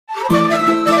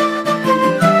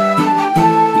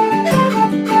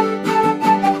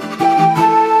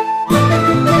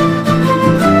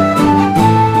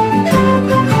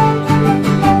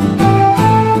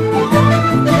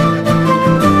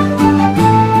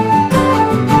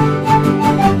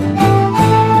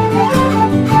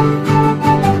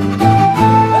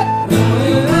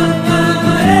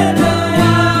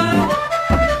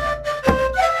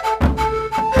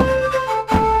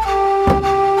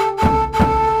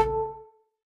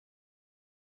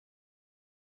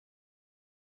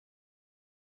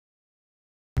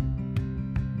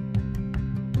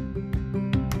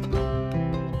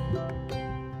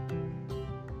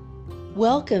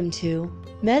Welcome to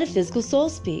Metaphysical Soul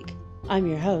Speak. I'm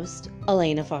your host,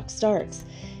 Elena Fox Starks.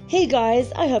 Hey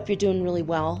guys, I hope you're doing really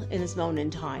well in this moment in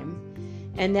time,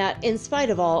 and that in spite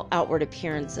of all outward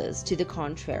appearances to the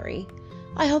contrary,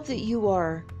 I hope that you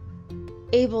are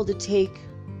able to take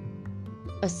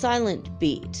a silent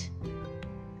beat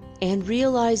and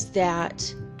realize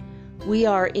that we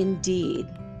are indeed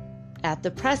at the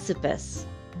precipice.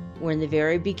 We're in the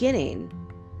very beginning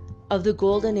of the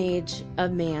golden age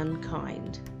of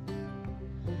mankind.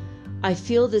 I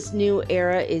feel this new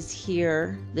era is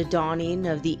here, the dawning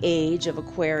of the age of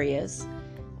Aquarius.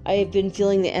 I have been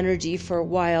feeling the energy for a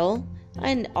while,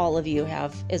 and all of you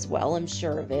have as well, I'm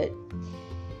sure of it.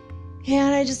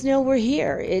 And I just know we're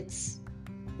here. It's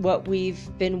what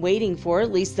we've been waiting for,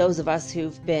 at least those of us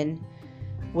who've been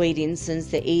waiting since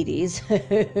the 80s.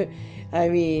 I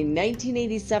mean,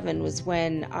 1987 was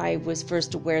when I was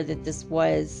first aware that this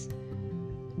was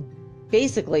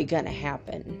basically going to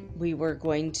happen. We were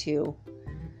going to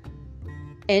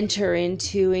enter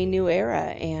into a new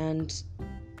era and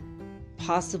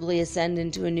possibly ascend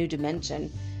into a new dimension.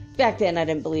 Back then, I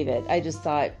didn't believe it. I just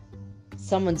thought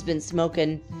someone's been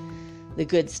smoking the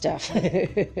good stuff.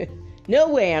 No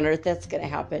way on earth that's going to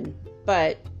happen.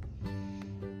 But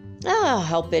I'll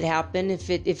help it happen. If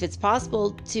it's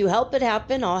possible to help it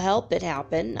happen, I'll help it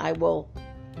happen. I will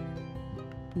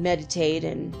meditate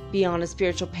and be on a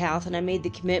spiritual path, and I made the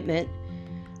commitment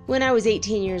when I was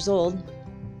 18 years old.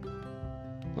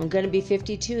 I'm going to be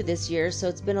 52 this year, so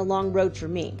it's been a long road for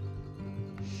me.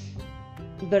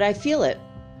 But I feel it.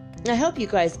 I hope you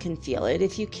guys can feel it.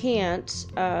 If you can't,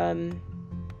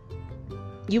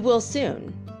 you will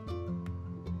soon.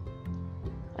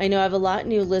 I know I have a lot of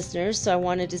new listeners, so I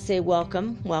wanted to say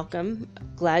welcome.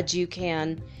 Glad you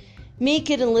can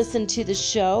make it and listen to the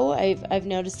show. I've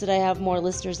noticed that I have more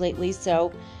listeners lately,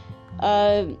 so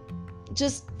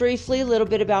just briefly, a little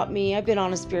bit about me. I've been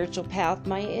on a spiritual path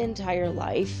my entire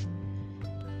life,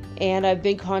 and I've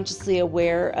been consciously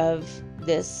aware of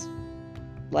this,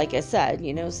 like I said,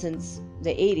 since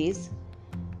the 80s.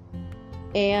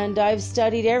 And I've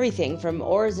studied everything from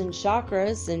auras and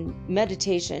chakras and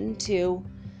meditation to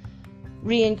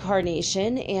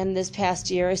reincarnation, and this past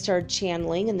year I started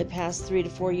channeling. In the past 3 to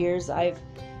 4 years I've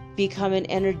become an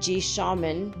energy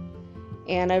shaman,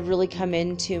 and I've really come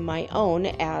into my own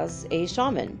as a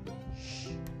shaman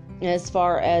as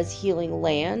far as healing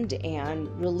land and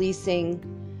releasing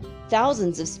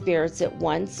thousands of spirits at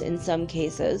once in some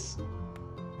cases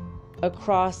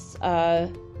across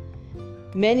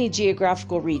many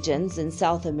geographical regions in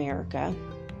South America.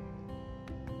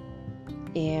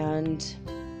 And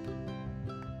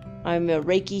I'm a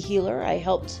Reiki healer. I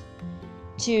helped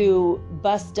to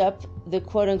bust up the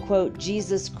quote-unquote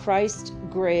Jesus Christ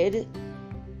grid.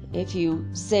 If you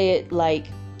say it like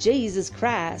Jesus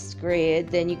Christ grid,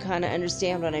 then you kind of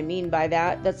understand what I mean by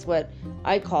that. That's what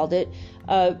I called it.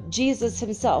 Jesus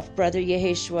himself, Brother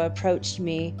Yeshua, approached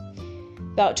me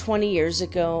about 20 years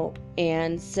ago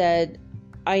and said,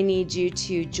 I need you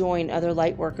to join other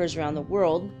light workers around the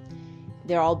world.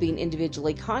 They're all being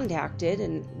individually contacted,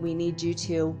 and we need you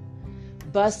to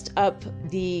bust up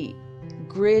the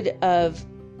grid of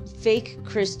fake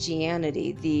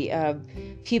Christianity, the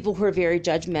people who are very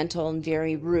judgmental and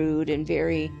very rude and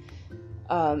very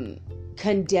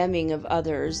condemning of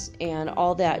others, and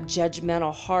all that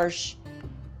judgmental, harsh,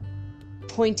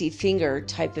 pointy finger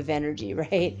type of energy,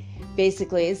 right?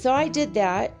 Basically. And so I did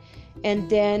that, and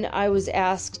then I was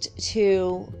asked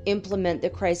to implement the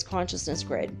Christ consciousness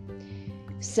grid.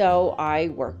 So I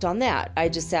worked on that. I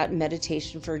just sat in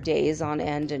meditation for days on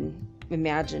end and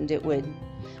imagined it would,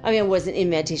 I wasn't in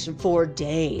meditation for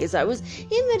days. I was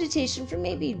in meditation for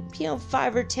maybe,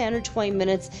 5 or 10 or 20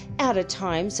 minutes at a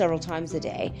time, several times a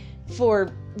day,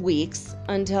 for weeks,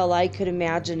 until I could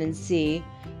imagine and see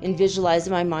and visualize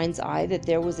in my mind's eye that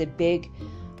there was a big,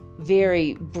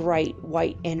 very bright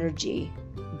white energy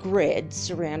grid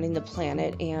surrounding the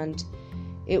planet, and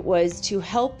it was to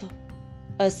help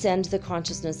ascend the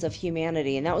consciousness of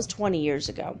humanity. And that was 20 years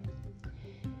ago.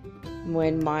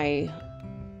 when my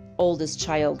oldest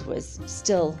child was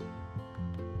still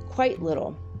quite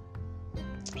little.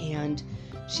 And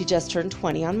she just turned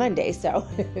 20 on Monday, so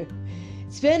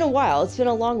it's been a while. It's been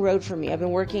a long road for me. I've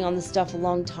been working on this stuff a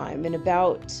long time, and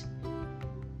about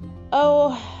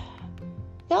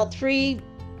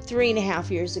 3.5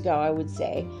 years ago, I would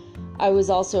say, I was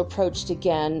also approached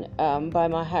again by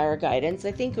my higher guidance.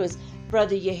 I think it was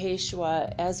Brother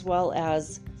Yeshua, as well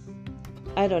as,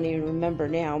 I don't even remember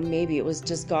now, maybe it was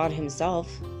just God himself,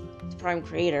 the Prime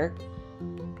Creator.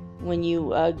 When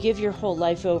you give your whole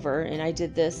life over, and I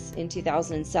did this in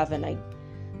 2007, I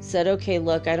said, okay,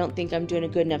 look, I don't think I'm doing a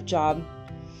good enough job.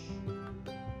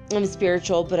 I'm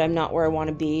spiritual, but I'm not where I want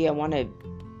to be. I want to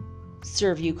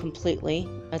serve you completely.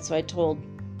 That's what I told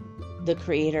the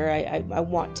Creator. I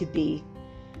want to be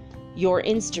your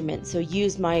instrument. So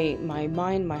use my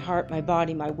mind, my heart, my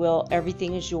body, my will.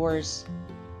 Everything is yours.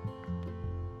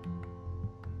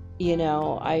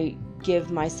 I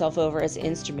give myself over as an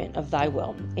instrument of thy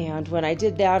will. And when I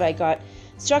did that, I got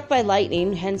struck by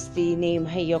lightning, hence the name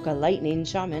Heyoka Lightning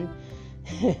Shaman.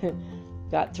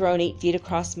 Got thrown 8 feet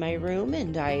across my room,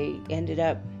 and I ended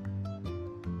up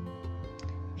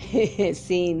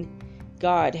seeing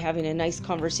God, having a nice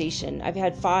conversation. I've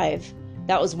had 5.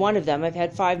 That was one of them. I've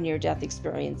had 5 near-death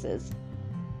experiences.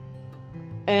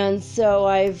 And so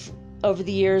I've, over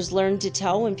the years, learned to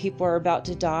tell when people are about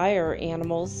to die or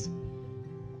animals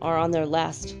are on their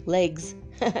last legs.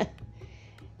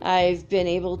 I've been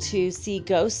able to see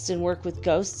ghosts and work with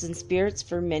ghosts and spirits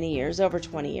for many years, over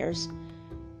 20 years.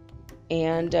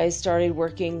 And I started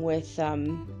working with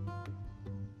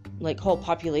whole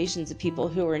populations of people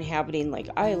who were inhabiting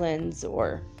islands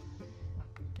or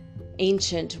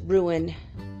ancient ruin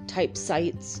type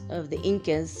sites of the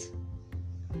Incas.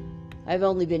 I've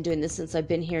only been doing this since I've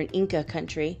been here in Inca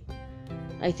country.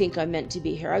 I think I'm meant to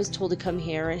be here. I was told to come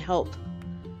here and help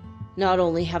not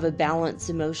only have a balance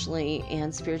emotionally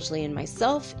and spiritually in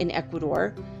myself in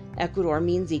Ecuador. Ecuador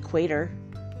means equator,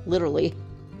 literally,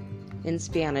 in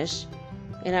Spanish.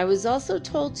 And I was also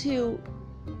told to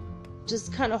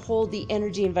just kind of hold the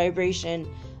energy and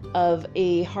vibration of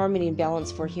a harmony and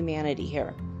balance for humanity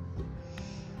here.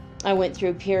 I went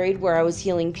through a period where I was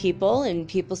healing people, and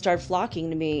people started flocking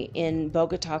to me in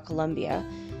Bogota, Colombia.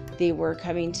 They were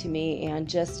coming to me and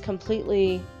just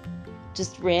completely,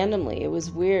 just randomly. It was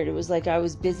weird. It was like I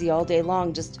was busy all day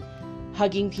long, just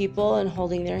hugging people and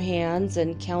holding their hands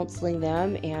and counseling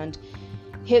them and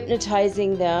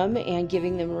hypnotizing them and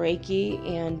giving them Reiki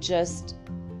and just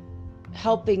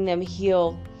helping them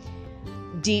heal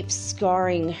deep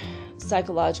scarring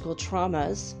psychological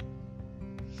traumas.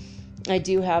 I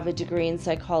do have a degree in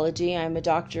psychology. I'm a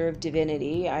doctor of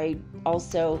divinity. I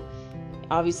also,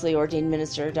 obviously, ordained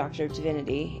minister, doctor of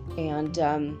divinity, and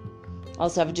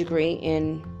also have a degree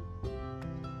in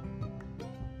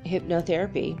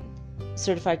hypnotherapy,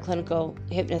 certified clinical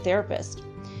hypnotherapist.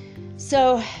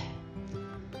 So,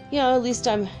 at least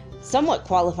I'm somewhat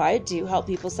qualified to help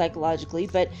people psychologically,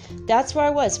 but that's where I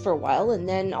was for a while. And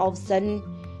then all of a sudden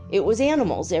it was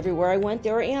animals. Everywhere I went,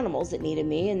 there were animals that needed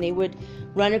me, and they would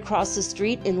run across the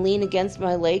street and lean against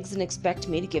my legs and expect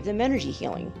me to give them energy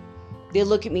healing. They'd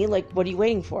look at me like, what are you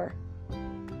waiting for?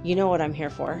 You know what I'm here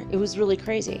for. It was really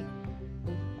crazy.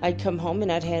 I'd come home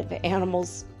and I'd have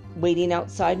animals waiting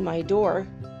outside my door,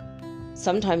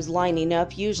 sometimes lining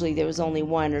up. Usually there was only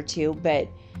 1 or 2, but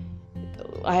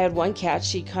I had one cat.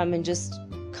 She'd come and just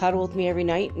cuddle with me every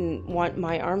night and want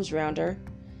my arms around her.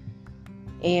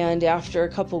 And after a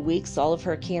couple weeks, all of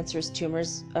her cancerous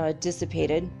tumors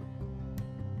dissipated.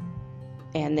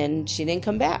 And then she didn't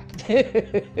come back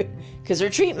because her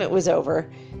treatment was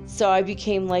over. So I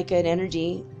became like an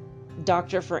energy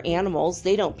doctor for animals.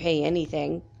 They don't pay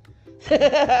anything.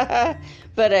 But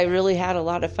I really had a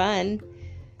lot of fun.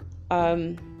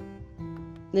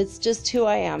 It's just who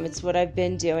I am. It's what I've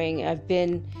been doing. I've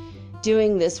been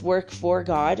doing this work for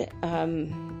God.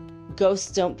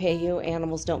 Ghosts don't pay you.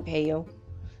 Animals don't pay you.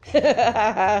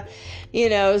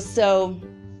 So,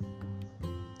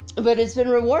 but it's been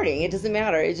rewarding. It doesn't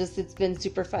matter. It's been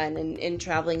super fun, and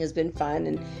traveling has been fun.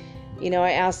 And,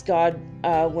 I asked God,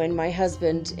 when my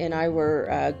husband and I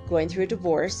were going through a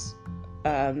divorce,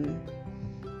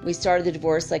 we started the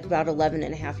divorce about 11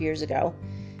 and a half years ago.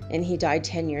 And he died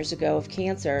 10 years ago of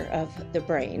cancer of the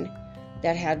brain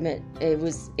it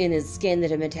was in his skin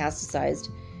that had metastasized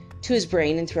to his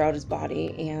brain and throughout his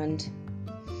body. And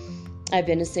I've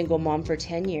been a single mom for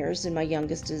 10 years, and my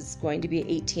youngest is going to be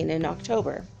 18 in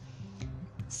October.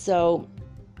 So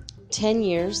 10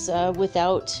 years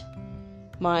without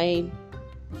my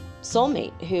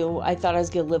soulmate, who I thought I was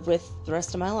going to live with the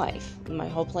rest of my life. My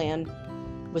whole plan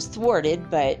was thwarted,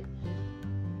 but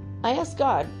I asked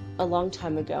God a long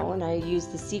time ago, and I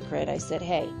used the secret. I said,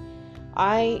 hey,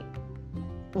 I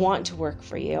want to work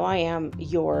for you. I am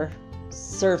your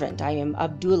servant. I am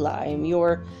Abdullah. I am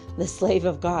the slave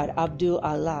of God, Abdul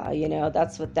Allah.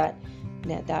 That's what that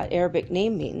Arabic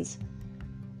name means.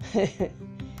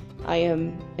 I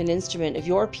am an instrument of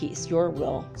your peace, your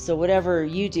will. So whatever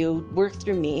you do, work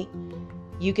through me.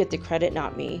 You get the credit,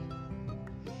 not me.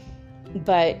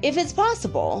 But if it's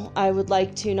possible, I would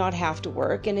like to not have to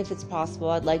work. And if it's possible,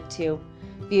 I'd like to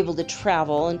be able to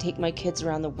travel and take my kids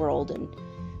around the world and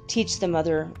teach them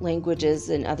other languages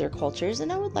and other cultures.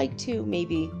 And I would like to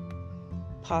maybe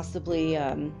possibly,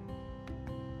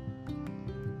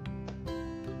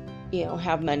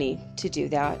 have money to do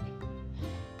that.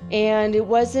 And it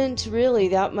wasn't really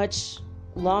that much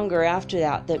longer after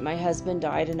that my husband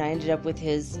died, and I ended up with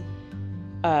his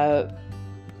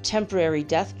temporary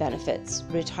death benefits,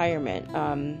 retirement.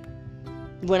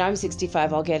 When I'm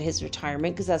 65, I'll get his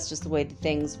retirement, because that's just the way that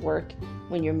things work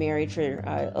when you're married for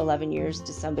 11 years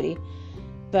to somebody.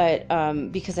 But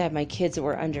because I had my kids that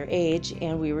were underage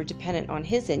and we were dependent on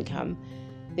his income,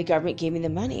 the government gave me the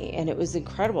money, and it was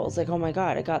incredible. It's like, oh my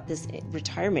God, I got this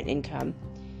retirement income.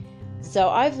 So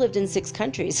I've lived in 6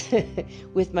 countries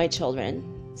with my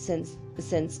children since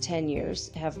 10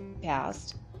 years have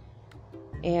passed.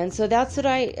 And so that's what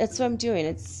I'm doing.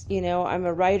 It's, I'm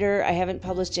a writer. I haven't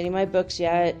published any of my books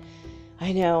yet.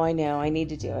 I know. I need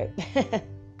to do it.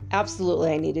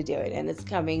 Absolutely, I need to do it. And it's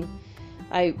coming.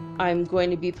 I'm going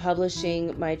to be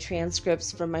publishing my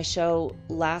transcripts from my show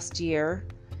last year.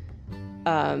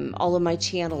 All of my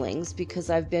channelings,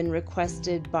 because I've been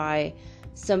requested by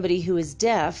somebody who is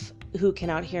deaf who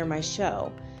cannot hear my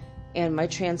show. And my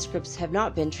transcripts have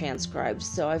not been transcribed.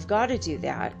 So I've got to do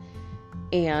that.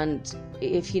 And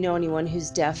if you know anyone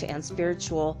who's deaf and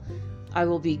spiritual, I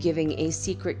will be giving a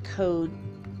secret code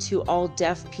to all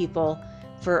deaf people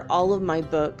for all of my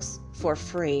books for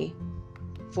free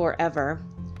forever,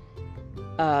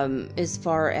 as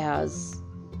far as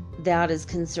that is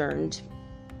concerned,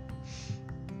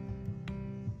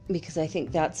 because I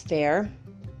think that's fair,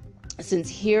 since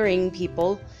hearing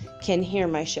people can hear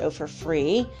my show for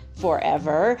free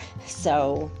forever.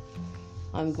 So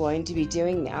I'm going to be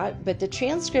doing that. But the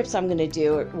transcripts I'm going to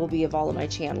do will be of all of my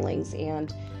channelings.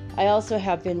 And I also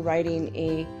have been writing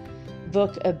a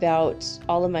book about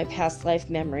all of my past life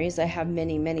memories. I have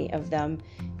many, many of them.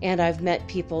 And I've met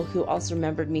people who also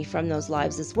remembered me from those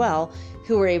lives as well,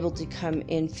 who were able to come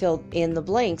and fill in the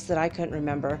blanks that I couldn't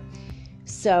remember.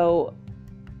 So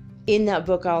in that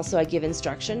book also, I give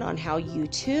instruction on how you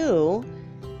too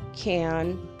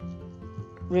can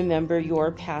remember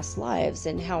your past lives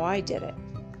and how I did it.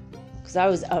 Because I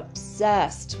was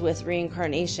obsessed with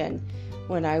reincarnation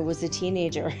when I was a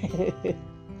teenager.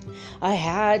 I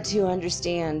had to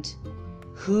understand,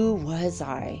 who was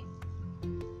I?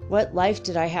 What life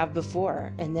did I have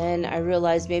before? And then I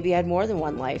realized maybe I had more than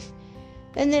one life.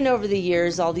 And then over the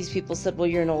years, all these people said, well,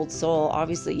 you're an old soul.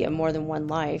 Obviously, you have more than one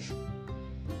life.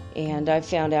 And I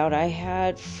found out I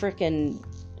had frickin'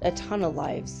 a ton of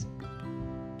lives.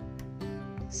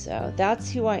 So that's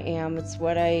who I am. It's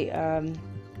what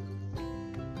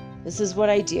this is what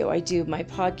I do. I do my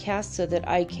podcast so that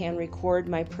I can record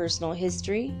my personal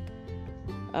history.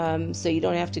 So you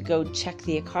don't have to go check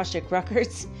the Akashic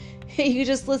records. You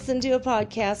just listen to a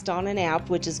podcast on an app,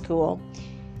 which is cool.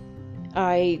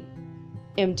 I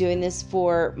am doing this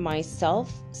for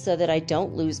myself so that I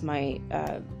don't lose my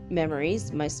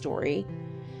memories, my story.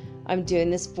 I'm doing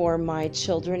this for my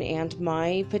children and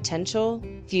my potential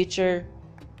future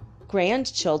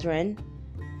grandchildren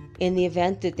in the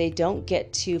event that they don't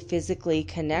get to physically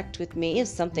connect with me. If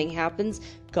something happens,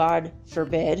 God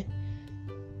forbid,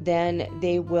 then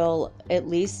they will at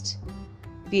least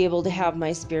be able to have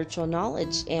my spiritual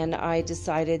knowledge. And I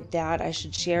decided that I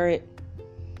should share it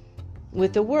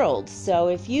with the world. So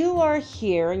if you are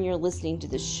here and you're listening to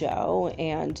the show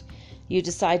and you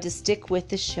decide to stick with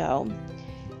the show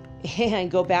and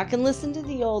go back and listen to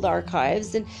the old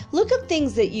archives and look up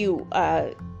things that you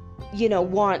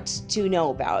want to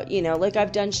know about, like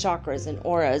I've done chakras and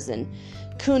auras and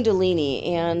Kundalini,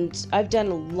 and I've done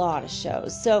a lot of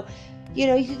shows. So, you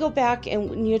can go back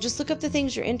and just look up the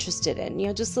things you're interested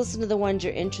in. Just listen to the ones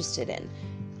you're interested in.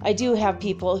 I do have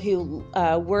people who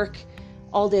work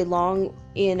all day long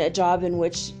in a job in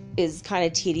which is kind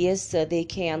of tedious, so they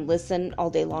can listen all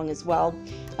day long as well.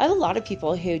 I have a lot of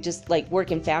people who just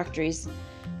work in factories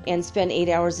and spend 8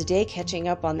 hours a day catching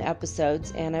up on the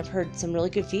episodes, and I've heard some really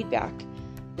good feedback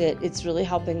that it's really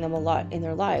helping them a lot in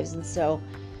their lives. And so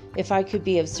if I could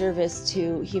be of service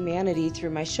to humanity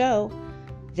through my show,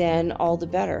 then all the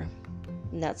better.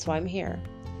 And that's why I'm here.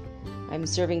 I'm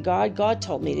serving God. God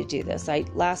told me to do this.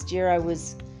 Last year I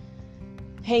was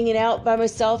hanging out by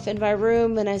myself in my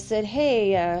room, and I said,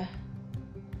 hey,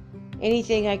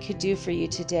 anything I could do for you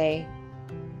today,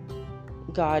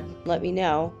 God, let me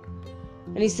know.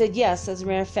 And he said, yes, as a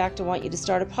matter of fact, I want you to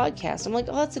start a podcast. I'm like,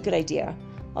 oh, that's a good idea.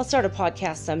 I'll start a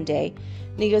podcast someday.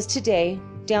 And he goes, today,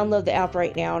 download the app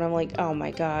right now. And I'm like, oh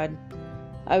my God.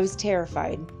 I was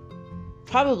terrified.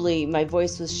 Probably my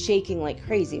voice was shaking like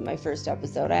crazy my first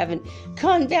episode. I haven't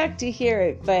gone back to hear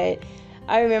it, but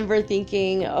I remember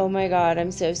thinking, oh my God,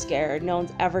 I'm so scared. No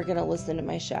one's ever going to listen to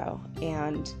my show.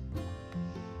 And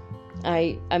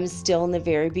I'm still in the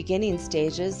very beginning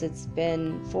stages. It's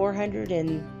been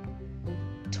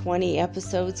 420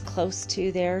 episodes, close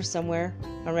to there, somewhere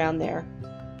around there.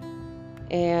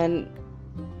 And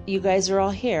you guys are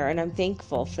all here, and I'm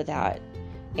thankful for that.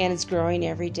 And it's growing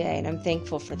every day, and I'm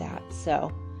thankful for that.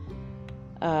 So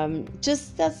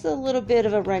just that's a little bit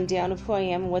of a rundown of who I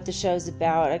am and what the show's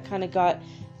about. I kind of got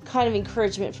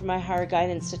encouragement from my higher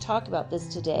guidance to talk about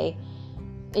this today.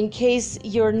 In case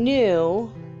you're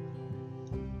new,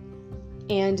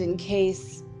 and in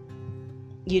case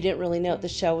you didn't really know what the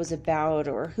show was about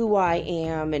or who I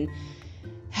am and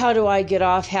how do I get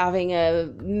off having a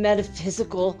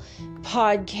metaphysical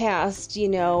podcast,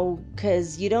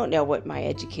 because you don't know what my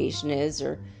education is,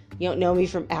 or you don't know me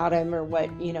from Adam, or what,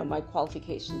 my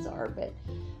qualifications are. But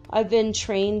I've been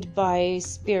trained by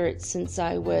spirits since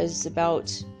I was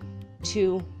about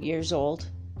 2 years old.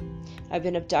 I've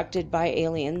been abducted by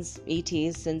aliens,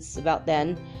 ETs, since about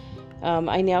then.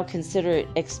 I now consider it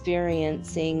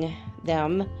experiencing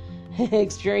them,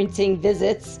 experiencing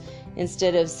visits,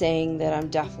 instead of saying that I'm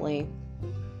definitely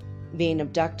being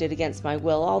abducted against my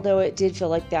will, although it did feel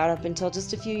like that up until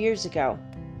just a few years ago.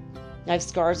 I have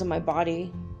scars on my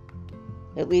body.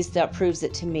 At least that proves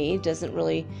it to me. It doesn't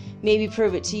really maybe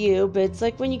prove it to you, but it's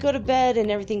like when you go to bed and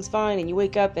everything's fine and you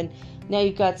wake up and now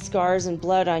you've got scars and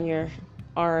blood on your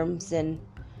arms and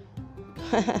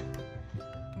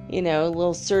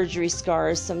little surgery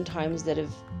scars sometimes that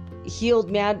have healed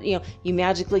you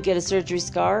magically get a surgery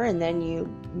scar and then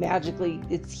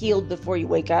it's healed before you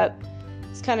wake up.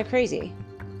 It's kind of crazy.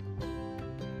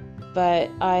 But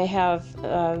I've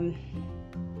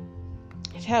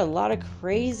had a lot of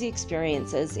crazy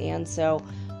experiences, and so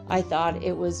I thought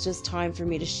it was just time for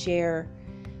me to share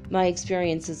my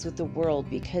experiences with the world,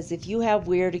 because if you have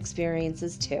weird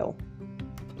experiences too,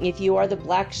 if you are the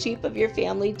black sheep of your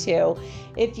family too,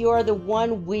 if you are the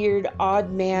one weird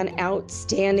odd man out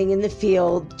standing in the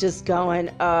field just going,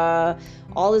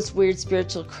 all this weird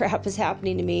spiritual crap is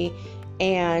happening to me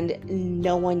and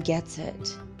no one gets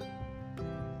it.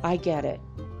 I get it.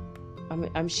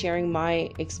 I'm sharing my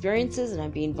experiences and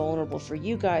I'm being vulnerable for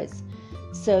you guys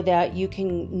so that you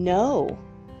can know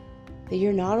that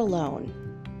you're not alone.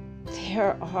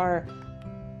 There are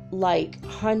like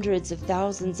hundreds of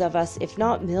thousands of us, if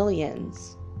not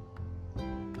millions.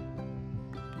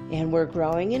 And we're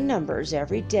growing in numbers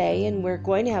every day, and we're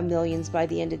going to have millions by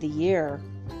the end of the year,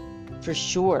 for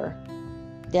sure,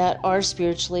 that are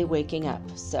spiritually waking up.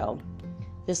 So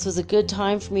this was a good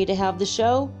time for me to have the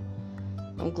show.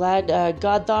 I'm glad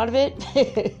God thought of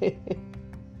it.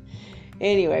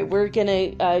 Anyway, we're going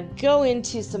to go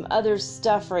into some other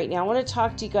stuff right now. I want to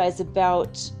talk to you guys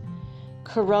about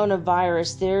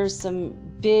coronavirus. There's some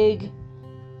big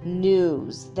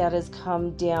news that has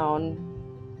come down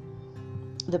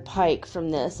the pike from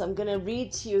this. I'm going to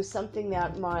read to you something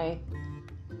that my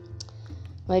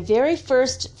very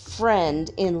first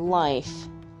friend in life,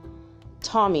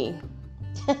 Tommy,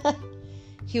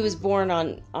 he was born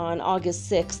on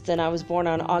August 6th, and I was born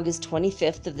on August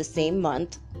 25th of the same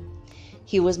month.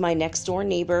 He was my next door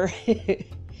neighbor.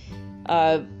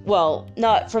 Well,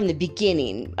 not from the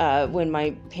beginning. When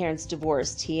my parents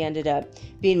divorced, he ended up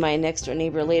being my next door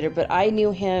neighbor later. But I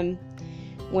knew him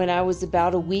when I was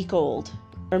about a week old,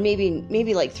 or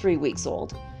maybe like 3 weeks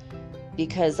old,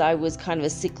 because I was kind of a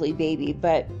sickly baby.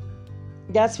 But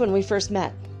that's when we first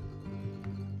met.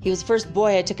 He was the first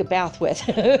boy I took a bath with.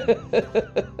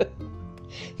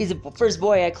 He's the first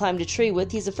boy I climbed a tree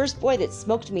with. He's the first boy that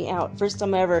smoked me out. First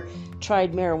time I ever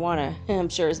tried marijuana. I'm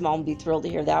sure his mom would be thrilled to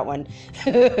hear that one.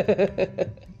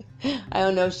 I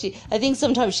don't know if I think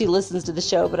sometimes she listens to the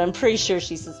show, but I'm pretty sure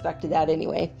she suspected that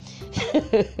anyway.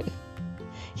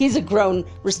 He's a grown,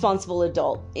 responsible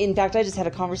adult. In fact, I just had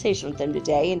a conversation with him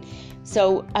today, and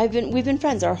so we've been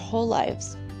friends our whole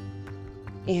lives.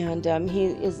 And he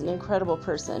is an incredible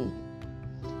person.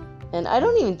 And I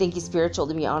don't even think he's spiritual,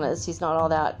 to be honest. He's not all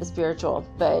that spiritual,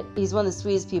 but he's one of the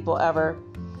sweetest people ever.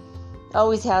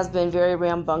 Always has been, very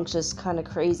rambunctious, kind of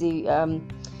crazy.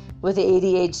 with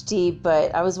ADHD,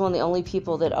 but I was one of the only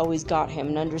people that always got him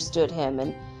and understood him,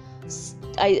 and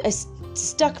I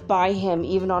stuck by him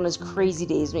even on his crazy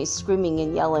days when he's screaming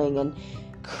and yelling and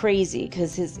crazy,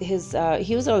 because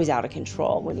he was always out of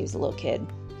control when he was a little kid.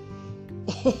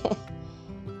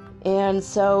 And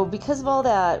so because of all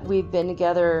that, we've been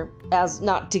together,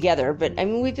 not together, but I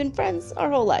mean, we've been friends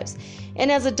our whole lives.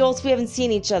 And as adults, we haven't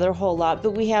seen each other a whole lot,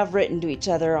 but we have written to each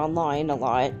other online a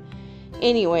lot.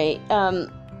 Anyway,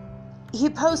 he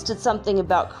posted something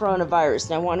about coronavirus,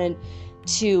 and I wanted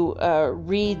to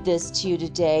read this to you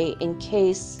today in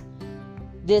case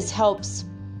this helps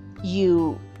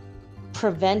you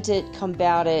prevent it,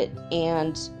 combat it,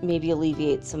 and maybe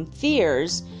alleviate some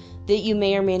fears that you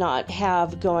may or may not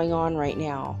have going on right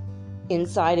now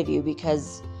inside of you,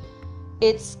 because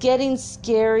it's getting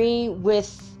scary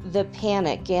with the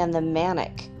panic and the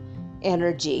manic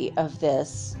energy of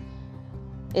this.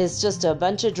 It's just a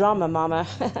bunch of drama, mama,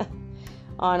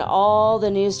 on all the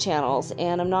news channels.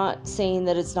 And I'm not saying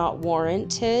that it's not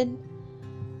warranted,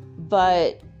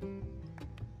 but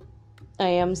I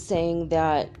am saying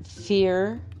that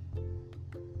fear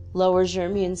lowers your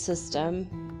immune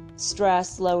system.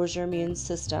 Stress lowers your immune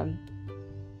system.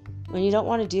 And you don't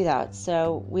want to do that.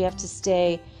 So we have to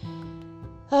stay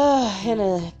in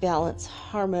a balanced,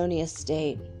 harmonious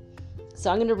state. So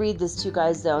I'm going to read this to you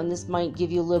guys, though, and this might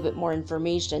give you a little bit more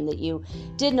information that you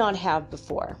did not have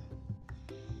before.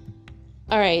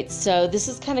 All right, so this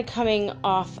is kind of coming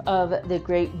off of the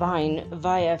grapevine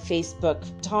via Facebook.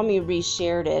 Tommy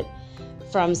reshared it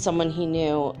from someone he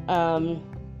knew.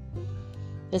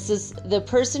 This is the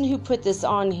person who put this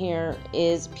on here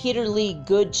is Peter Lee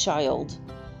Goodchild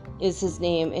is his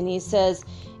name, and he says,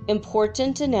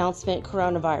 important announcement,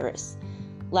 coronavirus.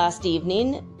 Last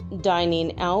evening,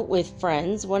 dining out with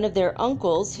friends, one of their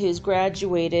uncles who's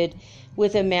graduated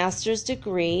with a master's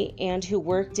degree and who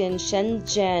worked in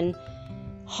Shenzhen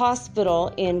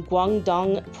Hospital in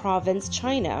Guangdong Province,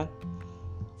 China,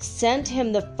 sent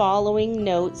him the following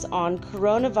notes on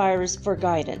coronavirus for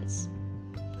guidance.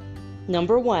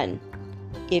 Number 1,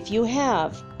 if you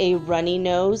have a runny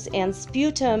nose and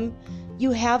sputum,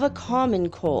 you have a common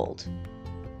cold.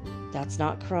 That's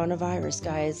not coronavirus,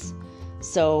 guys.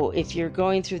 So if you're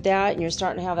going through that and you're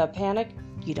starting to have a panic,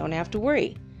 you don't have to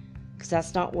worry, because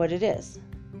that's not what it is.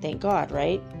 Thank God,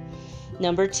 right?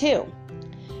 Number 2,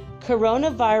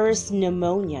 coronavirus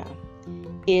pneumonia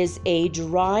is a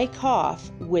dry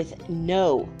cough with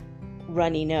no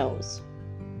runny nose.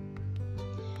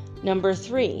 Number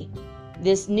 3,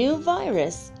 this new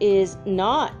virus is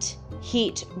not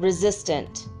heat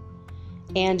resistant,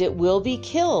 and it will be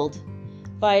killed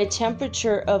by a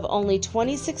temperature of only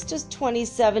 26 to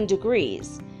 27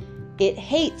 degrees. It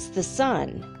hates the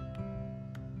sun.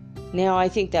 Now, I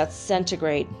think that's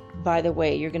centigrade, by the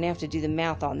way. You're going to have to do the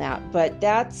math on that, but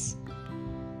that's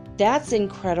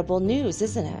incredible news,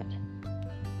 isn't it?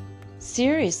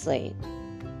 Seriously.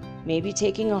 Maybe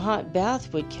taking a hot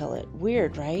bath would kill it.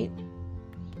 Weird, right?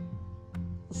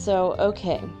 So,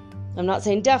 okay. I'm not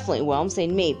saying definitely will, I'm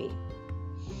saying maybe.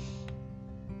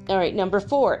 All right, number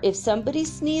 4. If somebody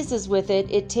sneezes with it,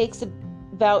 it takes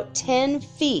about 10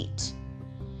 feet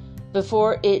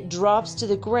before it drops to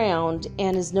the ground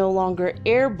and is no longer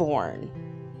airborne.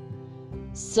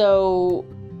 So,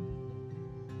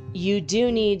 you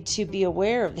do need to be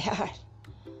aware of that.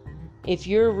 If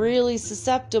you're really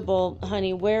susceptible,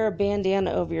 honey, wear a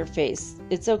bandana over your face.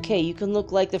 It's okay. You can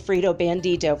look like the Frito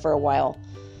Bandito for a while.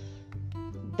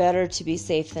 Better to be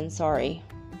safe than sorry.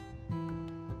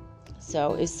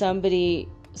 So if somebody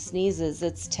sneezes,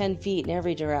 it's 10 feet in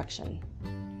every direction.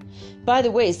 By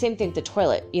the way, same thing with the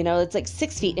toilet. It's like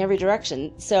 6 feet in every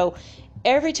direction. So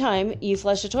every time you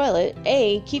flush a toilet,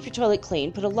 keep your toilet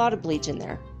clean. Put a lot of bleach in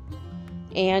there.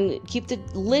 And keep the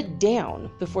lid down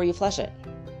before you flush it.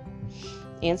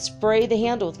 And spray the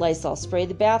handle with Lysol. Spray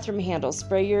the bathroom handle.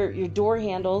 Spray your door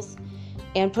handles.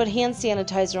 And put hand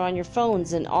sanitizer on your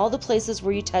phones and all the places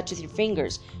where you touch with your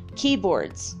fingers.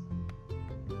 Keyboards.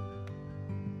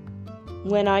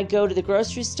 When I go to the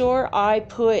grocery store, I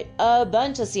put a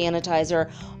bunch of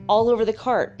sanitizer all over the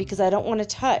cart because I don't want to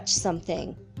touch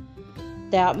something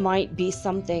that might be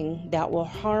something that will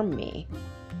harm me.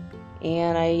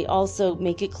 And I also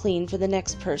make it clean for the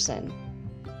next person.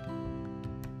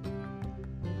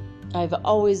 I've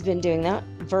always been doing that.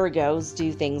 Virgos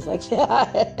do things like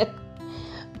that.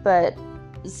 But,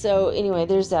 so anyway,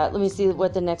 there's that. Let me see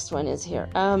what the next one is here.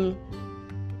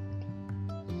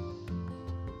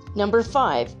 Number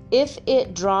 5, if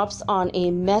it drops on a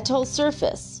metal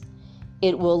surface,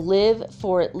 it will live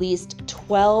for at least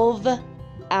 12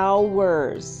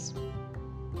 hours.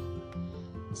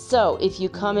 So if you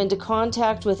come into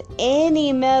contact with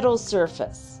any metal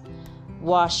surface,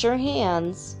 wash your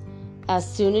hands as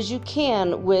soon as you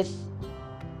can with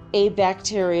a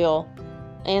antibacterial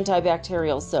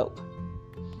soap.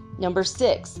 Number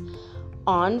 6,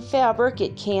 on fabric,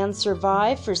 it can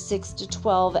survive for 6 to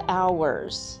 12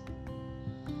 hours.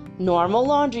 Normal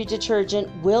laundry detergent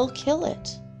will kill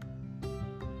it.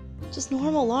 Just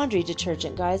normal laundry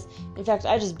detergent, guys. In fact,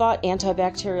 I just bought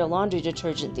antibacterial laundry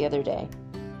detergent the other day.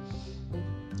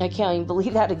 I can't even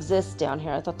believe that exists down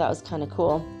here. I thought that was kind of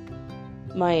cool.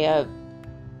 My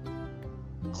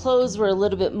clothes were a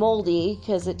little bit moldy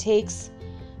because it takes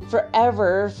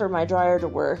forever for my dryer to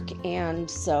work, and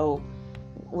so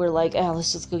we're like,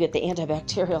 let's just go get the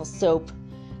antibacterial soap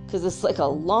because it's like a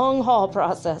long haul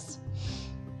process.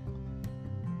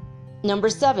 Number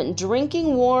 7,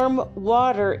 drinking warm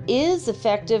water is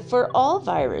effective for all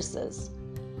viruses.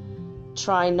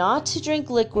 Try not to drink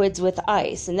liquids with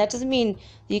ice, and that doesn't mean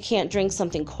that you can't drink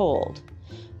something cold,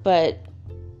 but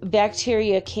some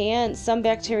bacteria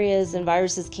and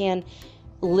viruses can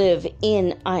live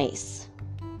in ice,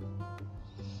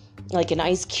 like in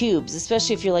ice cubes,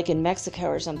 especially if you're like in Mexico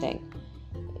or something.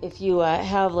 If you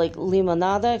have like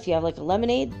limonada, if you have like a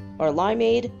lemonade or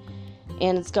limeade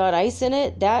and it's got ice in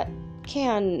it, that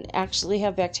can actually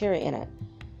have bacteria in it.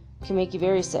 It can make you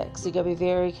very sick, so you gotta be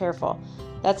very careful.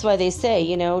 That's why they say,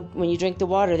 when you drink the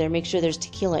water there, make sure there's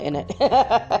tequila in it.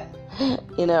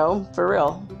 For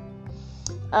real.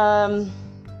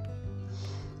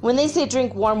 When they say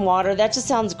drink warm water, that just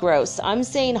sounds gross. I'm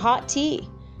saying hot tea,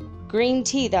 green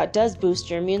tea, that does boost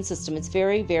your immune system. It's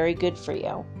very, very good for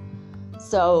you.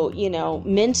 So,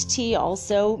 mint tea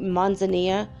also,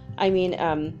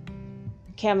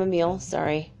 chamomile,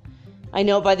 sorry. I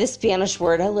know by the Spanish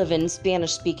word. I live in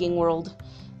Spanish-speaking world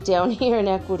down here in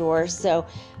Ecuador. So,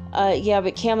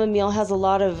 but chamomile has a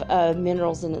lot of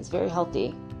minerals and it's very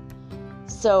healthy.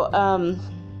 So,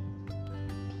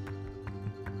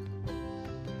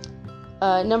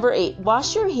 number 8,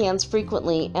 wash your hands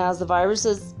frequently as a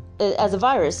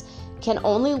virus can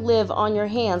only live on your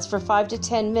hands for 5 to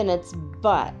 10 minutes,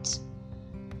 but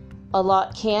a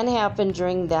lot can happen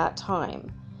during that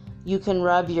time. You can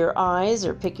rub your eyes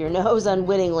or pick your nose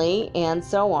unwittingly and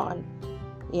so on.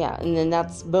 Yeah, and then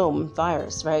that's boom,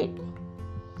 virus, right?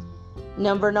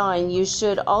 Number 9, you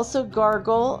should also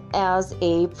gargle as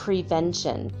a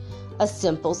prevention. A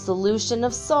simple solution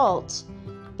of salt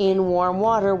in warm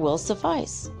water will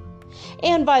suffice.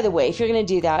 And by the way, if you're going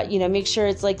to do that, make sure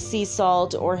it's like sea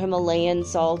salt or Himalayan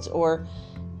salt or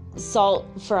salt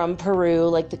from Peru,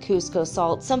 like the Cusco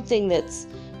salt, something that's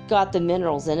got the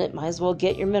minerals in it. Might as well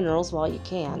get your minerals while you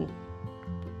can.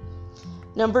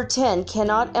 Number 10,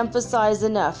 cannot emphasize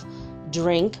enough,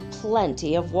 drink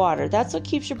plenty of water. That's what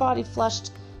keeps your body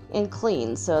flushed and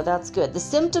clean, so that's good. The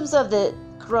symptoms of the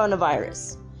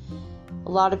coronavirus. A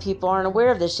lot of people aren't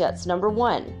aware of this yet. So number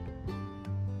 1,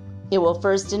 it will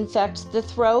first infect the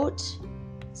throat,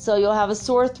 so you'll have a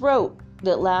sore throat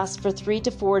that lasts for 3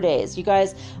 to 4 days. You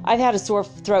guys, I've had a sore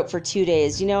throat for 2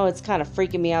 days. It's kind of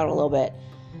freaking me out a little bit.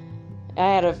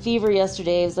 I had a fever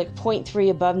yesterday. It was like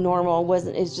 0.3 above normal.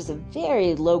 It's just a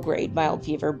very low grade mild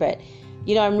fever, but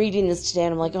I'm reading this today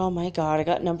and I'm like, oh my God, I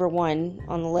got number 1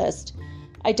 on the list.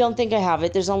 I don't think I have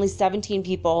it. There's only 17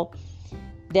 people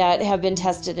that have been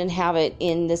tested and have it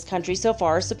in this country so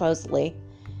far, supposedly.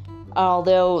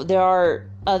 Although there are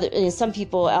some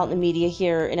people out in the media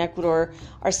here in Ecuador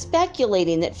are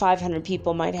speculating that 500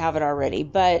 people might have it already,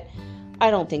 but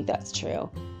I don't think that's true.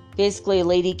 Basically, a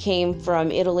lady came from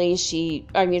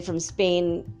from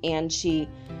Spain, and she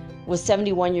was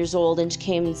 71 years old, and she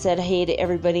came and said hey to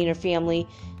everybody in her family,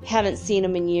 haven't seen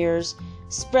them in years,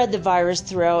 spread the virus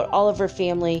throughout all of her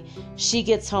family. She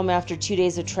gets home after 2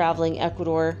 days of traveling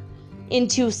Ecuador in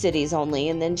 2 cities only,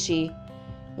 and then she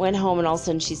went home and all of a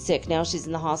sudden she's sick. Now she's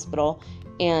in the hospital,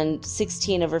 and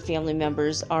 16 of her family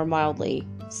members are mildly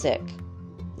sick.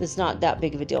 It's not that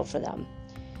big of a deal for them.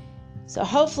 So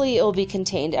hopefully it will be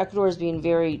contained. Ecuador is being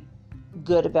very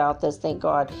good about this, thank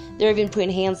God. They're even putting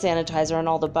hand sanitizer on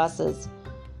all the buses.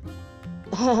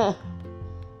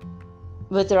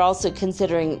 But they're also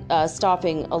considering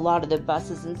stopping a lot of the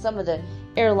buses, and some of the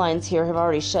airlines here have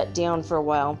already shut down for a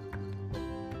while.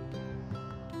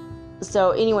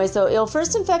 So anyway, so it'll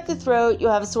first infect the throat.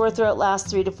 You'll have a sore throat, lasts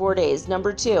 3 to 4 days.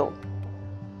 Number 2,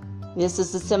 this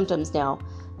is the symptoms now.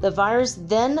 The virus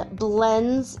then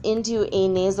blends into a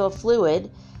nasal fluid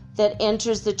that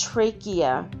enters the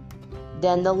trachea,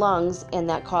 then the lungs, and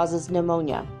that causes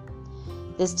pneumonia.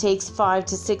 This takes 5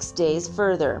 to 6 days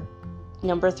further.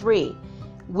 Number 3,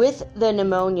 with the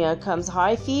pneumonia comes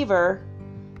high fever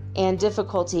and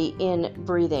difficulty in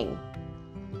breathing.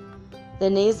 The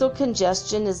nasal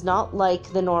congestion is not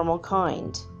like the normal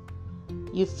kind.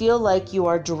 You feel like you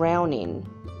are drowning.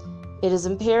 It is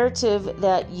imperative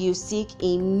that you seek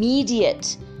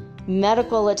immediate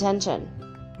medical attention.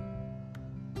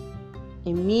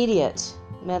 Immediate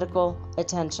medical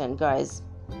attention, guys.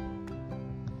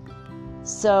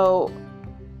 So,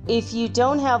 if you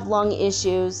don't have lung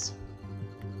issues,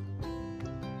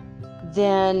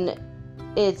 then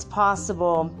it's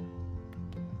possible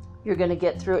you're going to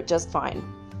get through it just fine.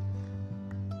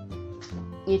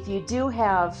 If you do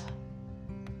have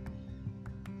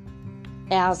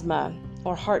asthma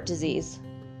or heart disease,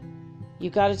 you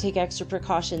got to take extra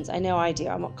precautions. I know I do.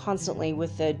 I'm constantly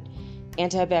with the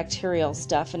antibacterial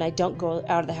stuff, and I don't go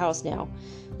out of the house now.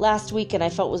 Last weekend I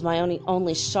felt was my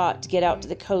only shot to get out to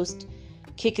the coast,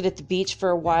 kick it at the beach for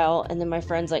a while, and then my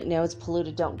friend's like, no, it's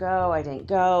polluted, don't go. I didn't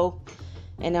go.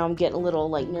 And now I'm getting a little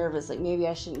nervous, like maybe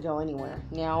I shouldn't go anywhere.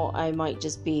 Now I might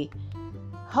just be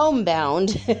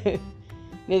homebound.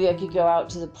 Maybe I could go out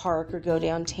to the park or go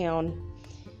downtown,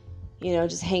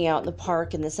 just hang out in the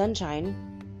park in the sunshine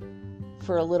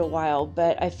for a little while.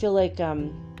 But I feel like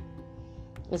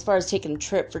as far as taking a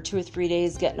trip for 2 or 3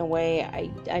 days, getting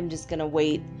away, I'm just going to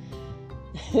wait.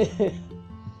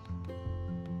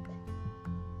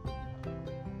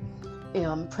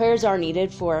 Prayers are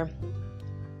needed for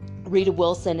Rita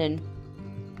Wilson and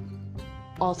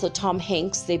also Tom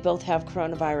Hanks. They both have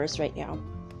coronavirus right now.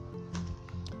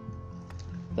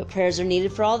 But prayers are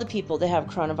needed for all the people that have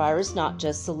coronavirus, not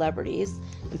just celebrities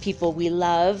and people we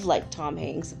love, like Tom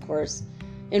Hanks, of course,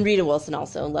 and Rita Wilson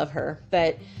also, love her.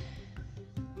 But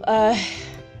the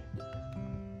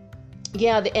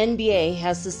NBA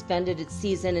has suspended its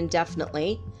season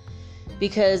indefinitely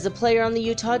because a player on the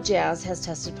Utah Jazz has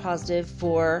tested positive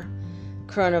for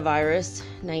coronavirus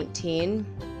 19.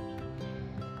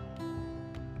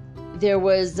 There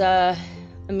was a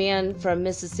man from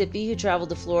Mississippi who traveled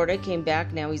to Florida, came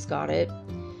back, now he's got it.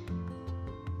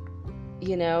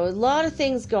 A lot of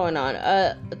things going on.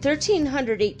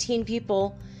 1,318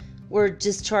 people were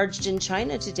discharged in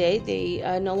China today.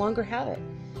 They no longer have it.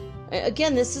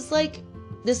 Again, this is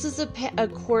a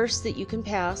course that you can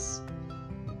pass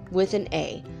with an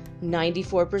A.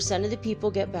 94% of the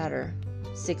people get better.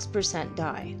 6%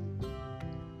 die.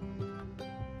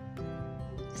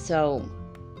 So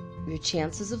your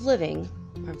chances of living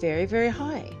are very, very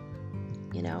high,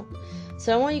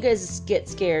 So I want you guys to get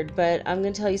scared, but I'm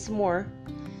going to tell you some more.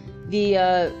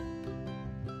 The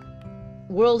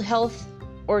World Health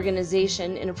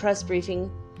Organization, in a press briefing,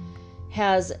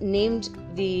 has named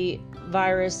the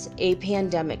virus a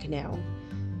pandemic now.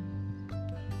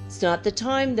 It's not the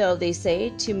time, though, they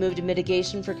say, to move to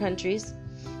mitigation for countries.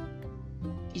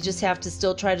 You just have to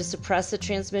still try to suppress the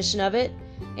transmission of it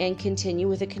and continue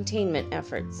with the containment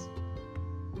efforts.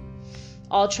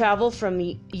 All travel from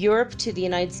Europe to the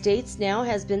United States now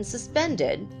has been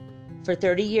suspended for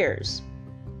 30 years.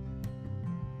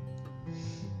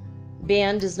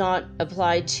 Ban does not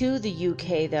apply to the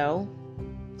UK, though,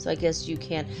 so I guess you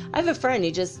can. I have a friend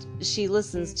she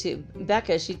listens to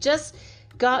Becca. She just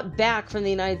got back from the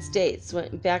United States,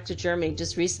 went back to Germany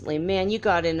just recently. Man, you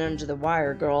got in under the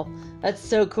wire, girl. That's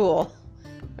so cool.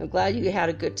 I'm glad you had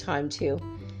a good time, too.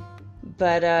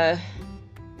 But,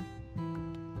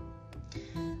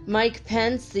 Mike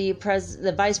Pence, the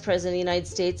Vice President of the United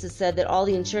States, has said that all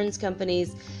the insurance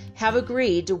companies have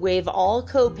agreed to waive all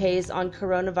co-pays on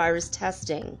coronavirus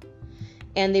testing,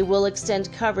 and they will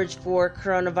extend coverage for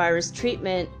coronavirus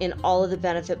treatment in all of the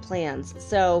benefit plans.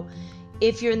 So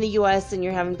if you're in the U.S. and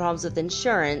you're having problems with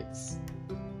insurance,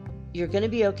 you're going to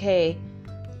be okay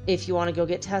if you want to go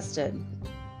get tested.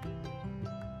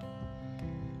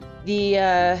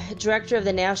 The director of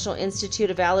the National Institute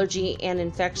of Allergy and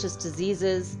Infectious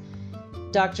Diseases,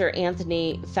 Dr.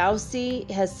 Anthony Fauci,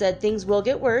 has said things will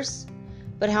get worse,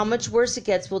 but how much worse it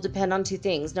gets will depend on two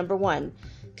things. Number one,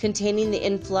 containing the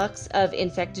influx of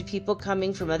infected people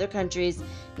coming from other countries.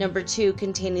 Number two,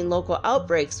 containing local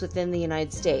outbreaks within the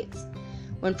United States.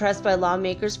 When pressed by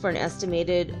lawmakers for an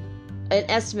estimate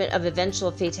of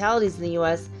eventual fatalities in the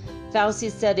U.S., Fauci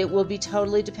said it will be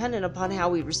totally dependent upon how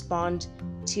we respond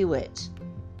to it.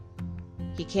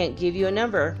 He can't give you a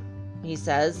number. He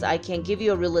says, I can't give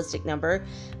you a realistic number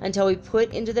until we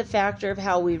put into the factor of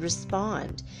how we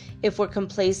respond. If we're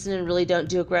complacent and really don't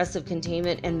do aggressive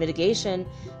containment and mitigation,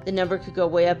 the number could go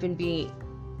way up and be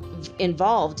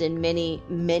involved in many,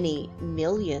 many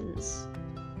millions.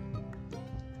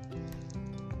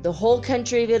 The whole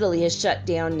country of Italy is shut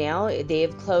down now. They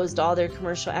have closed all their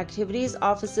commercial activities,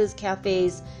 offices,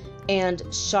 cafes, and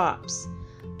shops.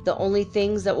 The only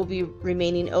things that will be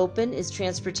remaining open is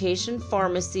transportation,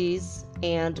 pharmacies,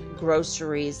 and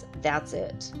groceries. That's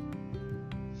it.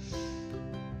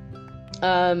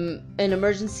 An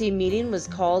emergency meeting was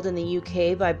called in the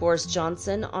UK by Boris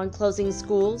Johnson on closing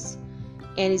schools,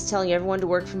 and he's telling everyone to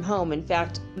work from home. In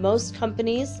fact, most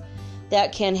companies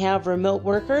that can have remote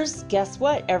workers, guess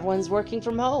what? Everyone's working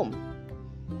from home.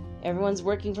 Everyone's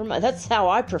working from home. That's how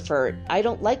I prefer it. I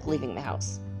don't like leaving the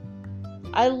house.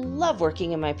 I love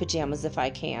working in my pajamas if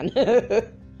I can. I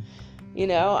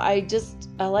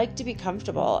like to be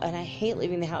comfortable, and I hate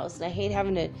leaving the house, and I hate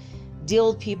having to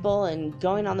deal with people and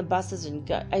going on the buses, and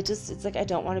it's like I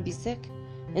don't want to be sick.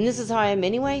 And this is how I am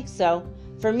anyway, so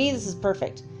for me this is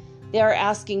perfect. They are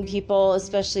asking people,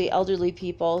 especially elderly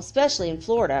people, especially in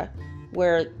Florida,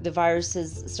 where the virus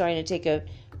is starting to take a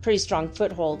pretty strong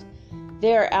foothold.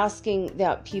 They're asking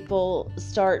that people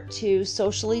start to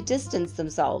socially distance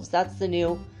themselves. That's the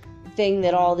new thing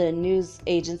that all the news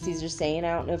agencies are saying.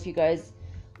 I don't know if you guys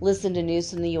listen to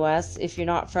news from the U.S., if you're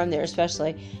not from there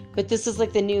especially, but this is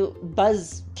like the new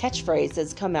buzz catchphrase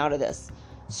that's come out of this.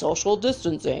 Social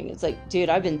distancing. It's like, dude,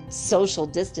 I've been social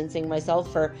distancing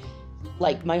myself for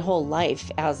like my whole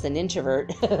life as an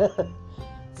introvert.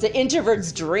 It's an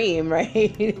introvert's dream,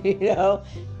 right?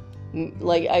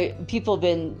 People have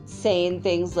been saying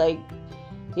things like,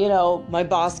 my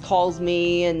boss calls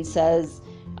me and says,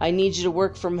 I need you to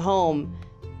work from home.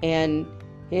 And,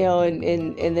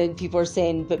 and then people are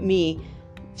saying, but me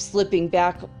slipping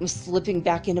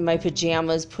back into my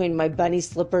pajamas, putting my bunny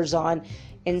slippers on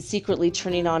and secretly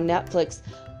turning on Netflix.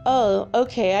 Oh,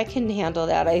 okay, I can handle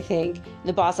that, I think.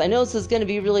 The boss, I know this is going to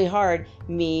be really hard.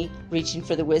 Me reaching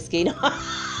for the whiskey.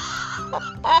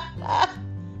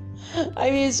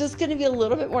 It's just going to be a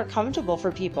little bit more comfortable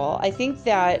for people. I think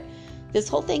that this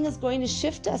whole thing is going to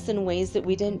shift us in ways that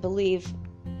we didn't believe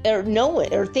or know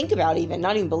it or think about even.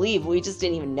 Not even believe, we just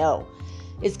didn't even know.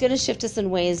 It's going to shift us in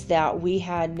ways that we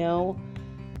had no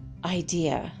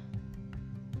idea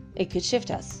it could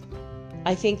shift us.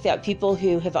 I think that people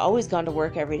who have always gone to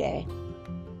work every day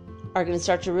are going to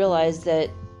start to realize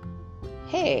that,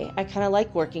 hey, I kind of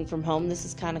like working from home. This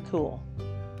is kind of cool.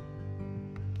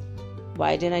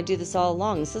 Why didn't I do this all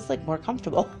along? This is like more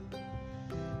comfortable.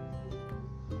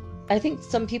 I think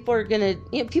some people are going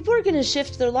to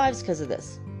shift their lives because of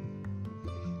this.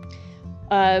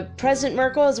 President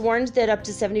Merkel has warned that up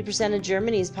to 70% of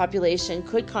Germany's population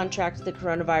could contract the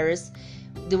coronavirus,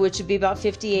 which would be about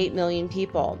 58 million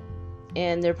people.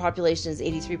 And their population is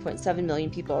 83.7 million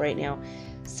people right now.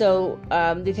 So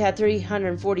they've had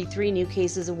 343 new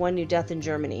cases and 1 new death in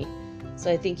Germany. So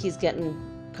I think he's getting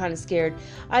kind of scared.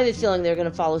 I have a feeling they're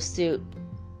going to follow suit.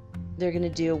 They're going to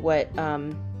do what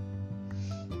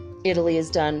Italy has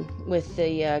done with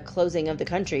the closing of the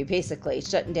country, basically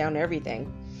shutting down everything.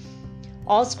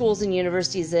 All schools and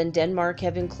universities in Denmark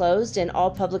have been closed, and all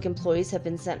public employees have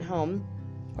been sent home,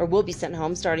 or will be sent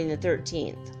home starting the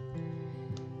 13th.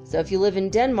 So if you live in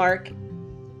Denmark,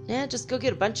 just go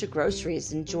get a bunch of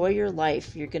groceries. Enjoy your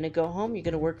life. You're going to go home. You're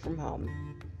going to work from home.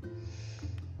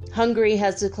 Hungary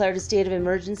has declared a state of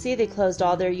emergency. They closed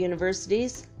all their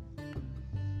universities.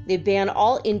 They banned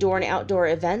all indoor and outdoor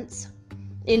events.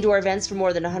 Indoor events for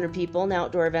more than 100 people and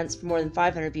outdoor events for more than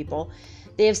 500 people.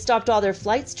 They have stopped all their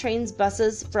flights, trains,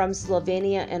 buses from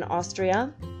Slovenia and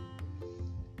Austria.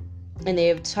 And they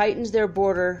have tightened their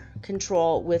border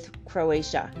control with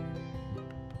Croatia.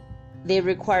 They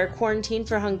require quarantine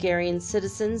for Hungarian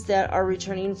citizens that are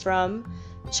returning from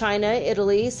China,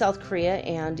 Italy, South Korea,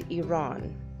 and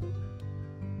Iran.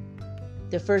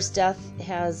 The first death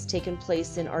has taken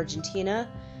place in Argentina,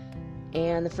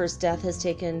 and the first death has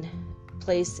taken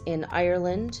place in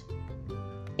Ireland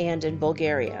and in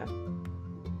Bulgaria.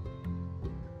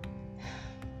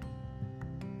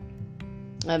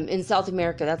 In South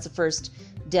America, that's the first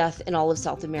death in all of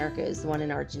South America, is the one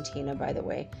in Argentina, by the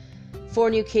way. 4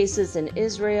 new cases in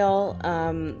Israel.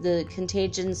 The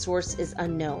contagion source is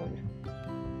unknown.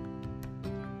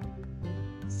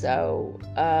 So,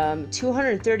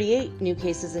 238 new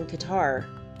cases in Qatar.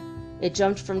 It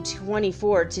jumped from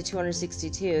 24 to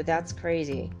 262. That's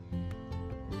crazy.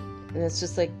 And it's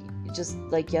just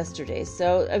like yesterday.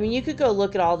 So, you could go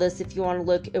look at all this if you want to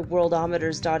look at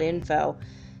worldometers.info.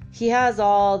 He has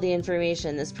all the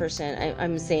information, this person.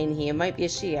 I'm saying he. It might be a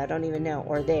she. I don't even know.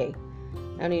 Or they.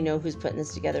 I don't even know who's putting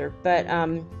this together. But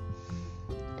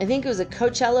I think it was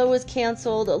Coachella was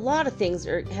canceled. A lot of things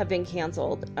have been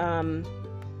canceled.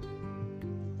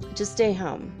 Just stay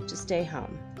home. Just stay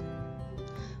home.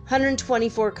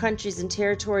 124 countries and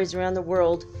territories around the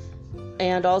world,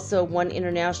 and also 1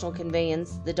 international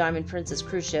conveyance, the Diamond Princess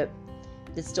cruise ship,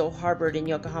 that's still harbored in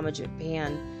Yokohama,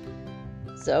 Japan.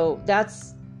 So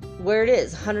that's where it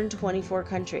is. 124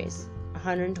 countries.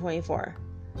 124.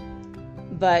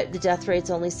 But the death rate's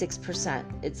only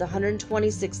 6%. It's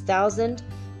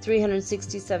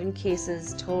 126,367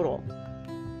 cases total.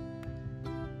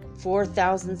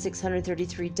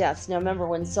 4,633 deaths. Now remember,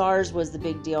 when SARS was the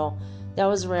big deal, that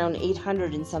was around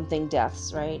 800 and something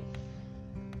deaths, right?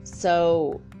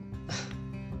 So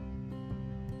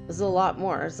it's a lot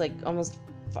more. It's like almost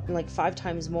like 5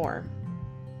 times more.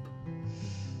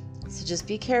 So just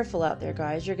be careful out there,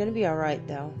 guys. You're going to be all right,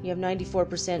 though. You have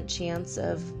 94% chance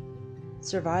of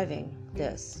surviving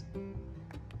this.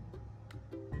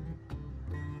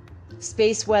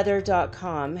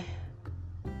 Spaceweather.com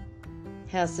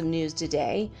has some news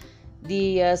today.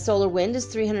 The solar wind is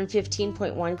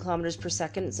 315.1 kilometers per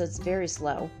second, so it's very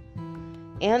slow.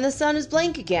 And the sun is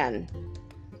blank again.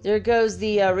 There goes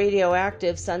the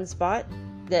radioactive sunspot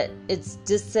that it's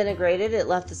disintegrated. It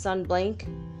left the sun blank.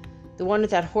 The one with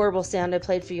that horrible sound I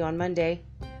played for you on Monday.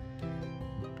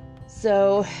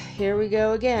 So here we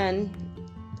go again.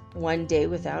 One day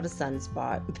without a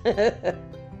sunspot.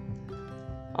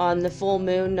 On the full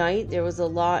moon night, there was a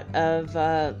lot of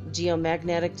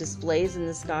geomagnetic displays in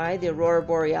the sky. The aurora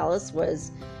borealis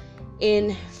was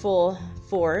in full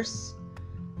force.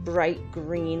 Bright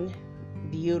green,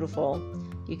 beautiful.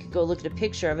 You could go look at a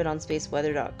picture of it on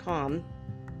spaceweather.com.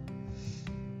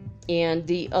 And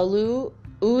the Oulu,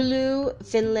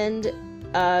 Finland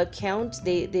count,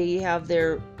 they have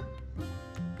their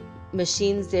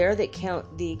machines there that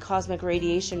count the cosmic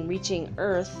radiation reaching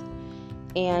Earth,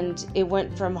 and it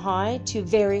went from high to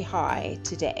very high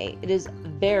today. It is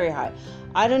very high.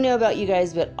 I don't know about you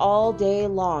guys, but all day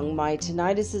long my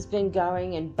tinnitus has been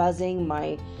going and buzzing.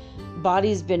 My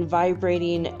body's been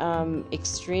vibrating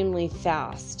extremely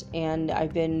fast, and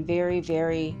I've been very,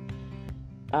 very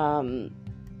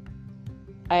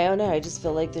I don't know, I just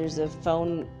feel like there's a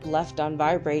phone left on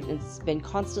vibrate, and it's been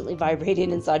constantly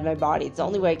vibrating inside my body. It's the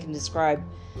only way I can describe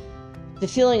the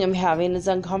feeling I'm having. It's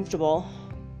uncomfortable.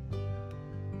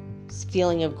 It's a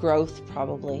feeling of growth,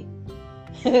 probably.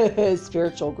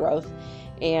 Spiritual growth.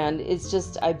 And it's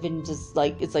just, I've been just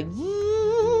like, it's like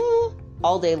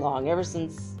all day long, ever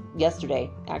since yesterday,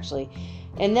 actually.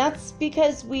 And that's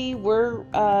because we were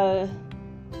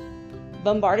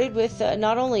bombarded with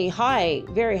not only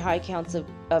very high counts of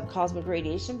cosmic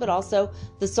radiation, but also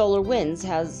the solar winds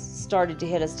has started to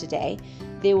hit us today.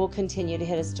 They will continue to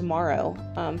hit us tomorrow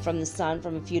from the sun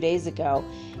from a few days ago.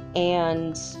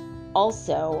 And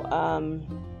also,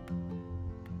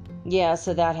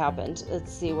 so that happened.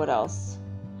 Let's see what else.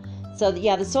 So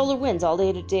the solar winds all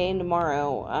day today and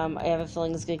tomorrow. I have a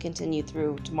feeling it's going to continue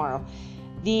through tomorrow.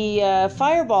 The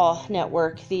Fireball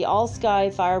Network, the All-Sky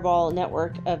Fireball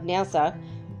Network of NASA,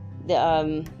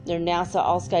 their NASA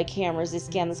All-Sky cameras, they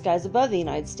scan the skies above the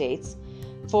United States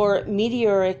for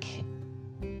meteoric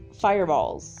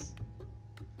fireballs.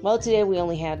 Well, today we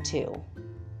only had 2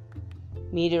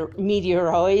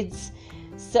 meteoroids.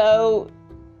 So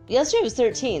yesterday was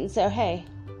 13, so hey,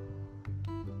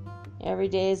 every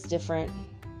day is different.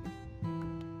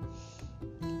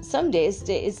 Some days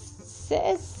it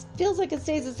feels like it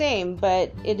stays the same,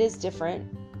 but it is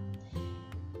different.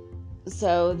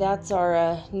 So that's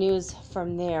our news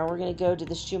from there. We're going to go to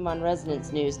the Schumann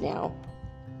Resonance news now.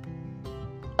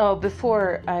 Oh,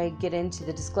 before I get into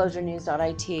the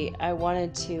disclosurenews.it, I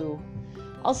wanted to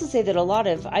also say that a lot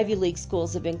of Ivy League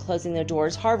schools have been closing their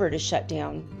doors. Harvard is shut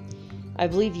down. I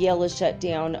believe Yale is shut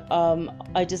down.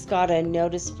 I just got a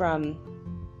notice from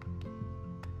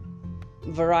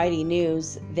Variety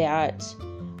News that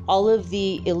all of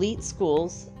the elite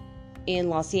schools in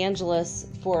Los Angeles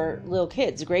for little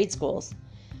kids, grade schools,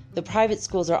 the private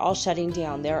schools are all shutting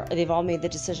down. They've all made the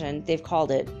decision. They've called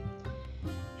it.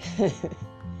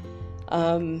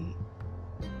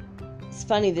 It's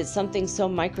funny that something so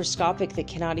microscopic that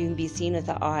cannot even be seen with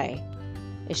the eye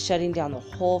is shutting down the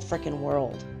whole frickin'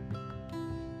 world.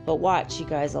 But watch, you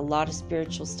guys, a lot of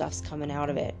spiritual stuff's coming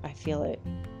out of it. I feel it.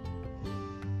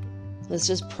 Let's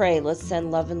just pray. Let's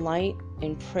send love and light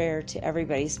and prayer to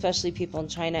everybody, especially people in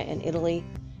China and Italy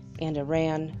and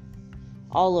Iran,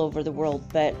 all over the world,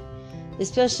 but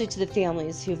especially to the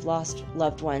families who've lost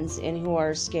loved ones and who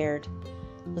are scared.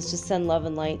 Let's just send love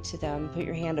and light to them. Put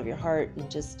your hand over your heart and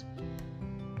just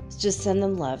send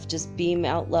them love. Just beam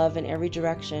out love in every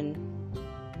direction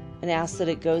and ask that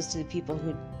it goes to the people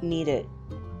who need it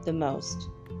the most.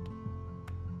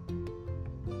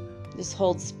 Just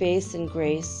hold space and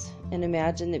grace and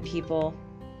imagine that people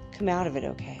come out of it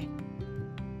okay.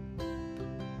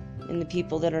 And the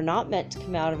people that are not meant to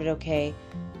come out of it okay,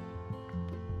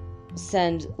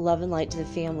 send love and light to the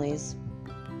families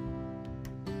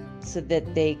so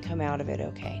that they come out of it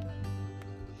okay.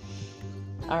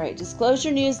 All right,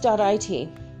 disclosurenews.it.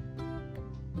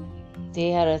 They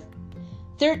had a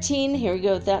 13, here we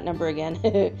go with that number again,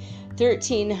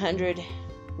 1300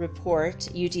 report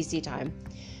UTC time.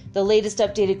 The latest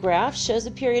updated graph shows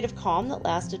a period of calm that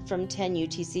lasted from 10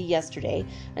 UTC yesterday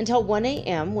until 1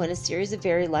 a.m. when a series of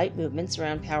very light movements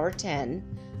around power 10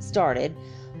 started.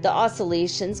 The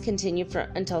oscillations continued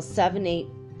until 7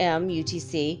 a.m.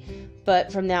 UTC, but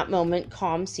from that moment,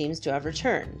 calm seems to have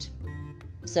returned.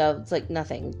 So it's like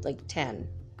nothing, like 10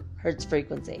 hertz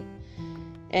frequency.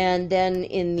 And then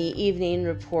in the evening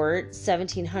report,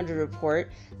 1700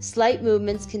 report, slight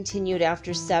movements continued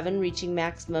after 7, reaching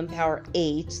maximum power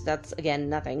 8. That's, again,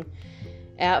 nothing.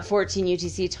 At 14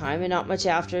 UTC time, and not much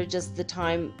after, just the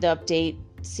time the update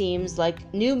seems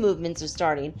like new movements are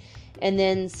starting. And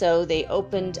then so they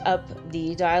opened up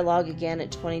the dialogue again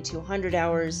at 2200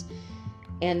 hours.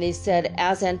 And they said,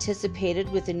 as anticipated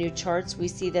with the new charts, we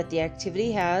see that the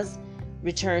activity has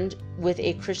returned with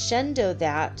a crescendo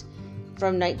that,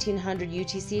 from 1900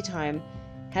 UTC time,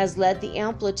 has led the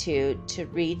amplitude to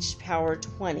reach power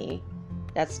 20,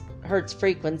 that's hertz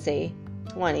frequency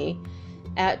 20,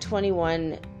 at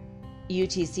 21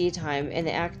 UTC time, and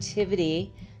the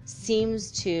activity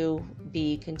seems to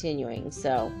be continuing.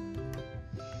 So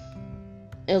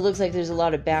it looks like there's a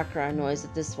lot of background noise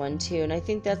at this one too, and I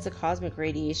think that's the cosmic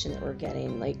radiation that we're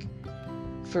getting. Like,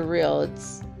 for real,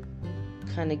 it's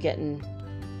kind of getting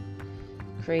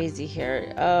crazy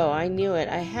here. Oh, I knew it.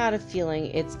 I had a feeling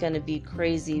it's going to be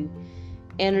crazy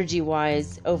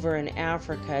energy-wise over in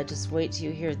Africa. Just wait till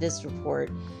you hear this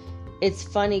report. It's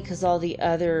funny because all the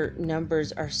other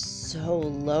numbers are so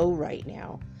low right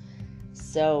now.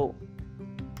 So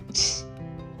this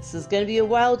is going to be a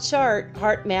wild chart.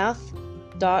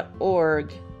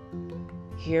 Heartmath.org.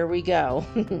 Here we go.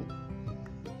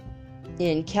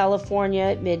 In California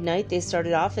at midnight, they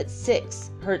started off at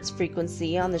 6 hertz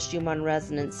frequency on the Schumann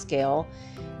resonance scale,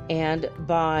 and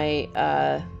by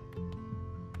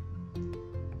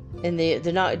and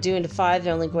they're not doing to 5,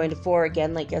 they're only going to 4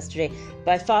 again like yesterday.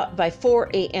 By 4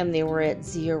 a.m. they were at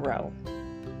 0.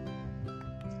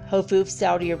 Hofuf,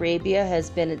 Saudi Arabia, has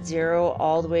been at 0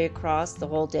 all the way across the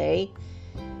whole day.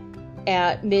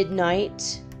 At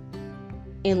midnight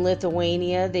in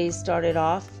Lithuania, they started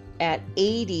off at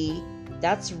 80.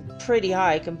 That's pretty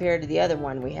high compared to the other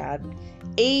one we had.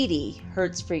 80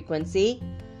 hertz frequency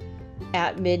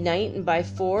at midnight, and by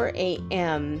 4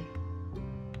 a.m.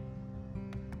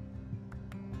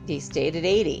 they stayed at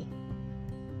 80.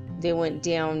 They went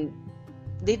down,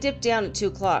 they dipped down at 2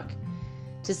 o'clock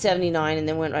to 79 and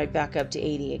then went right back up to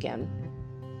 80 again.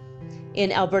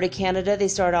 In Alberta, Canada, they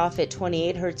start off at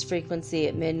 28 hertz frequency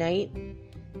at midnight,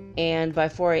 and by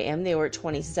 4 a.m. they were at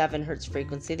 27 hertz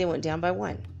frequency. They went down by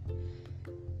 1.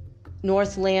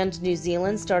 Northland, New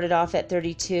Zealand, started off at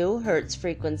 32 hertz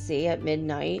frequency at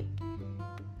midnight,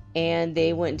 and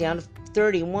they went down to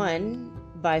 31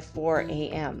 by 4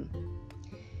 a.m.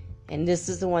 And this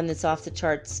is the one that's off the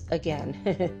charts again.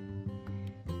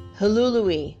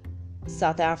 Hulului,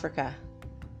 South Africa.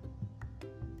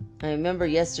 I remember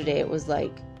yesterday it was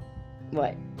like,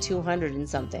 200 and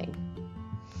something.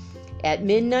 At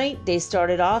midnight, they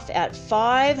started off at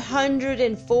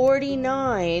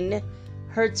 549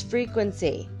 hertz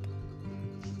frequency.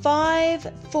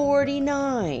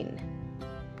 549.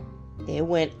 They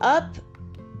went up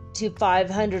to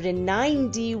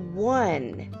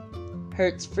 591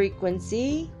 hertz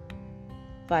frequency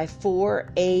by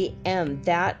 4 a.m.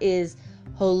 That is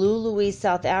Hulului,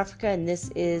 South Africa, and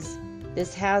this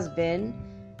has been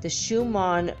the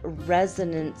Schumann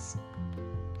resonance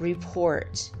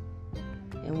report.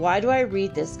 And why do I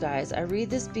read this, guys? I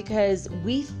read this because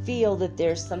we feel that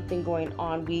there's something going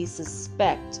on. We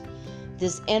suspect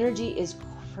this energy is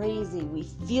crazy. We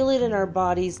feel it in our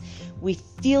bodies. We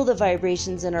feel the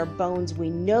vibrations in our bones. We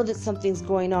know that something's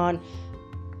going on,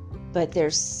 but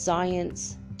there's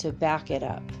science to back it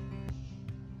up.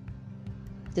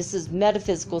 This is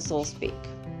metaphysical soul speak.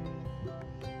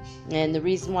 And the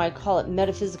reason why I call it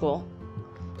metaphysical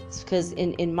is because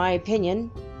in my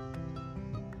opinion,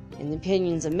 in the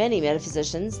opinions of many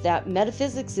metaphysicians, that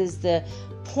metaphysics is the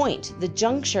point, the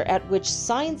juncture at which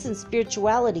science and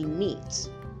spirituality meet.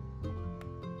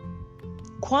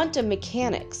 Quantum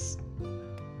mechanics,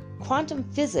 quantum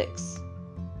physics,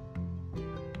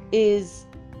 is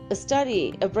a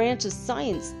study, a branch of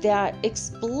science that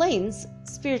explains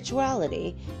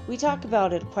spirituality. We talk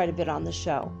about it quite a bit on the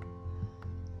show.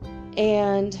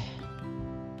 And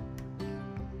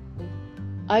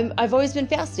I've always been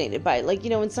fascinated by it. Like,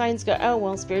 when science go, oh,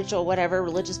 well, spiritual, whatever,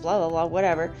 religious, blah, blah, blah,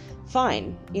 whatever.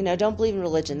 Fine. Don't believe in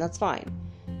religion. That's fine.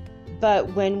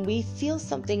 But when we feel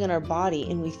something in our body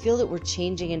and we feel that we're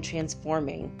changing and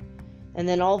transforming, and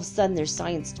then all of a sudden there's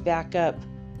science to back up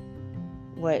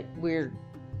what we're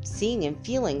seeing and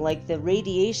feeling, like the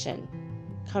radiation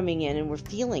coming in and we're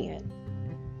feeling it.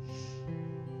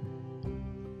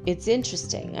 It's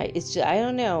interesting. I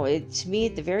don't know. To me,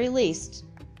 at the very least,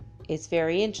 it's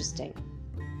very interesting.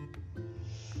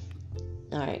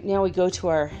 All right, now we go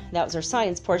to that was our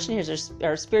science portion. Here's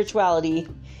our spirituality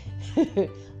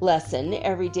lesson.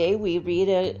 Every day we read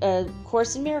a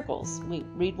Course in Miracles. We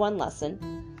read one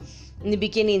lesson. In the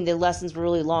beginning, the lessons were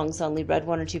really long, so I only read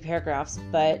 1 or 2 paragraphs.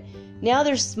 But now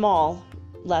they're small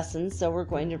lessons, so we're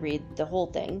going to read the whole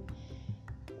thing.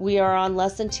 We are on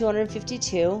lesson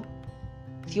 252.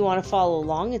 If you want to follow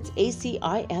along, it's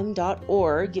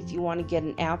acim.org. If you want to get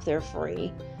an app, they're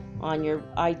free on your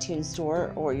iTunes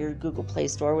store or your Google Play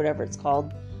Store, whatever it's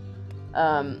called,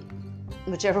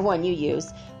 whichever one you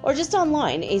use, or just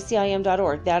online,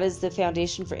 acim.org. That is the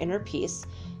Foundation for Inner Peace.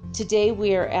 Today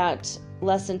we are at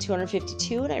lesson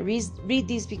 252, and I read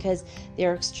these because they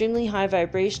are extremely high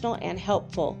vibrational and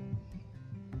helpful.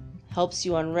 Helps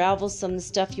you unravel some of the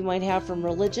stuff you might have from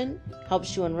religion,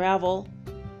 helps you unravel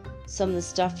some of the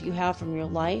stuff you have from your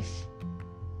life,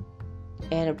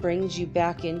 and it brings you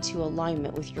back into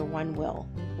alignment with your one will,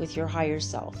 with your higher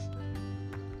self.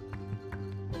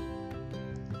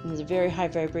 These are very high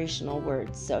vibrational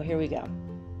words, so here we go.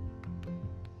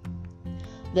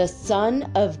 The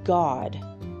Son of God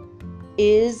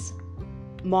is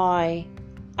my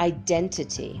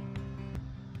identity.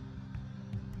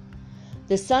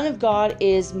 The Son of God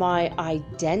is my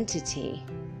identity.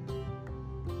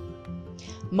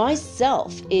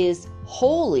 Myself is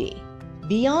holy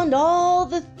beyond all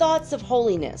the thoughts of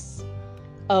holiness,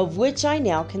 of which I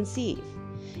now conceive.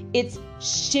 Its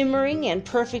shimmering and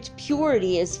perfect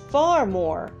purity is far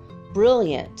more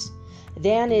brilliant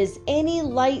than is any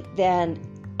light than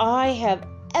I have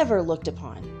ever looked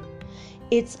upon.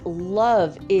 Its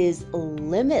love is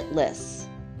limitless,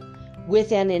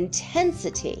 with an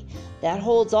intensity that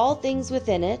holds all things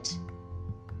within it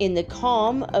in the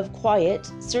calm of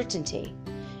quiet certainty.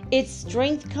 Its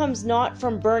strength comes not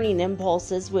from burning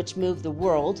impulses which move the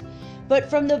world, but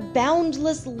from the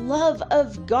boundless love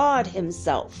of God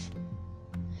Himself.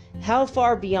 How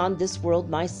far beyond this world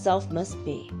myself must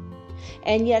be,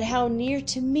 and yet how near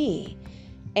to me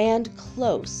and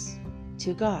close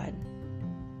to God.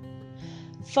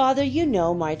 Father, you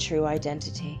know my true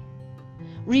identity.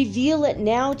 Reveal it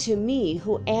now to me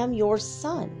who am your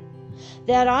Son,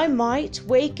 that I might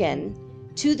waken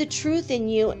to the truth in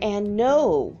you and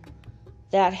know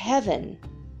that heaven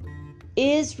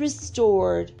is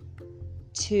restored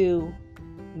to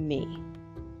me.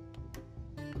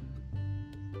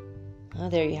 Oh,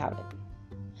 there you have it.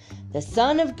 The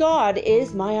Son of God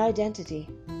is my identity.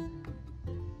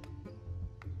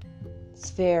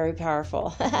 It's very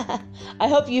powerful. I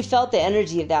hope you felt the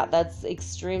energy of that. That's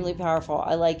extremely powerful.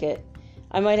 I like it.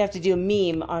 I might have to do a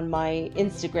meme on my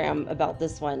Instagram about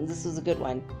this one. This was a good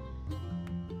one.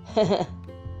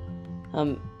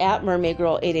 At Mermaid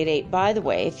Girl 888. By the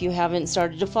way, if you haven't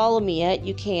started to follow me yet,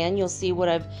 you can. You'll see what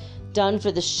I've done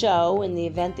for the show in the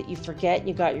event that you forget and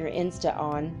you got your Insta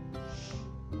on.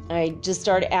 I just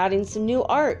started adding some new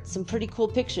art, some pretty cool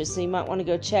pictures, so you might want to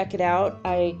go check it out.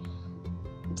 I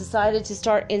decided to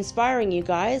start inspiring you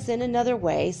guys in another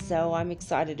way, so I'm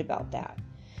excited about that.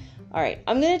 All right,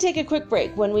 I'm going to take a quick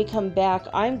break. When we come back,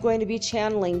 I'm going to be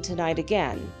channeling tonight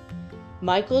again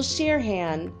Michael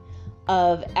Sheerhan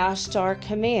of Ashtar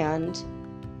Command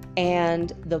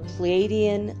and the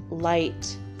Pleiadian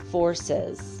Light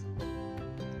Forces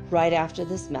right after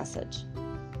this message.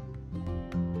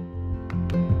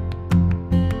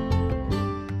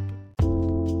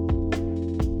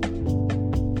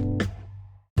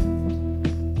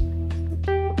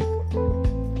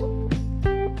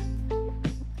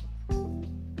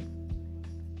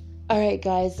 All right,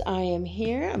 guys, I am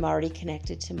here. I'm already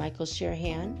connected to Michael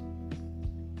Sheerhan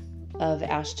of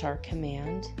Ashtar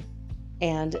Command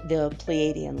and the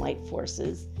Pleiadian Light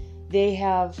Forces. They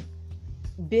have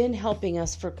been helping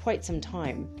us for quite some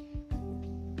time.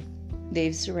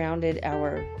 They've surrounded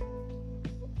our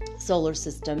solar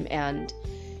system and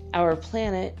our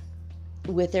planet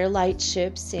with their light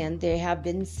ships, and they have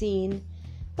been seen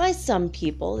by some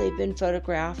people. They've been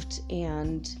photographed,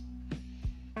 and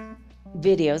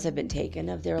videos have been taken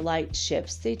of their light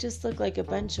ships. They just look like a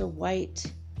bunch of white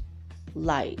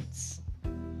lights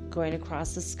going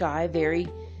across the sky, very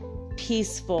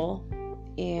peaceful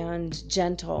and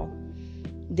gentle.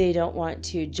 They don't want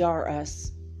to jar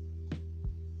us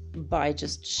by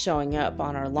just showing up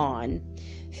on our lawn.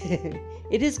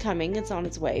 It is coming, it's on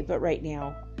its way, but right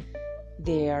now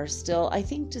They are still, I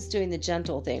think, just doing the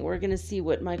gentle thing. We're going to see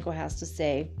what Michael has to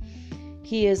say.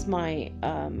 He is my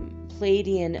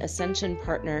Pleiadian Ascension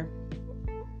partner.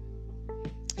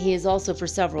 He is also for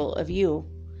several of you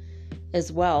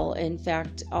as well. In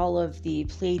fact, all of the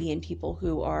Pleiadian people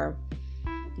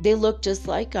they look just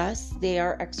like us. They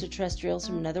are extraterrestrials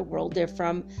from another world. They're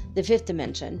from the fifth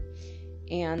dimension.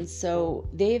 And so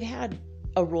they've had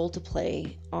a role to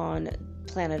play on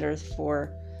planet Earth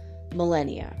for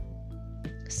millennia.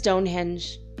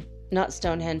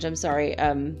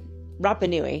 Rapa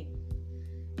Nui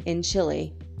in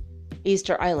Chile,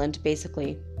 Easter Island,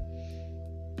 basically.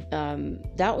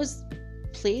 That was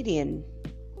Pleiadian.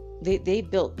 They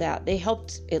built that. They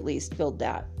helped at least build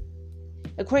that,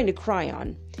 according to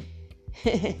Cryon.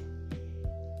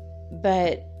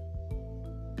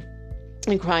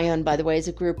 And Cryon, by the way, is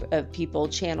a group of people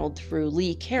channeled through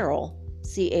Lee Carroll,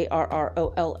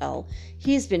 Carroll.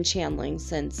 He's been channeling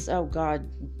since, the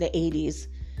 80s.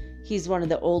 He's one of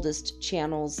the oldest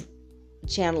channelers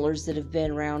that have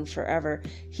been around forever.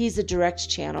 He's a direct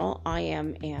channel. I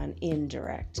am an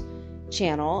indirect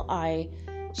channel. I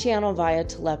channel via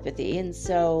telepathy. And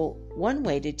so one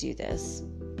way to do this,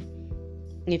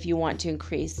 if you want to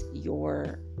increase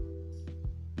your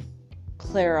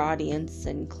clairaudience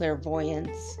and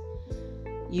clairvoyance,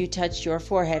 you touch your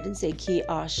forehead and say Ki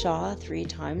Asha 3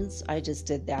 times. I just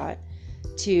did that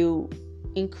to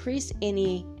increase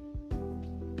any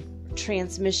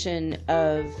transmission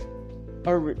of,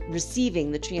 or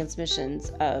receiving the transmissions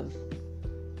of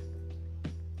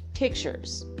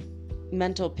pictures,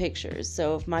 mental pictures.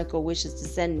 So if Michael wishes to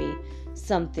send me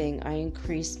something, I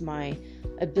increase my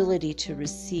ability to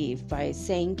receive by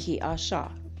saying Ki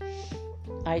Asha.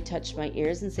 I touch my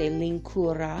ears and say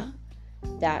Linkura.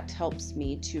 That helps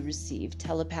me to receive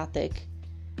telepathic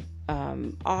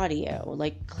audio,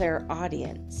 like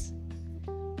clairaudience.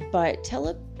 But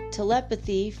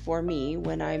telepathy for me,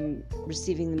 when I'm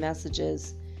receiving the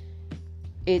messages,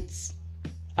 it's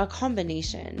a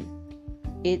combination.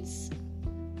 It's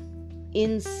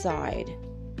inside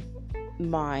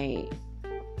my,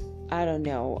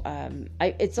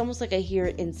 it's almost like I hear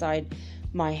it inside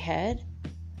my head.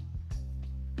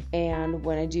 And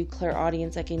when I do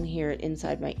clairaudience, I can hear it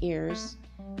inside my ears.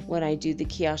 When I do the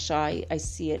Ki Asha, I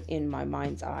see it in my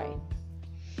mind's eye.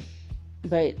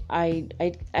 But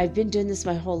I've been doing this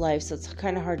my whole life, so it's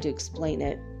kind of hard to explain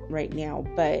it right now.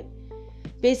 But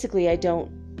basically, I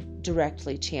don't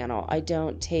directly channel. I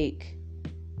don't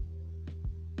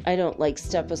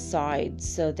step aside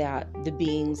so that the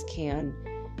beings can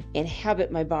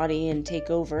inhabit my body and take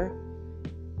over.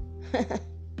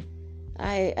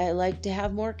 I like to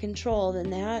have more control than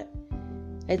that.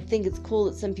 I think it's cool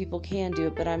that some people can do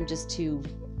it, but I'm just too,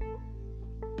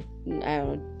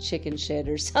 chicken shit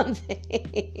or something.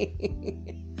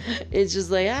 It's just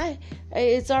like,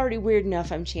 it's already weird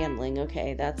enough I'm channeling.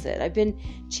 Okay, that's it. I've been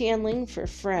channeling for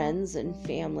friends and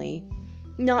family.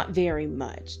 Not very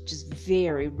much, just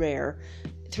very rare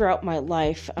throughout my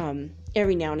life.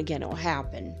 Every now and again it'll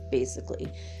happen,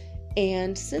 basically.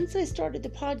 And since I started the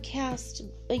podcast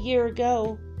a year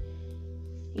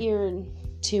and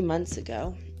 2 months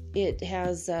ago, it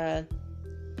has,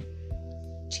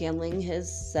 channeling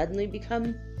has suddenly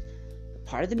become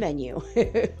part of the menu,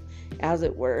 as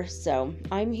it were. So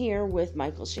I'm here with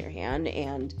Michael Sherhan,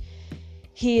 and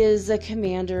he is a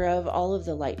commander of all of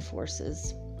the light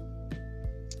forces.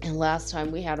 And last time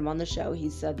we had him on the show, he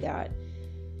said that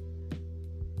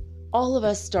all of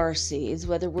us starseeds,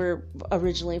 whether we're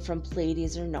originally from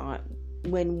Pleiades or not,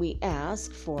 when we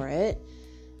ask for it,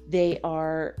 they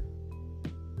are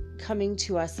coming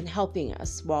to us and helping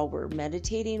us while we're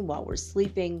meditating, while we're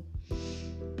sleeping.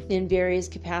 In various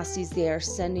capacities, they are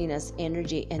sending us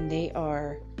energy, and they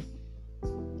are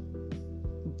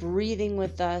breathing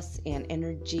with us and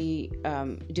energy,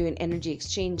 doing energy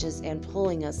exchanges and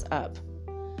pulling us up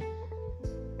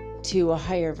to a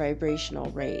higher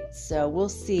vibrational rate. So we'll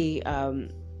see. I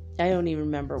don't even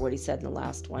remember what he said in the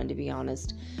last one, to be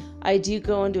honest. I do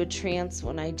go into a trance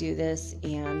when I do this,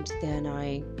 and then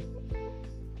I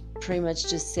pretty much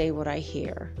just say what I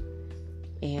hear.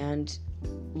 And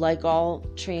like all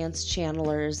trance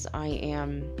channelers, I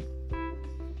am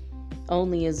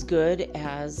only as good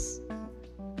as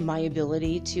my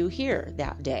ability to hear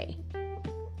that day.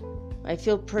 I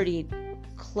feel pretty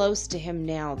close to him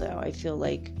now, though. I feel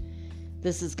like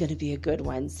this is going to be a good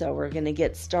one, so we're going to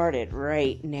get started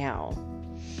right now.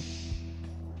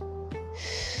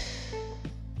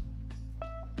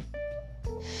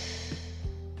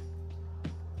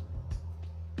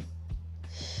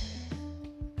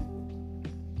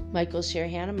 Michael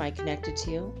Sherhan, am I connected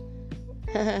to you?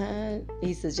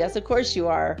 He says, yes, of course you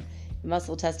are.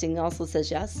 Muscle testing also says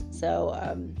yes. So,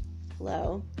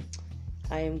 hello.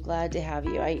 I am glad to have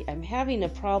you. I'm having a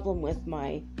problem with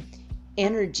my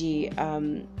energy,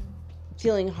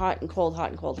 feeling hot and cold,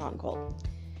 hot and cold, hot and cold.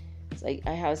 It's like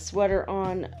I have a sweater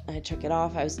on. I took it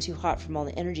off. I was too hot from all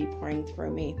the energy pouring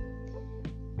through me.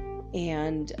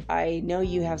 And I know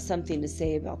you have something to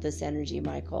say about this energy,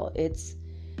 Michael. It's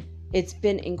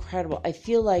been incredible. I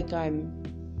feel like I'm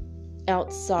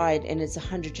outside and it's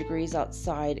 100 degrees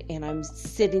outside and I'm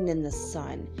sitting in the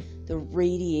sun. The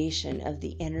radiation of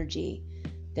the energy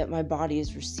that my body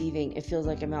is receiving, it feels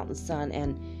like I'm out in the sun.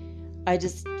 And I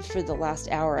just, for the last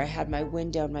hour, I had my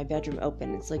window in my bedroom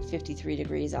open. It's like 53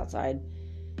 degrees outside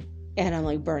and I'm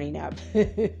like burning up.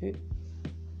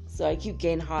 So I keep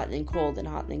getting hot and then cold and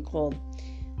hot and then cold.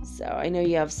 So I know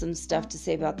you have some stuff to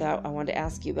say about that. I wanted to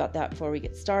ask you about that before we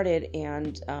get started,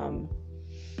 and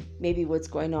maybe what's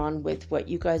going on with what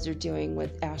you guys are doing,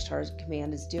 what Ashtar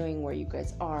Command is doing, where you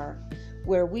guys are,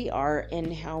 where we are,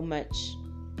 and how much,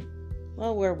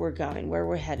 well, where we're going, where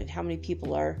we're headed, how many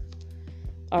people are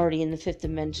already in the fifth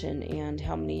dimension, and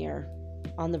how many are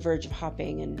on the verge of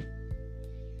hopping, and,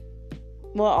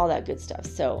 well, all that good stuff.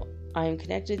 So I am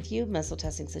connected with you. Muscle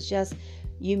testing says yes.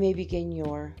 You may begin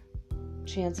your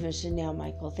transmission now,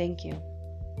 Michael. Thank you.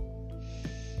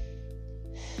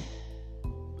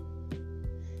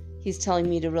 He's telling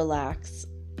me to relax.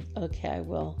 Okay, I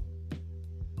will.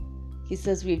 He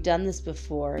says we've done this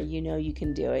before. You know you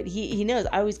can do it. He knows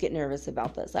I always get nervous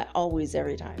about this.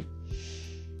 Every time.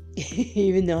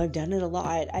 Even though I've done it a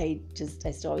lot, I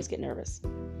still always get nervous.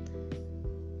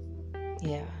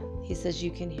 Yeah. He says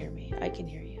you can hear me. I can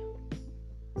hear you.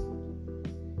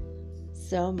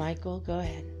 So, Michael, go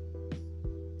ahead.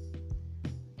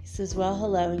 He says, well,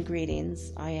 hello and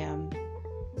greetings. I am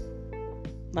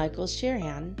Michael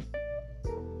Shirhan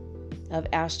of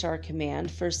Ashtar Command.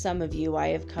 For some of you, I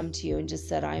have come to you and just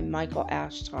said, I'm Michael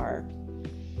Ashtar.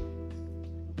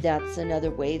 That's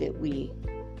another way that we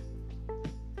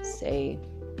say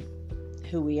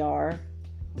who we are.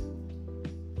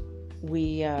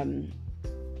 We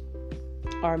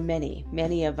are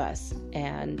many of us,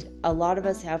 and a lot of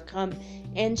us have come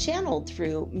and channeled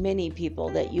through many people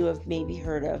that you have maybe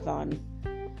heard of on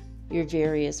your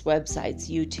various websites,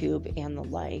 YouTube and the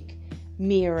like.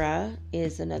 Mira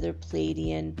is another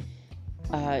Pleiadian.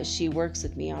 She works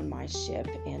with me on my ship,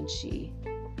 and she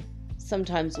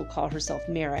sometimes will call herself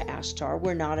Mira Ashtar.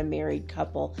 We're not a married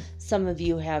couple. Some of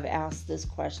you have asked this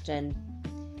question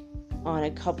on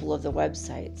a couple of the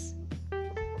websites.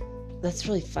 That's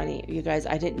really funny, you guys.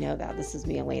 I didn't know that. This is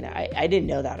me, Elena. I didn't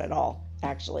know that at all,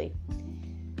 actually.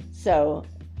 So,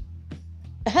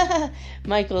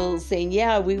 Michael's saying,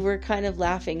 yeah, we were kind of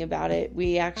laughing about it.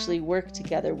 We actually work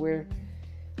together.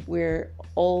 We're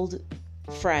old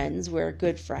friends. We're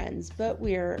good friends, but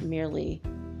we're merely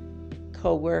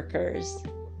co-workers.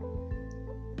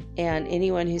 And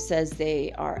anyone who says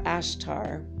they are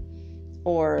Ashtar,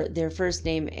 or their first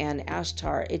name and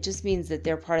Ashtar, it just means that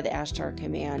they're part of the Ashtar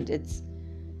Command. It's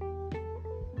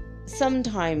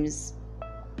sometimes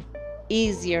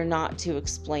easier not to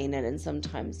explain it, and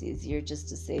sometimes easier just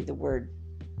to say the word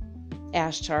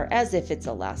Ashtar as if it's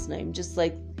a last name, just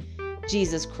like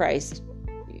Jesus Christ.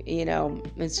 You know,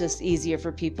 it's just easier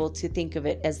for people to think of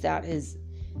it as that is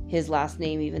his last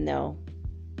name, even though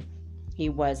he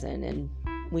wasn't. And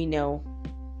we know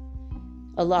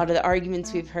a lot of the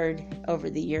arguments we've heard over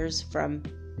the years from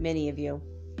many of you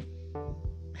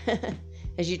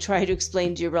as you try to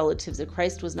explain to your relatives that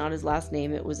Christ was not his last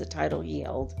name, it was a title he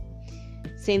held.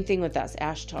 Same thing with us.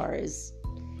 Ashtar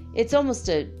it's almost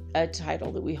a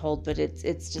title that we hold, but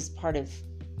it's just part of,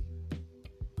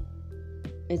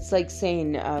 it's like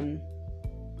saying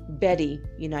Betty,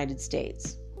 United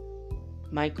States,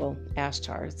 Michael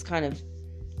Ashtar. It's kind of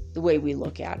the way we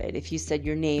look at it. If you said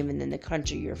your name and then the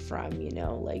country you're from, you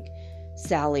know, like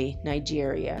Sally,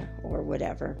 Nigeria, or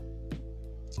whatever.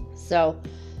 So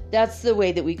that's the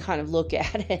way that we kind of look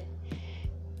at it.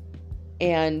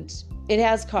 And it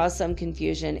has caused some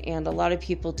confusion, and a lot of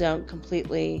people don't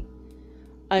completely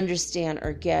understand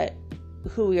or get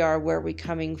who we are, where we're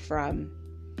coming from.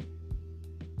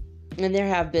 And there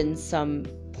have been some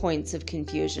points of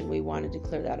confusion. We wanted to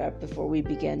clear that up before we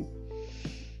begin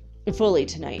fully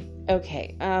tonight.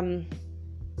 Okay.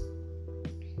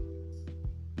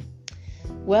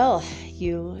 Well,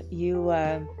 you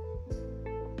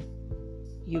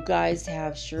guys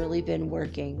have surely been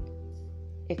working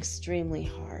extremely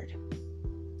hard.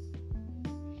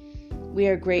 We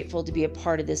are grateful to be a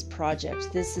part of this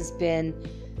project. This has been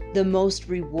the most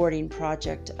rewarding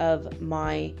project of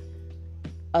my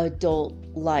adult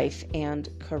life and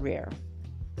career.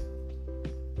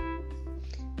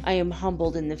 I am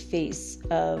humbled in the face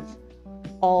of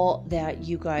all that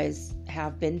you guys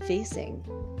have been facing.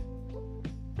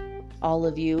 All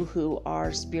of you who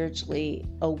are spiritually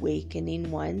awakening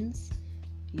ones,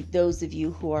 those of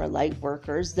you who are light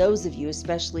workers, those of you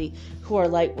especially who are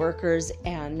light workers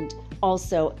and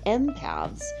also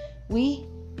empaths, we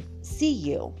see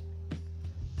you.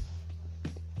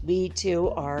 We too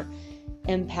are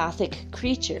empathic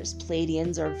creatures.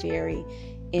 Pleiadians are very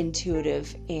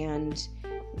intuitive, and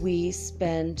we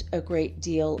spend a great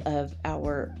deal of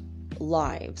our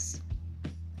lives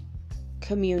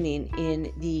communing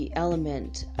in the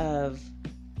element of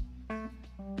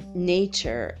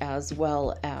nature as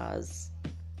well as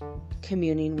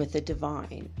communing with the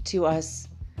divine. To us,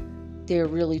 there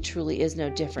really truly is no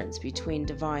difference between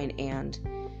divine and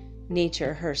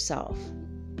nature herself.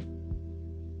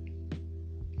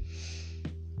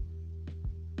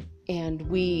 And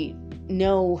we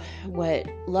know what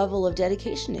level of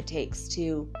dedication it takes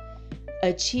to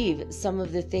achieve some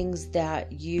of the things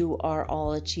that you are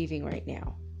all achieving right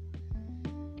now.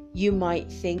 You might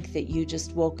think that you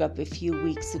just woke up a few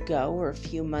weeks ago or a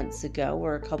few months ago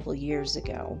or a couple years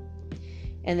ago,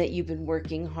 and that you've been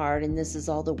working hard and this is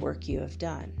all the work you have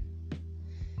done.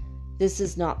 This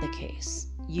is not the case.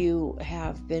 You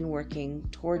have been working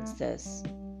towards this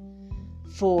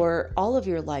for all of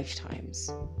your lifetimes.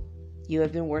 You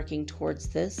have been working towards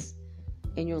this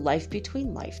in your life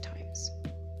between lifetimes.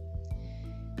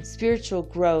 Spiritual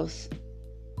growth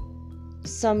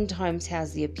sometimes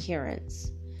has the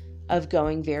appearance of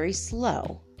going very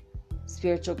slow.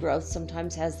 Spiritual growth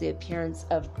sometimes has the appearance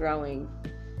of growing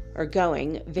or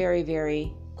going very,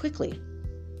 very quickly.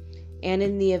 And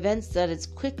in the events that it's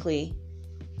quickly,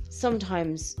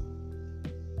 sometimes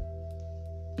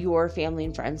your family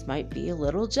and friends might be a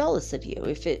little jealous of you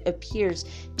if it appears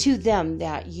to them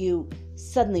that you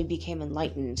suddenly became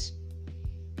enlightened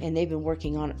and they've been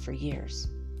working on it for years.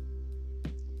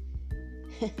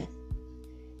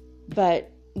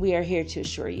 But we are here to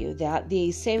assure you that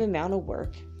the same amount of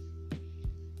work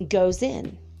goes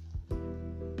in.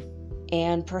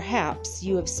 And perhaps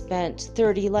you have spent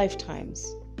 30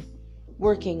 lifetimes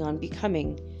working on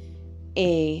becoming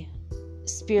a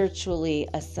spiritually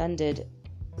ascended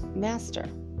master.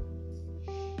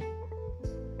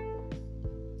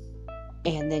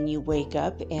 And then you wake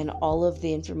up and all of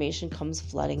the information comes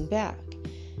flooding back.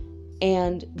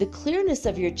 And the clearness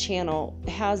of your channel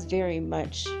has very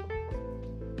much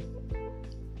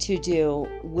to do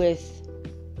with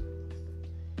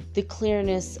the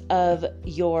clearness of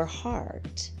your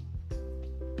heart,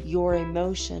 your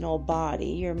emotional body,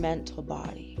 your mental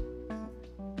body.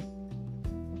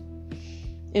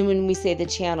 And when we say the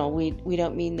channel, we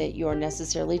don't mean that you're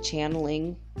necessarily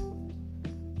channeling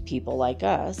people like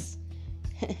us.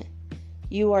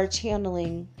 You are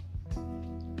channeling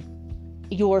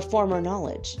your former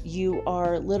knowledge. You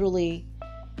are literally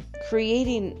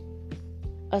creating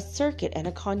a circuit and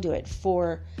a conduit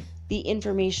for the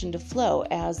information to flow,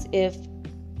 as if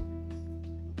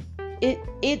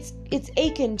it's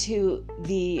akin to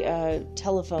the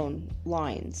telephone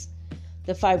lines,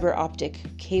 the fiber optic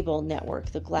cable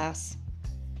network, the glass.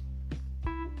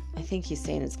 I think he's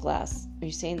saying it's glass. Are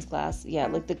you saying it's glass? Yeah,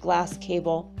 like the glass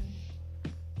cable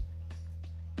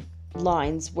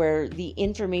lines where the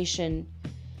information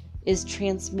is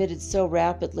transmitted so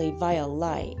rapidly via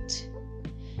light.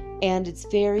 And it's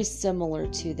very similar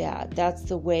to that. That's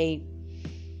the way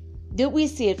that we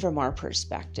see it from our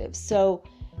perspective. So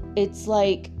it's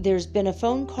like there's been a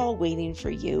phone call waiting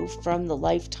for you from the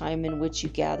lifetime in which you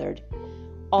gathered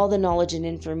all the knowledge and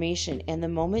information. And the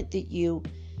moment that you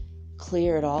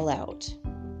clear it all out,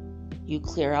 you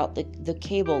clear out the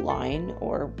cable line,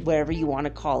 or whatever you want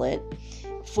to call it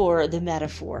for the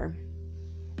metaphor,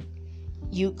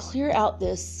 you clear out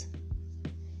this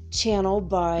channel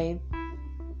by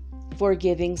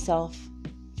forgiving self,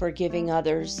 forgiving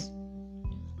others,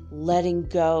 letting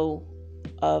go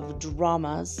of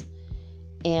dramas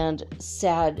and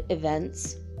sad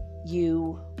events.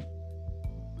 You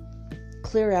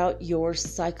clear out your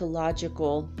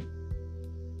psychological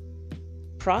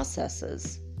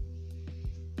processes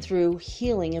through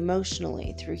healing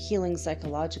emotionally, through healing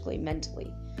psychologically,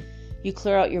 mentally. You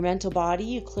clear out your mental body,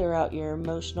 you clear out your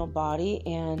emotional body,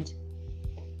 and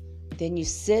then you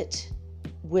sit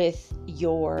with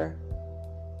your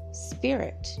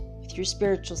spirit, with your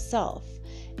spiritual self.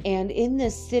 And in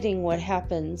this sitting, what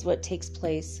happens, what takes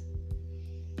place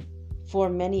for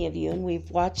many of you, and we've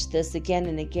watched this again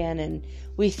and again, and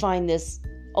we find this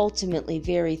ultimately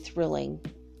very thrilling.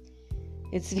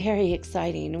 It's very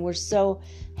exciting, and we're so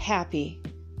happy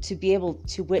to be able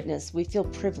to witness. We feel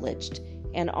privileged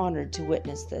and honored to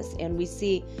witness this. And we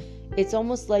see it's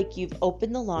almost like you've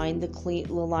opened the line, the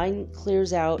line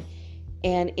clears out,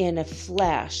 and in a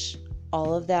flash,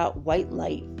 all of that white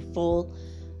light full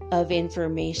of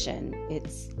information,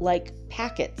 it's like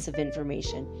packets of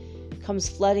information, comes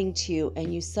flooding to you,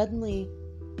 and you suddenly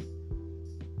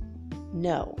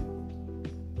know.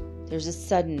 There's a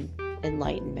sudden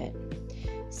enlightenment.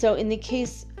 So in the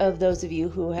case of those of you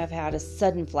who have had a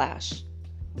sudden flash,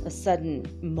 a sudden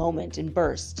moment and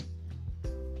burst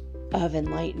of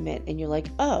enlightenment, and you're like,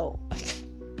 oh,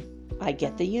 I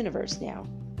get the universe now.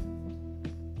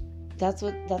 That's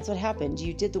what happened.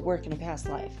 You did the work in a past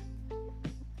life.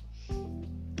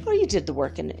 Or you did the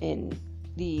work in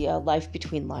the life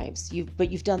between lives.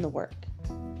 But you've done the work.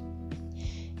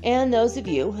 And those of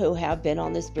you who have been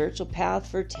on the spiritual path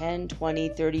for 10, 20,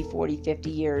 30, 40, 50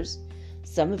 years,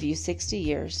 some of you 60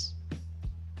 years,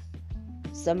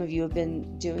 some of you have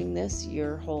been doing this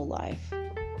your whole life.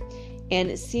 And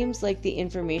it seems like the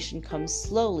information comes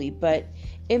slowly, but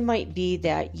it might be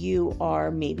that you are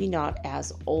maybe not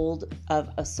as old of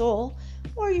a soul,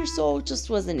 or your soul just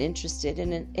wasn't interested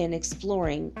in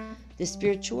exploring the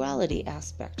spirituality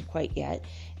aspect quite yet,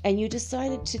 and you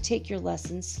decided to take your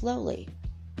lessons slowly.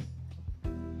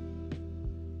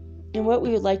 And what we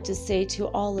would like to say to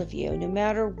all of you, no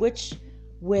matter which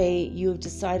way you have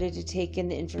decided to take in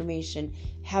the information,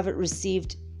 have it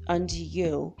received unto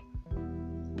you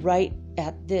right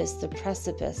at the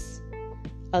precipice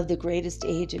of the greatest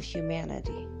age of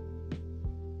humanity.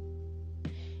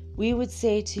 We would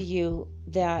say to you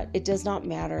that it does not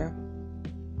matter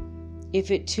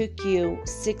if it took you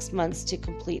 6 months to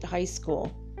complete high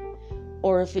school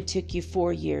or if it took you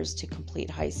 4 years to complete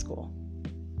high school.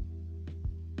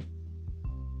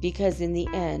 Because in the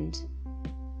end,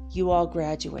 you all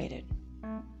graduated.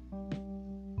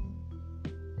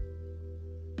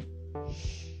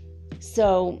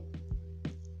 So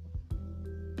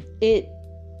it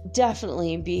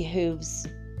definitely behooves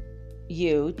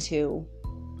you to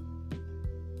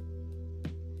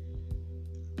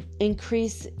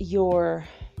increase your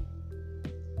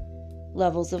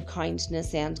levels of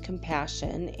kindness and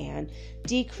compassion and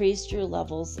decrease your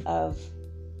levels of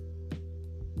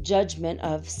judgment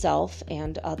of self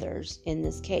and others in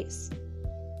this case.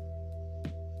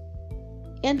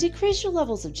 And decrease your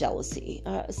levels of jealousy.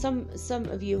 Some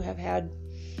of you have had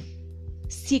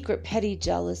secret petty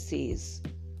jealousies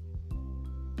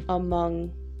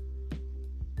among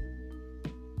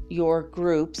your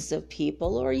groups of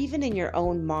people, or even in your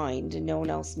own mind, and no one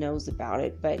else knows about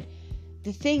it. But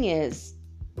the thing is,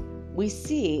 we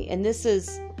see, and this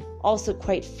is also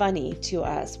quite funny to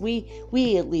us, we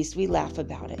at least laugh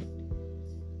about it.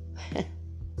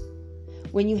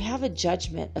 When you have a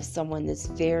judgment of someone that's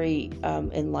very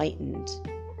enlightened,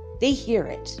 they hear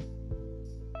it.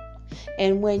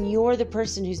 And when you're the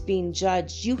person who's being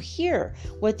judged, you hear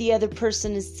what the other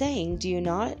person is saying, do you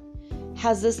not?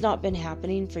 Has this not been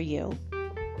happening for you?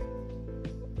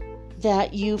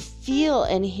 That you feel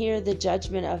and hear the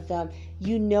judgment of them.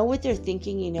 You know what they're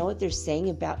thinking, you know what they're saying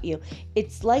about you.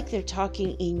 It's like they're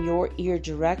talking in your ear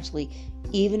directly,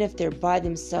 even if they're by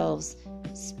themselves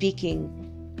speaking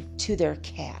to their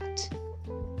cat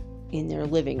in their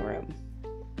living room.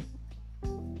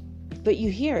 But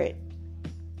you hear it.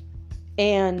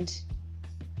 And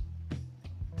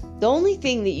the only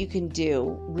thing that you can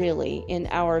do, really, in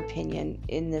our opinion,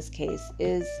 in this case,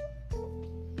 is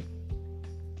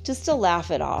just to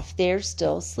laugh it off. They're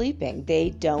still sleeping.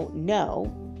 They don't know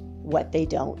what they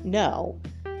don't know.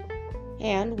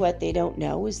 And what they don't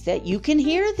know is that you can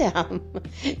hear them.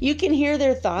 You can hear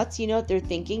their thoughts. You know what they're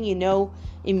thinking. You know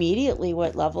immediately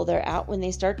what level they're at when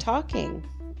they start talking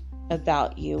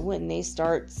about you, when they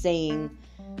start saying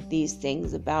these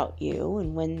things about you,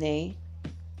 and when they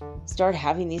start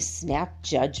having these snap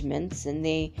judgments and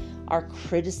they are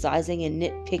criticizing and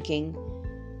nitpicking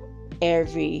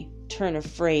every turn of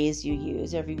phrase you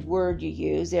use, every word you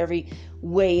use, every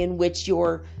way in which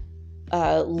your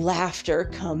laughter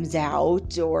comes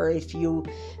out, or if you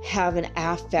have an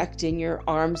affect and your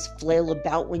arms flail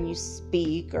about when you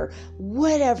speak, or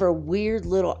whatever weird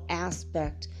little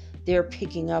aspect they're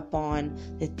picking up on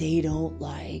that they don't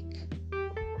like.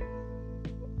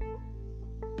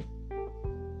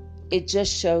 It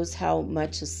just shows how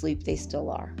much asleep they still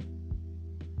are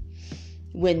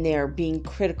when they're being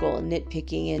critical and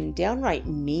nitpicking and downright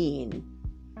mean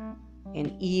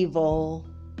and evil.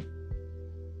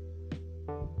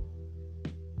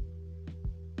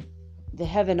 The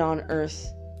heaven on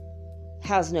earth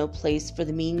has no place for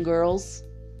the mean girls.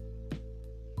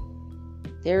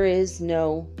 There is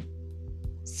no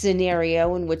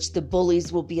scenario in which the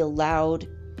bullies will be allowed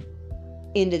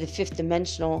into the fifth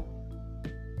dimensional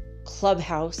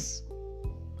clubhouse.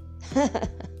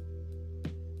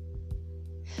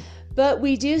 But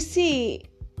we do see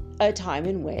a time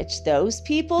in which those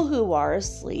people who are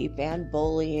asleep and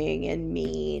bullying and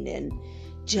mean and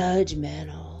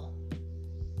judgmental,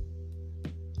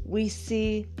 we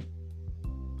see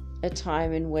a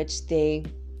time in which they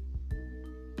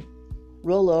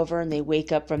roll over and they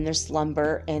wake up from their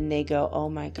slumber and they go, oh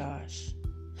my gosh,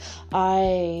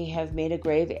 I have made a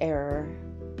grave error.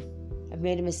 I've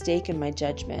made a mistake in my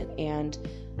judgment, and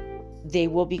they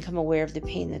will become aware of the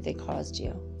pain that they caused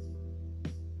you.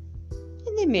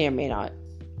 And they may or may not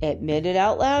admit it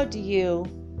out loud to you,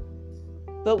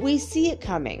 but we see it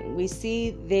coming. We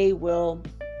see they will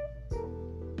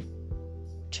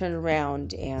turn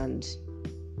around and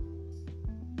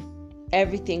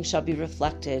everything shall be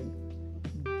reflected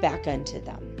back unto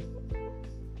them.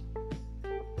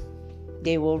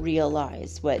 They will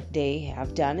realize what they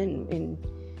have done and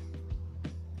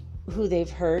who they've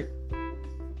hurt.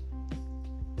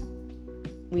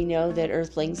 We know that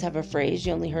earthlings have a phrase,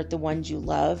 you only hurt the ones you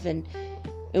love. And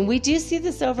we do see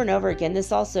this over and over again.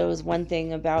 This also is one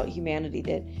thing about humanity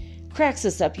that cracks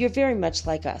us up. You're very much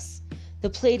like us. The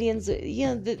Pleiadians,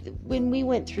 when we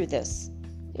went through this,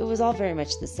 it was all very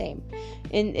much the same.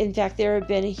 In fact, there have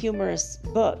been humorous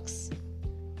books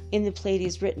in the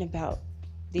Pleiades written about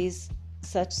these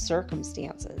such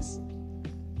circumstances.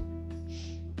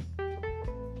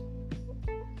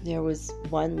 There was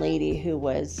one lady who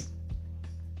was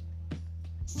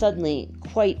suddenly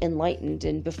quite enlightened,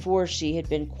 and before she had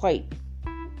been quite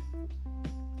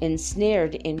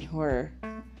ensnared in her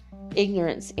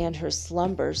ignorance and her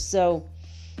slumber. So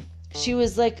she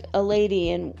was like a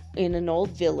lady in an old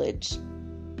village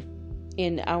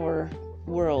in our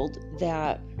world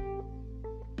that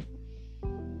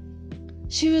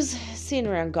she was seen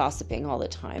around gossiping all the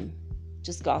time,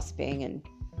 just gossiping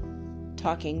and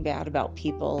talking bad about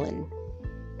people and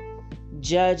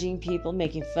judging people,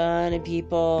 making fun of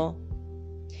people.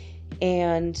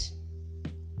 And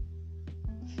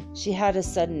she had a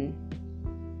sudden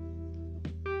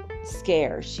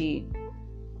scare. She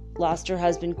lost her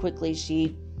husband quickly.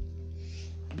 She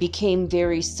became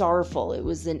very sorrowful. It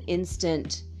was an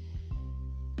instant,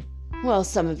 well,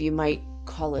 some of you might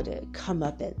call it a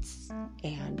comeuppance.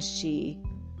 And she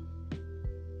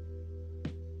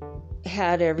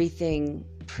had everything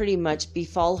pretty much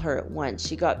befall her at once.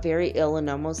 She got very ill and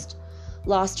almost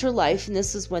lost her life. And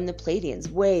this was when the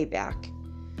Pleiadians, way back,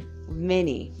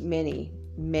 many, many,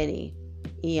 many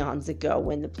eons ago,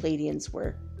 when the Pleiadians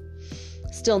were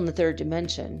still in the third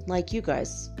dimension, like you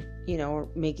guys, are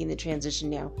making the transition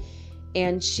now.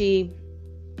 And she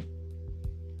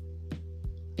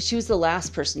was the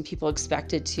last person people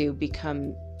expected to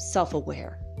become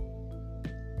self-aware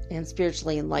and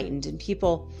spiritually enlightened. And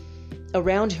people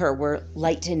around her were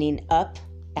lightening up,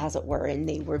 as it were, and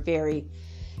they were very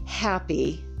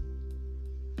happy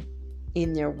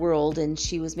in their world. And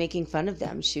she was making fun of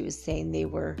them. She was saying they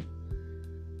were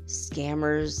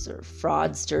scammers or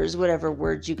fraudsters, whatever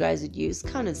words you guys would use,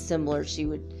 kind of similar. She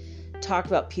would talk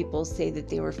about people, say that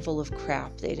they were full of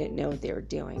crap. They didn't know what they were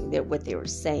doing, that what they were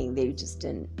saying, they just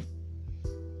didn't,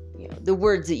 the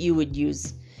words that you would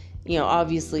use,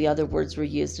 obviously other words were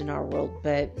used in our world,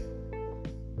 but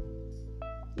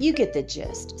you get the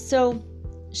gist. So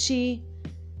she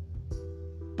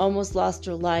almost lost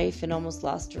her life and almost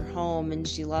lost her home, and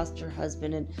she lost her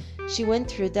husband, and she went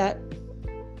through that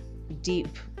deep,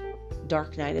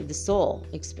 dark night of the soul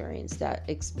experience, that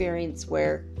experience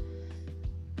where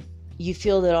you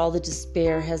feel that all the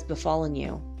despair has befallen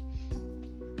you.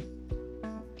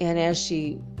 And as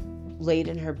she laid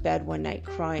in her bed one night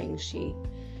crying, she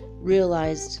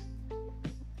realized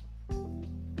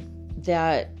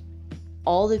that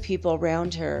all the people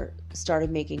around her started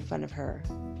making fun of her.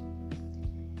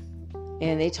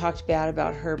 And they talked bad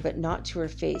about her, but not to her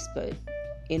face, but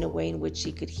in a way in which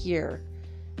she could hear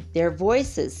their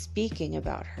voices speaking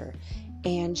about her.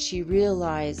 And she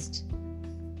realized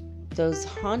those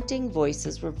haunting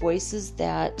voices were voices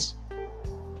that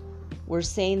were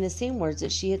saying the same words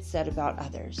that she had said about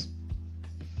others.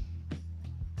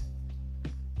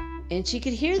 And she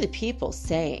could hear the people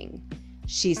saying,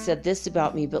 she said this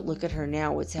about me, but look at her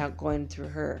now, what's going through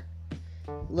her.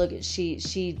 Look at,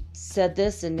 she said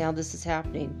this, and now this is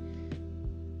happening.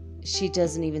 She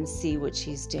doesn't even see what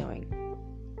she's doing.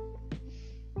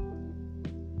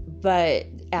 But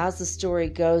as the story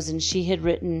goes, and she had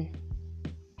written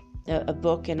a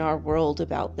book in our world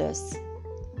about this,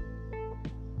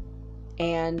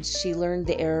 and she learned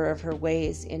the error of her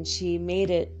ways, and she made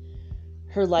it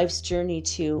her life's journey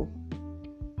to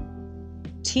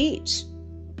teach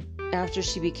after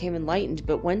she became enlightened.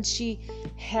 But when she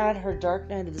had her dark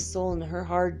night of the soul and her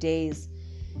hard days,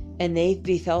 and they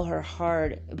befell her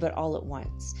hard, but all at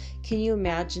once. Can you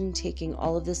imagine taking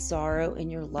all of the sorrow in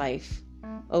your life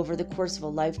over the course of a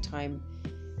lifetime,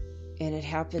 and it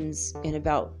happens in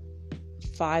about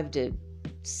 5 to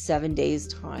 7 days'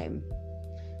 time?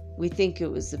 We think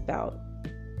it was about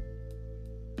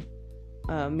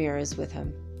Mira's with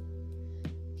him.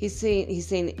 He's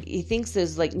saying he thinks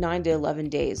those like 9 to 11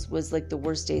 days was like the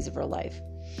worst days of her life.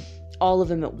 All of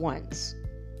them at once.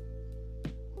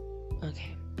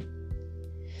 Okay.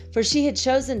 For she had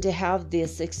chosen to have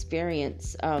this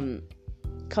experience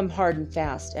come hard and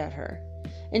fast at her.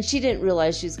 And she didn't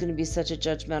realize she was going to be such a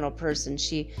judgmental person.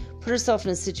 She put herself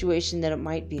in a situation that it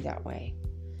might be that way,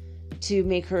 to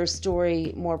make her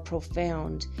story more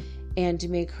profound and to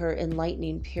make her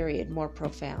enlightening period more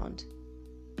profound.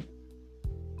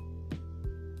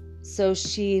 So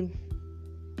she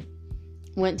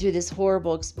went through this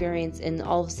horrible experience, and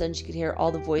all of a sudden she could hear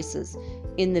all the voices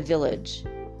in the village.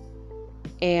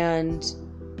 And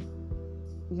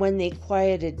when they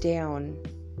quieted down,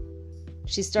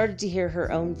 she started to hear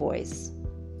her own voice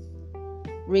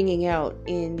ringing out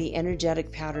in the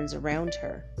energetic patterns around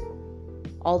her,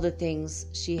 all the things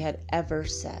she had ever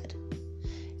said.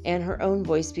 And her own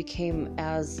voice became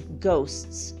as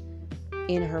ghosts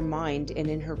in her mind and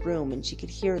in her room, and she could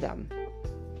hear them.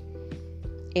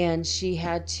 And she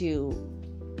had to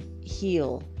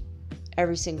heal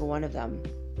every single one of them.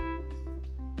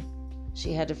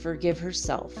 She had to forgive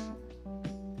herself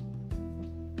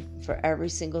for every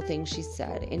single thing she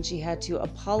said, and she had to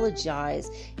apologize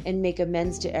and make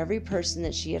amends to every person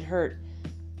that she had hurt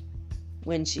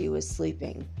when she was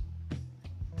sleeping.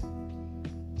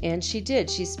 And she did.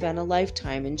 She spent a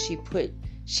lifetime, and she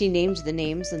named the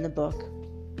names in the book.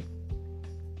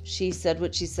 She said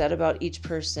what she said about each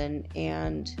person,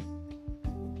 and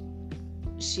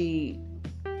she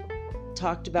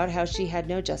talked about how she had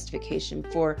no justification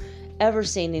for ever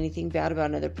saying anything bad about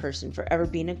another person, for ever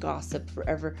being a gossip, for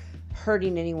ever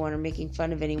hurting anyone or making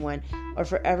fun of anyone, or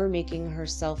for ever making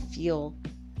herself feel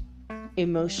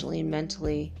emotionally and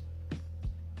mentally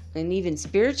and even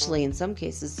spiritually in some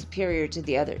cases superior to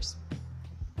the others.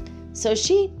 So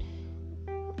she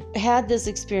had this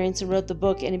experience and wrote the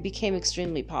book, and it became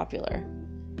extremely popular.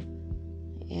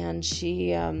 And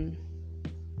she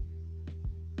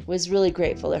was really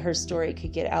grateful that her story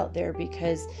could get out there,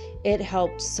 because it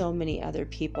helped so many other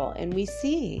people. And we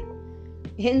see,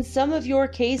 in some of your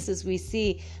cases, we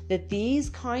see that these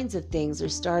kinds of things are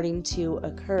starting to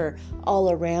occur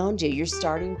all around you. You're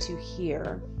starting to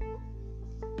hear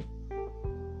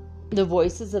the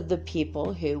voices of the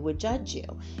people who would judge you.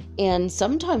 And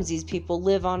sometimes these people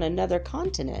live on another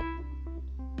continent.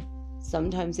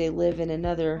 Sometimes they live in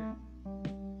another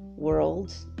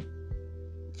world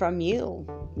from you,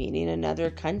 meaning another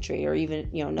country, or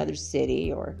even, another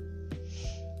city,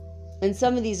 and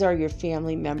some of these are your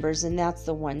family members, and that's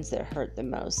the ones that hurt the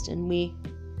most. And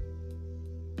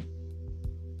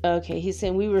he's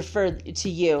saying we refer to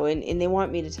you, and they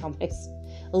want me to tell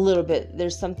a little bit.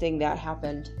 There's something that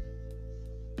happened.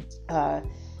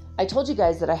 I told you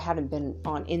guys that I hadn't been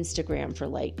on Instagram for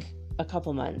like a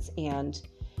couple months, and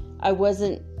I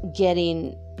wasn't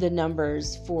getting the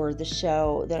numbers for the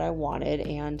show that I wanted,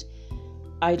 and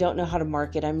I don't know how to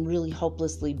market. I'm really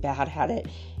hopelessly bad at it.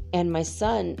 And my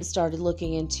son started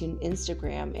looking into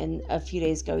Instagram, and a few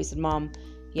days ago he said, "Mom,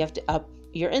 you have to up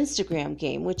your Instagram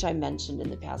game," which I mentioned in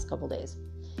the past couple days.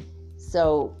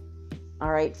 So,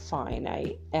 all right, fine.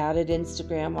 I added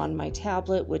Instagram on my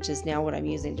tablet, which is now what I'm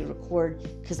using to record,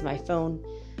 because my phone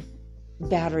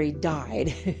battery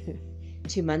died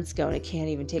 2 months ago, and it can't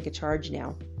even take a charge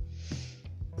now.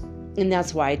 And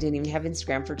that's why I didn't even have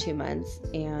Instagram for 2 months.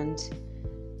 And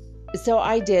so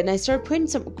I did, and I started putting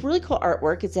some really cool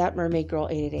artwork. It's at Mermaid Girl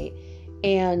 888.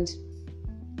 And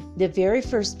the very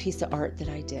first piece of art that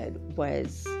I did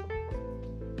was,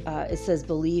 it says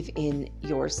 "Believe in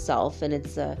Yourself," and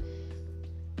it's a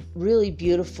really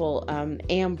beautiful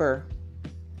amber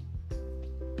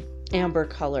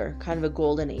color, kind of a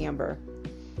golden amber.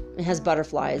 It has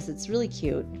butterflies. It's really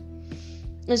cute.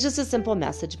 It's just a simple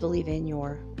message: believe in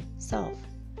yourself.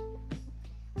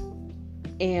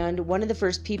 And one of the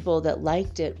first people that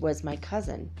liked it was my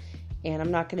cousin. And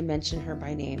I'm not going to mention her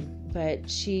by name, but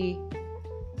she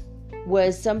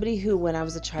was somebody who, when I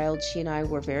was a child, she and I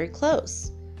were very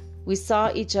close. We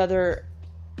saw each other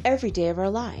every day of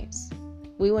our lives.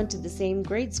 We went to the same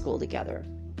grade school together.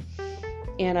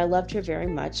 And I loved her very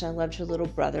much. I loved her little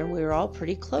brother. And we were all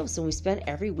pretty close, and we spent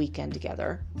every weekend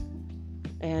together.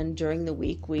 And during the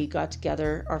week, we got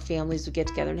together, our families would get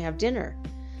together and have dinner.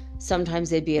 Sometimes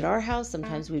they'd be at our house,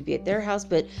 sometimes we'd be at their house,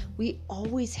 but we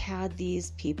always had these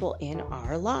people in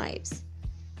our lives.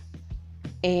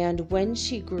 And when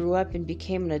she grew up and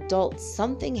became an adult,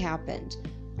 something happened.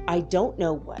 I don't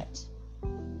know what,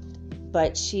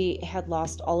 but she had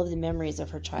lost all of the memories of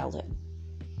her childhood,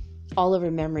 all of her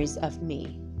memories of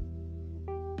me.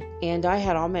 And I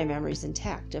had all my memories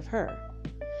intact of her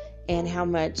and how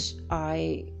much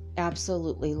I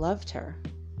absolutely loved her.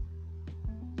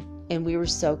 And we were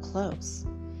so close.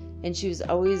 And she was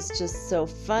always just so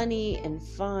funny and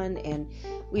fun, and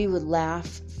we would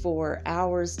laugh for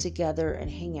hours together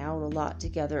and hang out a lot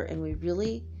together, and we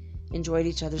really enjoyed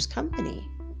each other's company.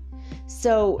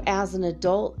 So as an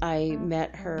adult, I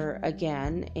met her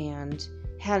again and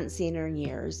hadn't seen her in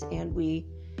years, and we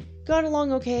got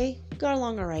along okay, got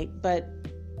along all right. But,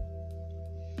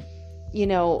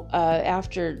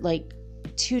 after like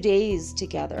 2 days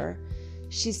together,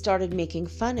 she started making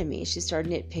fun of me. She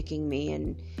started nitpicking me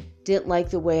and didn't like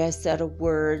the way I said a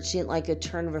word. She didn't like a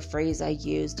turn of a phrase I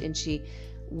used, and she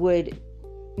would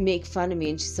make fun of me.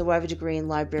 And she said, well, I have a degree in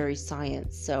library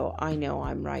science, so I know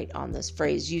I'm right on this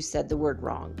phrase. You said the word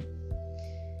wrong.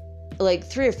 Like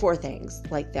 3 or 4 things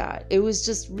like that. It was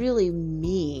just really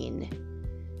mean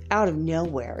out of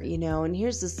nowhere, and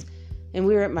here's this, and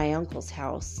we were at my uncle's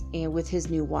house and with his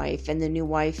new wife, and the new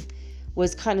wife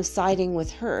was kind of siding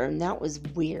with her, and that was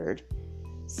weird.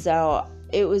 So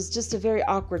it was just a very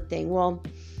awkward thing. Well,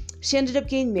 she ended up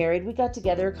getting married. We got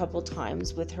together a couple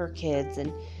times with her kids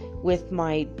and with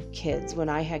my kids when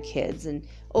I had kids, and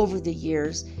over the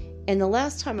years. And the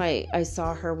last time I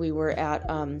saw her, we were at,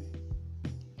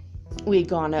 we had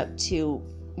gone up to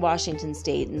Washington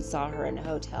State and saw her in a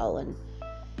hotel, and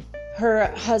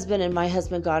her husband and my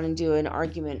husband got into an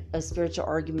argument, a spiritual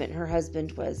argument. Her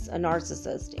husband was a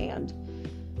narcissist and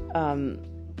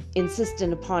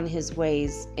insistent upon his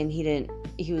ways, and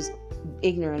he was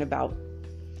ignorant about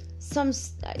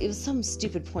it was some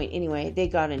stupid point. Anyway, they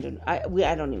got into I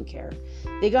don't even care.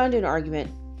 They got into an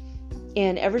argument,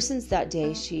 and ever since that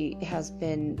day, she has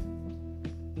been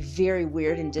very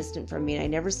weird and distant from me, and I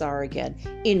never saw her again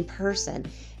in person.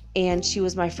 And she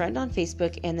was my friend on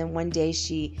Facebook, and then one day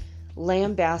she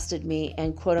lambasted me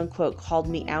and quote unquote called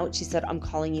me out. She said, I'm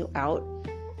calling you out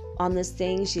on this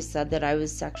thing. She said that I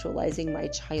was sexualizing my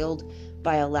child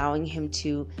by allowing him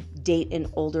to date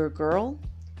an older girl.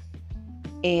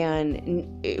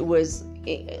 And it was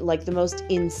like the most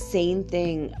insane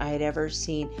thing I had ever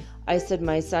seen. I said,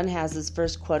 my son has his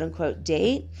first quote unquote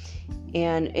date,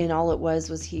 and all it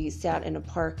was he sat in a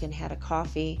park and had a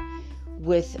coffee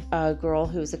with a girl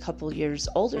who was a couple years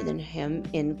older than him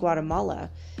in Guatemala.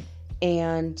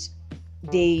 And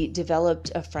they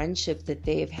developed a friendship that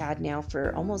they've had now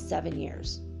for almost 7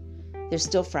 years. They're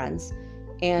still friends.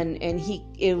 And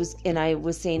I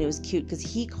was saying it was cute because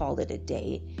he called it a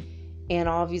date. And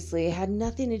obviously it had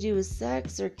nothing to do with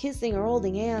sex or kissing or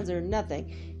holding hands or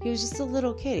nothing. He was just a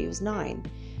little kid. He was 9. And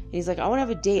he's like, I want to have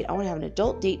a date. I want to have an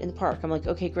adult date in the park. I'm like,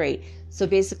 okay, great. So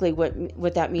basically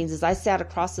what that means is I sat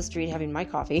across the street having my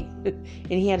coffee and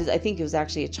he had I think it was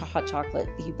actually a hot chocolate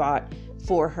he bought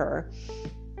for her.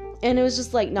 And it was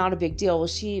just like not a big deal. Well,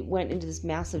 she went into this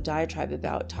massive diatribe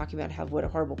about talking about what a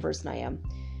horrible person I am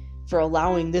for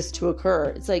allowing this to occur.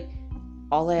 It's like,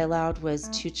 all I allowed was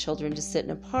 2 children to sit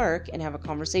in a park and have a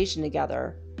conversation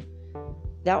together.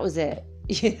 That was it.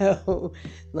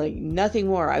 Like nothing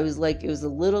more. I was like, it was a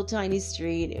little tiny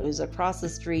street. It was across the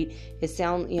street. It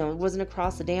wasn't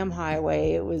across the damn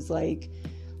highway. It was like,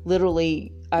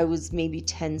 literally, I was maybe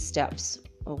 10 steps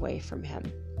away from him.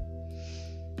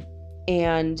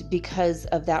 And because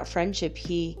of that friendship,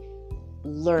 he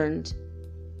learned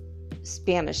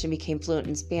Spanish and became fluent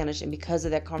in Spanish. And because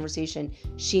of that conversation,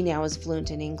 she now is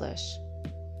fluent in English.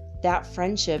 That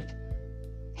friendship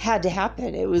had to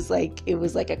happen. It was like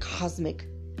a cosmic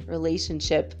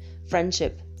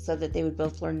friendship, so that they would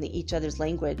both learn each other's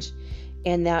language.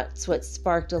 And that's what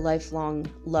sparked a lifelong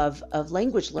love of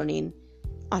language learning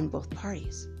on both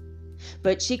parties.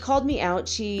 But she called me out.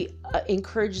 She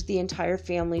encouraged the entire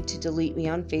family to delete me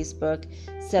on Facebook,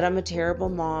 said I'm a terrible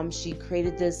mom. She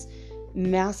created this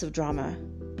massive drama.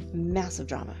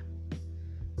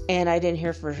 And I didn't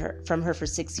hear from her for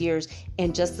 6 years.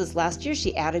 And just this last year,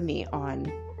 she added me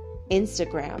on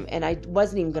Instagram, and I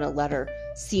wasn't even going to let her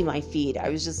see my feed. I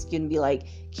was just going to be like,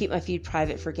 keep my feed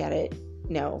private, forget it.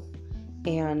 No.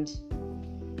 And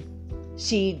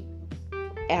she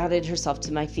added herself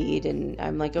to my feed, and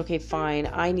I'm like, okay, fine.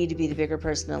 I need to be the bigger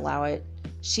person to allow it.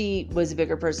 She was a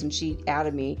bigger person. She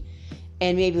added me,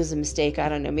 and maybe it was a mistake. I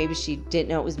don't know. Maybe she didn't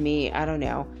know it was me. I don't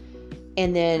know.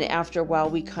 And then after a while,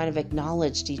 we kind of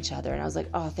acknowledged each other. And I was like,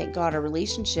 oh, thank God, our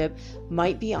relationship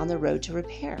might be on the road to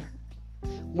repair.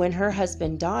 When her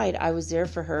husband died, I was there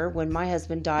for her. When my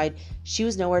husband died, she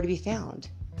was nowhere to be found.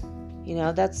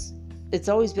 It's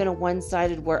always been a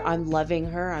one-sided where I'm loving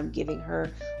her, I'm giving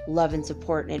her love and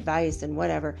support and advice and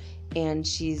whatever, and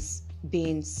she's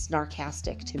being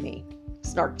snarkastic to me.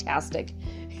 Snarktastic.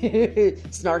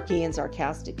 Snarky and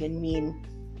sarcastic and mean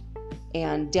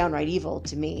and downright evil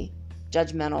to me.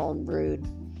 Judgmental and rude.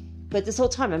 But this whole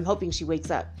time I'm hoping she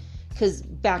wakes up, because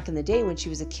back in the day when she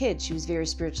was a kid, she was very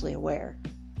spiritually aware.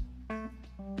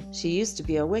 She used to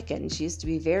be a Wiccan. She used to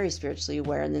be very spiritually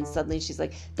aware. And then suddenly she's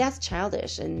like, that's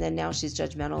childish. And then now she's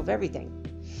judgmental of everything.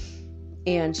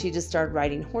 And she just started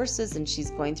riding horses, and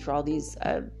she's going through all these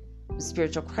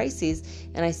spiritual crises.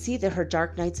 And I see that her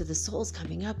dark nights of the soul is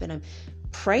coming up, and I'm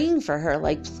praying for her,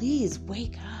 like, please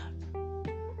wake up.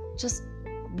 Just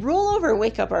roll over and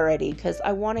wake up already, because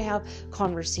I want to have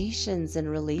conversations and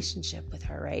relationship with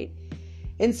her, right?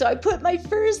 And so I put my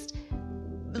first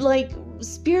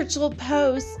spiritual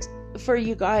post for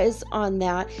you guys on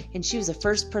that, and she was the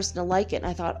first person to like it, and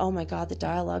I thought, oh my God, the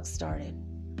dialogue started.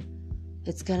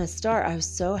 It's gonna start. I was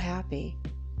so happy.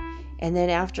 And then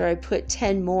after I put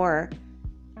 10 more,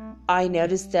 I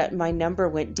noticed that my number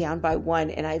went down by 1,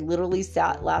 and I literally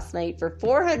sat last night for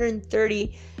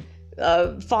 430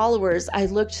 followers. I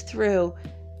looked through,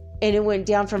 and it went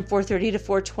down from 430 to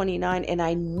 429, and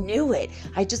I knew it.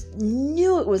 I just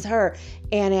knew it was her.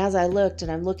 And as I looked,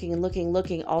 and I'm looking and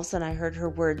looking, all of a sudden I heard her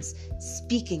words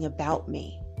speaking about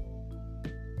me.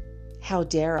 How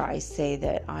dare I say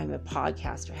that I'm a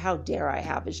podcaster? How dare I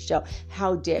have a show?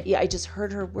 I just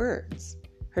heard her words,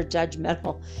 her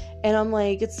judgmental. And I'm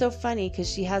like, it's so funny,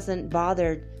 because she hasn't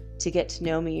bothered to get to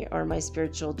know me or my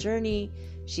spiritual journey.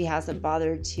 She hasn't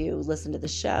bothered to listen to the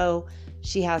show.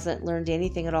 She hasn't learned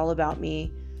anything at all about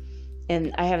me.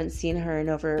 And I haven't seen her in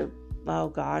over, oh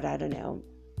God, I don't know,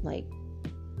 like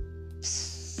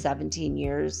 17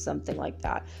 years, something like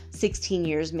that. 16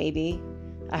 years maybe.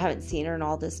 I haven't seen her in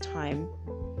all this time.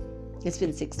 It's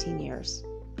been 16 years.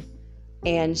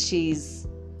 And she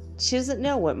doesn't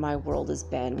know what my world has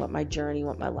been, what my journey,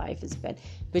 what my life has been.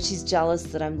 But she's jealous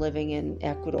that I'm living in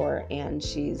Ecuador, and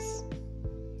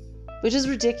which is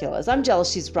ridiculous. I'm jealous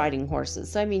she's riding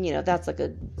horses. So, I mean, that's like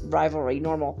a rivalry,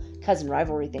 normal cousin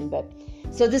rivalry thing. But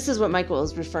so this is what Michael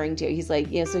is referring to. He's like,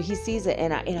 so he sees it.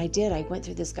 And I went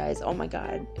through this, guys. Oh my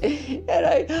God. And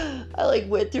I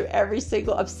went through every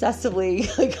single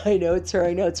obsessively, like, I know it's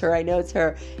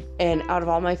her. And out of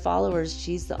all my followers,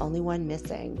 she's the only one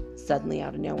missing suddenly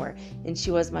out of nowhere. And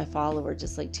she was my follower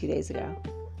just like 2 days ago.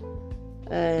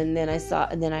 And then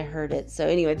I heard it. So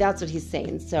anyway, that's what he's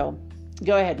saying. So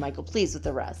go ahead, Michael, please, with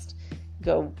the rest.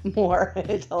 Go more.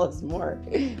 Tell us more.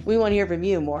 We want to hear from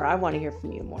you more. I want to hear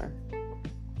from you more.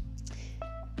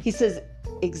 He says,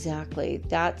 exactly.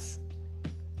 That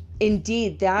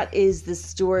is the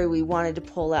story we wanted to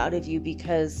pull out of you,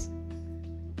 because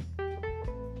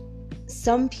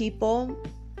some people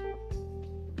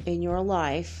in your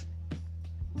life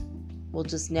will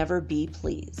just never be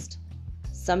pleased.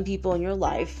 Some people in your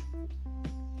life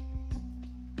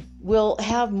will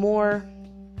have more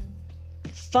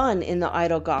fun in the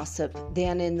idle gossip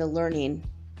than in the learning,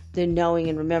 the knowing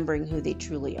and remembering who they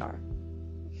truly are.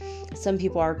 Some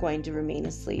people are going to remain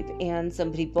asleep, and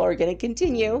some people are going to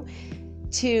continue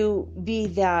to be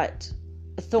that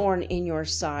thorn in your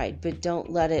side, but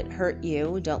don't let it hurt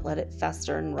you. Don't let it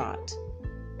fester and rot.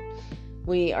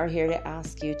 We are here to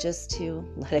ask you just to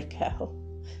let it go.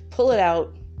 Pull it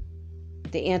out.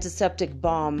 The antiseptic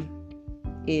bomb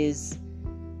is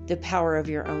the power of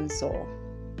your own soul.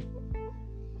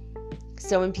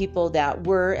 So when people that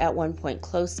were at one point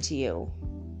close to you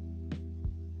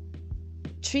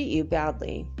treat you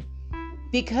badly,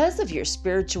 because of your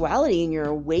spirituality and your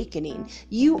awakening,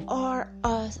 you are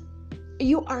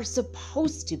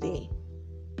supposed to be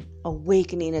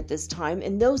awakening at this time,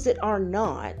 and those that are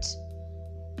not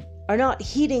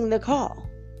heeding the call.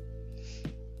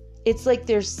 It's like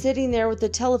they're sitting there with the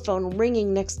telephone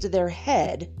ringing next to their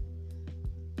head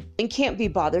and can't be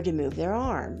bothered to move their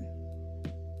arm.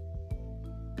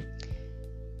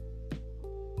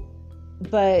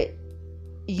 But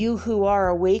you who are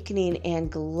awakening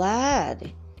and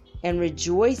glad and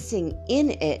rejoicing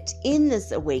in it, in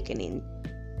this awakening,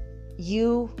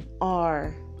 you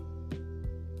are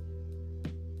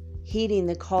heeding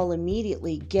the call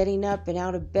immediately, getting up and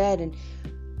out of bed, and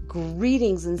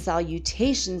greetings and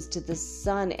salutations to the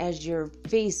sun as your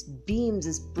face beams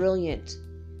this brilliant,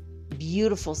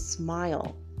 beautiful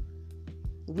smile.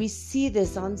 We see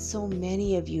this on so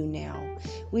many of you now.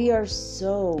 We are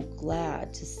so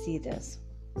glad to see this.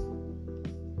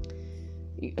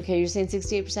 Okay, you're saying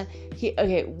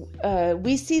 68%?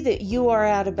 We see that you are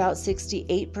at about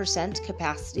 68%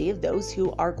 capacity of those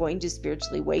who are going to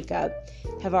spiritually wake up,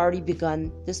 have already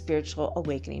begun the spiritual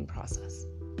awakening process.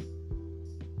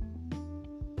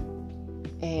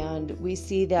 And we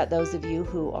see that those of you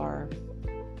who are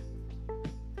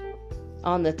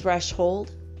on the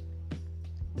threshold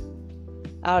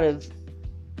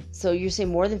so you're saying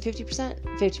more than 50%?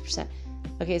 50%.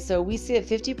 Okay, so we see that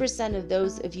 50% of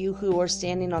those of you who are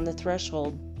standing on the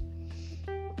threshold,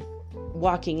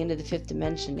 walking into the fifth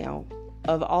dimension now,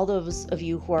 of all those of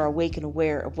you who are awake and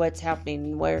aware of what's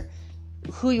happening and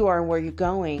who you are and where you're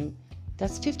going,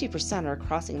 that's 50% are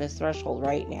crossing the threshold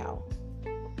right now.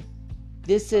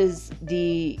 This is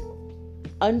the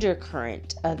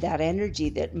undercurrent of that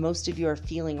energy that most of you are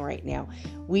feeling right now.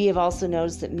 We have also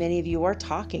noticed that many of you are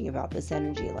talking about this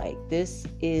energy. Like, this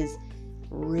is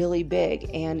really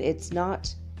big, and it's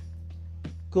not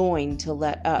going to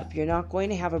let up. You're not going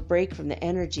to have a break from the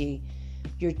energy.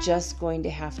 You're just going to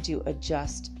have to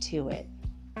adjust to it.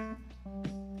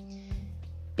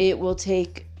 It will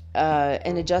take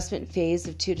an adjustment phase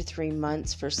of 2 to 3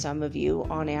 months for some of you.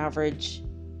 On average,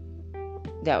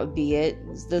 that would be it.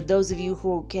 Those of you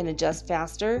who can adjust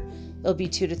faster, it'll be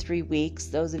 2 to 3 weeks.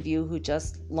 Those of you who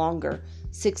just longer,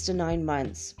 6 to 9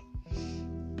 months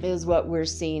is what we're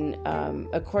seeing,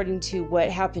 according to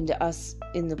what happened to us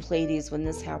in the Pleiades when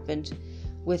this happened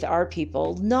with our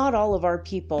people. Not all of our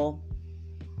people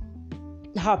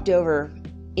hopped over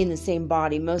in the same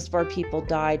body. Most of our people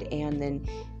died and then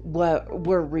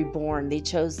were reborn. They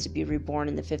chose to be reborn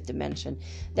in the fifth dimension.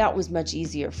 That was much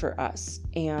easier for us.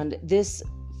 And this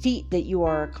feat that you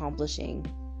are accomplishing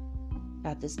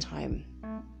at this time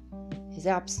is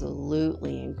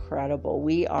absolutely incredible.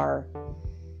 We are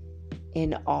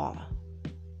in awe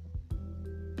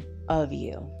of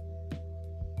you.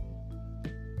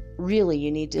 Really,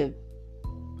 you need to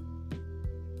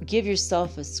give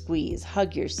yourself a squeeze,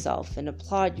 hug yourself, and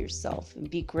applaud yourself, and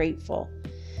be grateful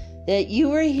that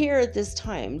you are here at this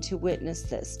time to witness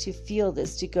this, to feel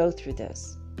this, to go through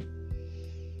this.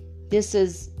 This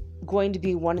is going to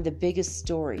be one of the biggest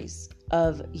stories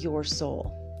of your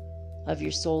soul, of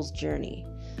your soul's journey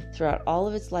throughout all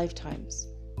of its lifetimes.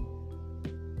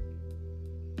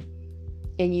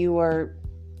 And you are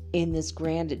in this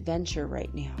grand adventure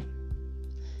right now.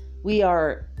 We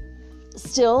are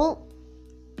still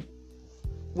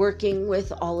working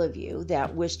with all of you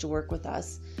that wish to work with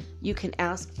us. You can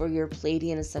ask for your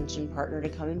Pleiadian Ascension partner to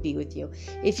come and be with you.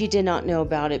 If you did not know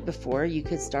about it before, you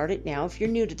could start it now. If you're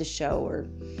new to the show or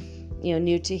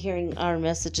new to hearing our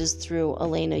messages through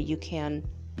Elena, you can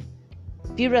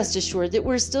be rest assured that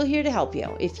we're still here to help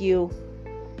you. If you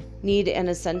need an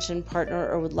Ascension partner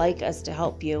or would like us to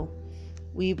help you,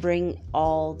 we bring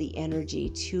all the energy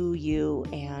to you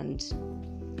and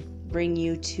bring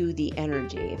you to the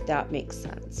energy, if that makes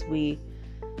sense. We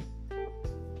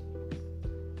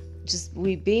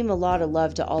beam a lot of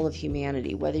love to all of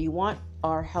humanity. Whether you want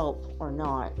our help or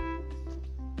not,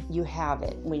 you have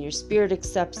it. When your spirit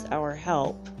accepts our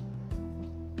help,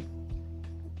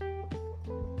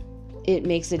 it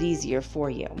makes it easier for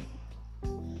you.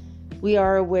 We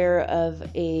are aware of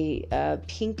a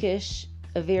pinkish,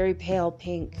 a very pale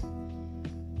pink,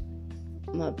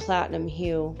 platinum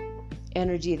hue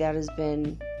energy that has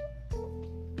been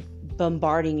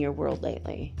bombarding your world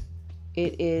lately.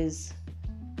 It is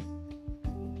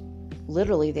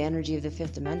literally the energy of the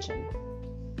fifth dimension.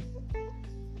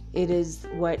 It is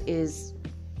what is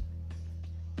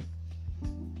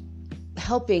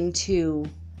helping to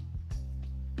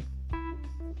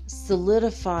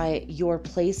solidify your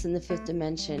place in the fifth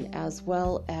dimension, as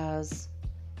well as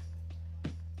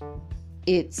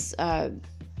it's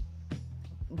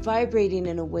vibrating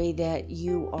in a way that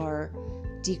you are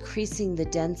decreasing the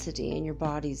density in your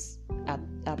bodies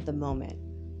at the moment.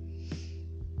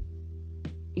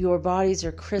 Your bodies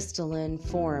are crystalline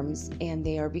forms, and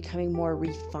they are becoming more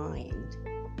refined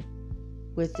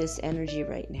with this energy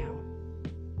right now.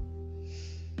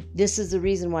 This is the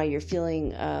reason why you're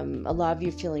feeling, a lot of you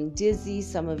are feeling dizzy.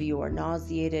 Some of you are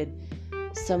nauseated.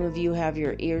 Some of you have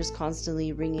your ears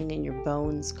constantly ringing and your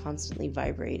bones constantly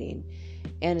vibrating.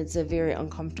 And it's a very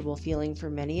uncomfortable feeling for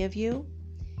many of you,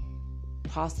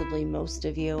 possibly most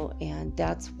of you, and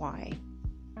that's why.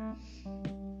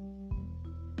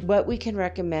 What we can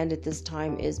recommend at this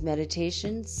time is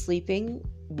meditation, sleeping,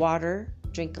 water,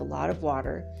 drink a lot of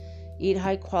water, eat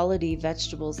high quality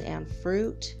vegetables and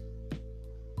fruit.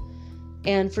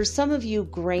 And for some of you,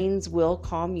 grains will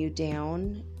calm you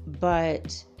down,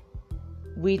 but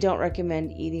We don't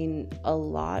recommend eating a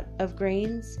lot of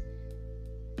grains.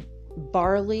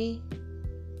 Barley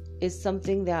is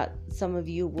something that some of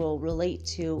you will relate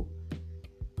to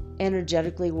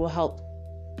energetically, will help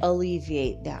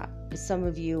alleviate that. Some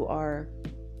of you are,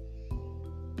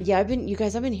 I've been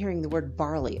hearing the word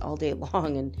barley all day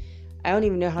long, and I don't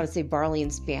even know how to say barley in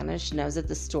Spanish, and I was at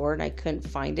the store and I couldn't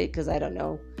find it because I don't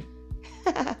know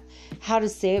how to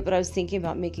say it, but I was thinking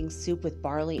about making soup with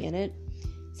barley in it,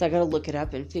 so I got to look it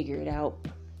up and figure it out.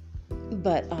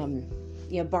 But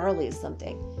barley is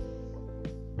something.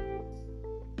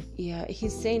 Yeah,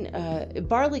 he's saying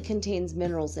barley contains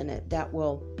minerals in it that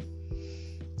will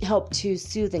help to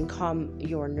soothe and calm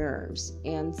your nerves.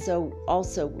 And so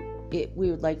also we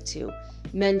would like to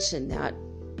mention that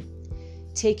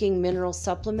taking mineral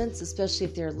supplements, especially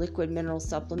if they're liquid mineral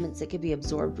supplements that can be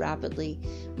absorbed rapidly,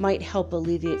 might help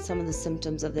alleviate some of the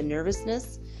symptoms of the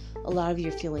nervousness. A lot of you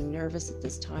are feeling nervous at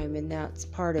this time, and that's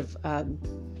part of the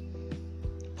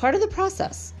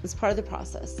process. It's part of the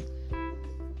process.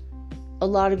 A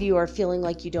lot of you are feeling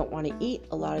like you don't want to eat.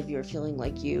 A lot of you are feeling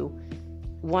like you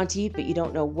want to eat, but you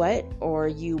don't know what, or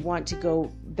you want to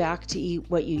go back to eat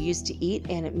what you used to eat,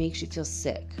 and it makes you feel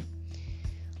sick.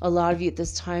 A lot of you at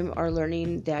this time are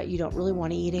learning that you don't really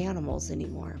want to eat animals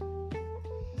anymore.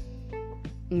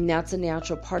 And that's a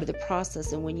natural part of the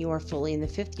process, and when you are fully in the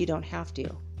fifth, you don't have to.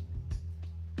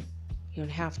 You don't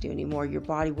have to anymore. Your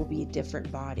body will be a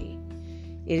different body.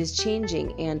 It is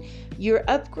changing, and you're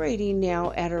upgrading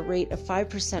now at a rate of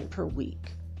 5% per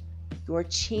week. You're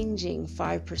changing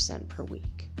 5% per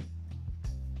week.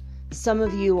 Some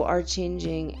of you are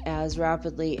changing as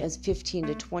rapidly as 15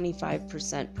 to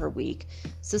 25% per week.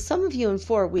 So some of you in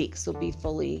 4 weeks will be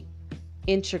fully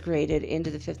integrated into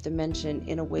the fifth dimension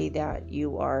in a way that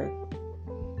you are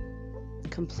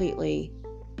completely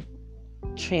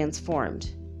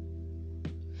transformed.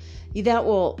 That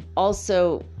will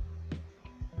also...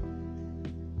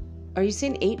 Are you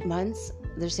saying 8 months?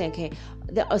 They're saying, okay.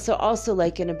 So also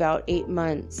like in about 8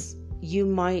 months, you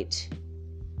might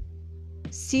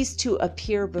cease to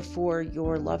appear before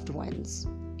your loved ones.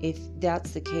 If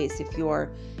that's the case, if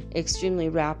you're extremely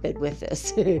rapid with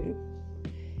this,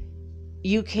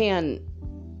 you can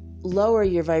lower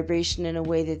your vibration in a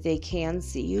way that they can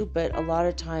see you, but a lot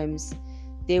of times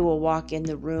they will walk in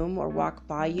the room or walk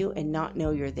by you and not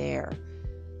know you're there.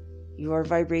 Your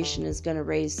vibration is going to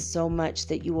raise so much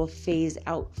that you will phase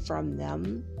out from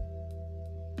them.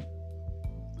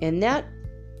 And that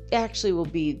actually will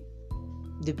be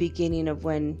the beginning of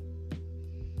when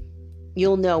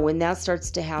you'll know when that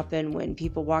starts to happen, when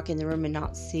people walk in the room and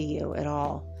not see you at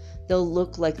all. They'll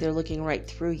look like they're looking right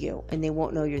through you, and they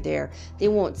won't know you're there. They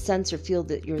won't sense or feel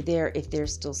that you're there if they're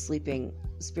still sleeping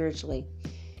spiritually.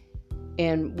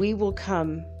 And we will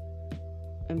come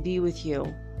and be with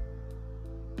you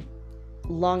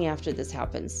long after this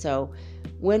happens. So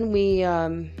when we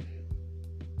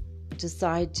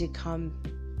decide to come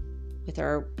with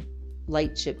our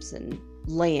light ships and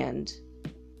land,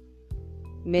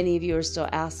 many of you are still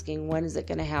asking, when is it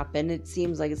going to happen? It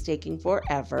seems like it's taking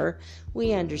forever.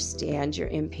 We understand your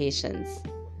impatience,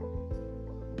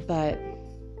 but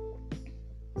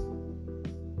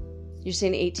you're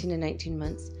saying 18 to 19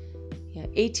 months. Yeah,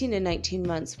 18 to 19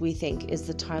 months we think is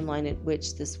the timeline at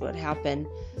which this would happen.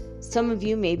 Some of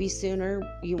you maybe sooner.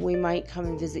 We might come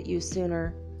and visit you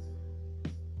sooner,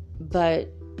 but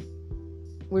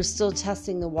we're still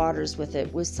testing the waters with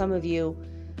it. With some of you,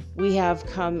 we have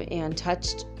come and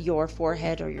touched your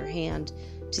forehead or your hand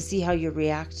to see how you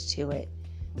react to it.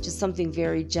 Just something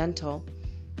very gentle.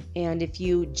 And if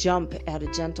you jump at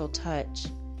a gentle touch,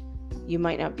 you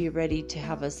might not be ready to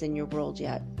have us in your world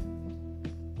yet,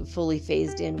 fully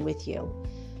phased in with you.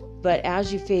 But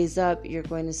as you phase up, you're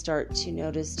going to start to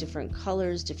notice different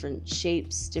colors, different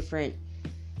shapes, different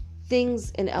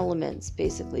things and elements,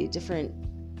 basically. Different...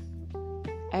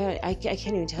 I can't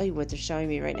even tell you what they're showing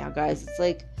me right now, guys. It's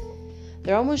like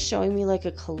they're almost showing me like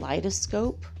a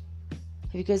kaleidoscope.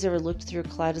 Have you guys ever looked through a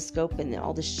kaleidoscope and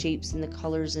all the shapes and the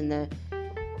colors and the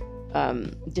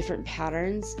different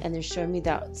patterns? And they're showing me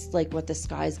that's like what the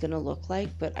sky is going to look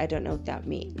like, but I don't know what that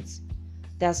means.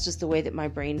 That's just the way that my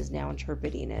brain is now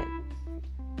interpreting it.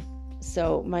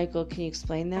 So, Michael, can you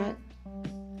explain that?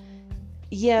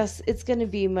 Yes, it's going to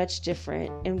be much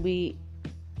different, and we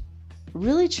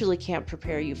really truly can't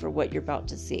prepare you for what you're about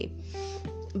to see.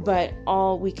 But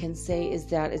all we can say is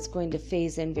that it's going to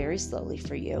phase in very slowly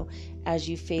for you as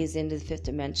you phase into the fifth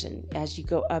dimension. As you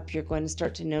go up, you're going to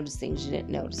start to notice things you didn't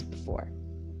notice before.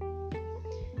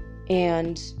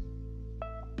 And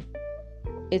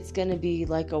it's going to be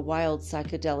like a wild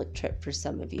psychedelic trip for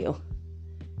some of you.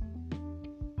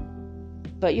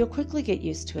 but you'll quickly get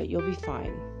used to it. You'll be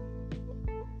fine.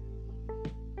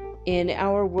 In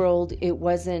our world, it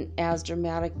wasn't as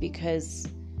dramatic because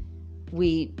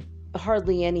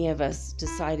hardly any of us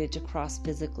decided to cross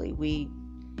physically.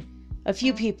 A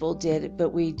few people did, but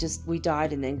we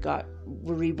died and then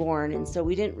were reborn. And so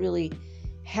we didn't really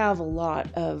have a lot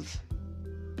of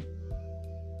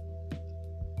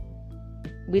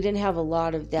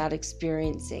that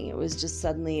experiencing. It was just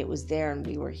suddenly it was there and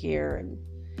we were here and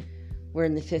we're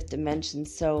in the fifth dimension.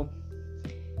 So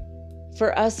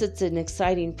for us, it's an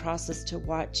exciting process to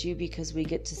watch you because we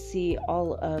get to see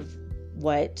all of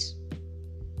what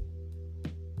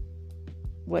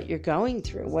you're going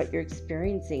through, what you're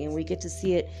experiencing, and we get to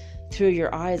see it through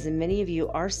your eyes. And many of you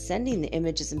are sending the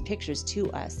images and pictures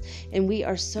to us, and we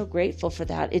are so grateful for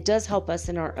that. It does help us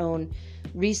in our own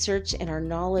research and our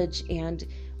knowledge, and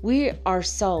we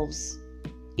ourselves,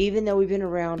 even though we've been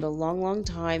around a long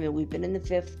time and we've been in the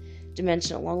fifth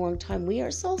dimension a long time, we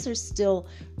ourselves are still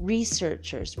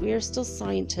researchers. We are still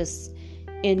scientists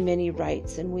in many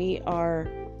rights, and we are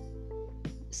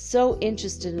so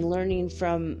interested in learning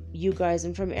from you guys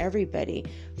and from everybody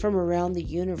from around the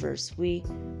universe. We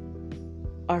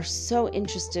are so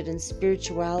interested in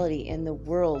spirituality and the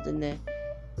world and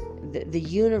the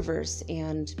universe,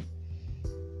 and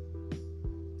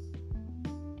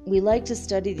we like to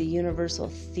study the universal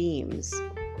themes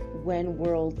when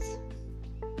worlds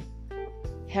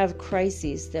have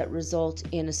crises that result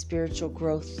in a spiritual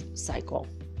growth cycle.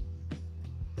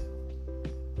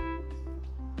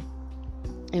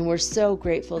 And we're so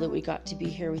grateful that we got to be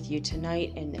here with you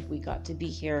tonight and that we got to be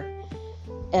here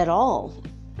at all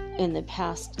in the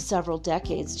past several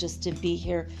decades, just to be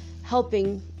here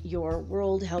helping your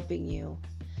world, helping you.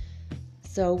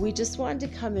 So we just wanted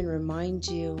to come and remind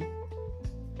you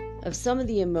of some of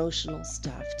the emotional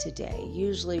stuff today.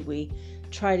 Usually we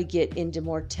try to get into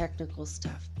more technical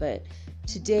stuff, but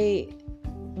today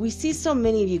we see so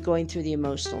many of you going through the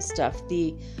emotional stuff,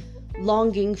 the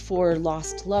longing for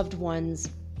lost loved ones,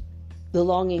 the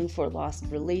longing for lost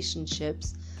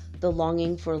relationships, the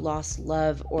longing for lost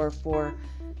love, or for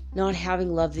not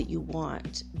having love that you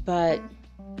want. But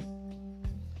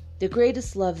the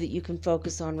greatest love that you can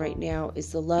focus on right now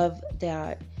is the love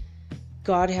that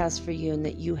God has for you and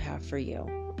that you have for you.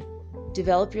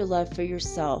 Develop your love for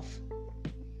yourself.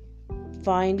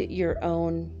 Find your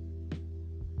own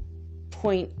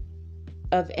point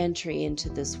of entry into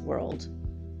this world.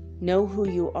 Know who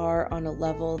you are on a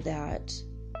level that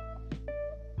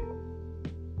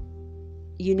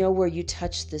you know where you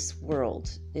touch this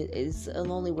world. It is the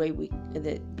only way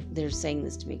that they're saying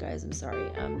this to me, guys. I'm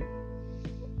sorry.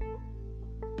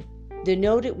 The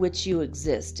note at which you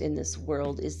exist in this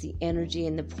world is the energy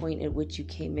and the point at which you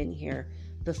came in here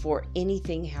before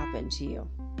anything happened to you.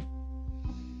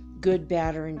 Good,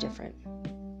 bad, or indifferent.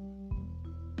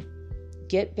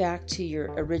 Get back to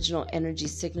your original energy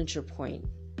signature point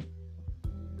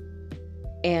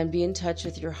and be in touch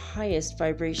with your highest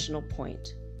vibrational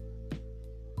point.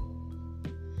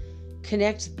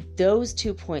 Connect those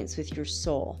 2 points with your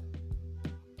soul.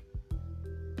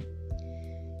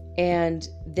 And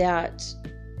that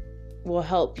will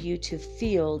help you to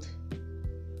field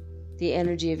the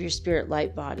energy of your spirit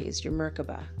light bodies, your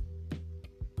Merkaba.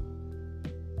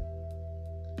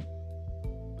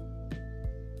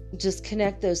 Just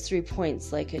connect those 3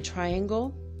 points like a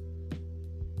triangle.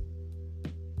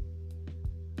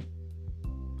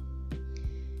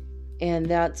 And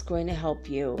that's going to help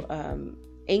you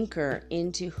anchor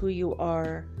into who you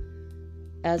are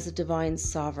as a divine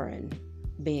sovereign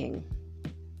being.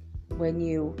 When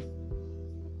you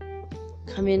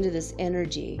come into this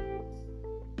energy,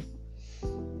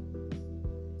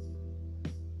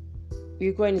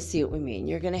 you're going to see what we mean.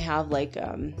 You're going to have like,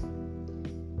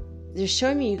 they're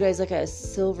showing me you guys like a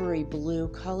silvery blue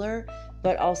color,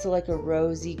 but also like a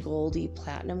rosy, goldy,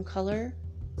 platinum color.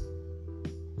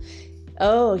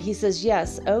 Oh, he says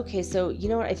yes. Okay, so you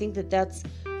know what? I think that's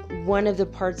one of the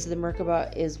parts of the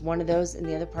Merkaba is one of those, and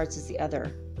the other parts is the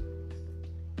other.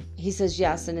 He says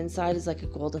yes, and inside is like a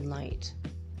golden light.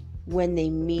 When they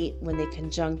meet, when they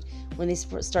conjunct, when they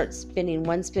start spinning,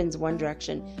 one spins one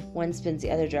direction, one spins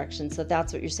the other direction. So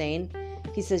that's what you're saying?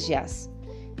 He says yes.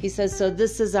 He says, so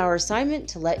this is our assignment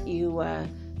to let you,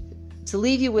 to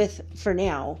leave you with for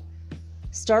now.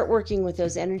 Start working with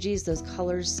those energies, those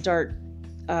colors. Start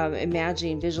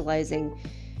imagining, visualizing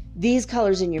these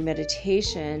colors in your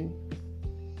meditation.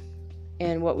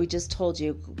 And what we just told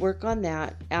you, work on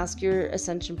that. Ask your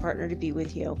ascension partner to be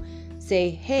with you.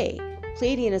 Say, hey,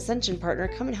 Pleiadian ascension partner,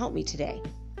 come and help me today.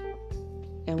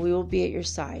 And we will be at your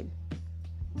side.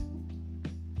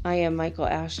 I am Michael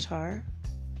Ashtar.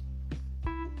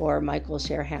 or Michael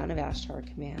Sherhan of Ashtar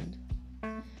Command.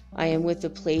 I am with the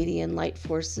Pleiadian light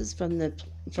forces from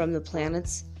the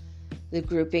planets, the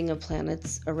grouping of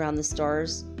planets around the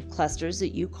stars clusters that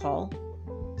you call,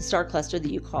 the star cluster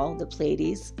that you call the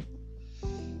Pleiades.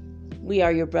 We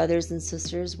are your brothers and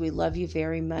sisters. We love you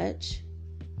very much.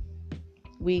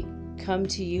 We come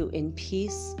to you in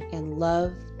peace and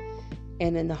love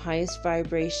and in the highest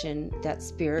vibration that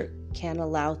Spirit can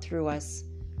allow through us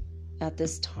at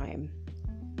this time.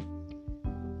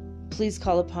 Please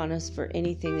call upon us for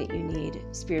anything that you need,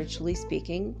 spiritually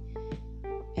speaking,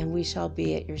 and we shall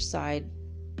be at your side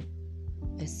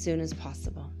as soon as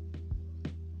possible.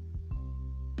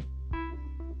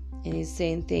 And he's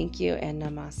saying thank you and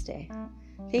namaste.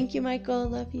 Thank you, Michael.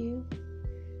 Love you.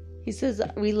 He says,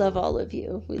 we love all of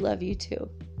you. We love you too.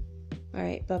 All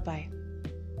right. Bye-bye.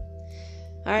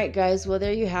 All right, guys. Well,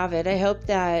 there you have it. I hope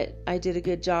that I did a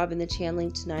good job in the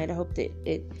channeling tonight. I hope that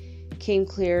it came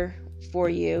clear for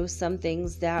you. Some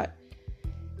things that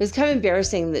it was kind of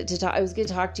embarrassing to talk. I was going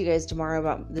to talk to you guys tomorrow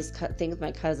about this thing with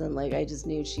my cousin. Like, I just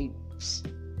knew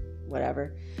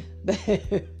whatever. But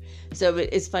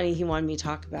it's funny. He wanted me to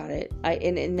talk about it.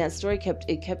 And that story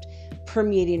kept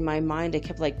permeating my mind. I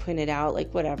kept putting it out,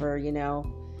 whatever,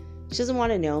 She doesn't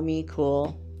want to know me.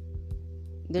 Cool.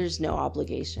 There's no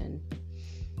obligation.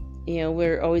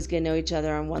 We're always going to know each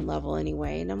other on one level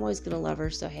anyway, and I'm always going to love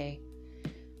her. So, hey,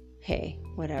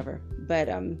 whatever. But,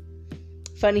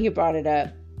 funny you brought it up.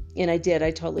 And I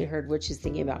totally heard what she's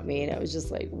thinking about me. And I was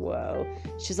just like, whoa.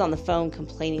 She was on the phone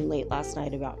complaining late last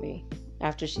night about me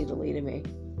after she deleted me.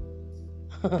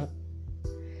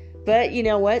 But you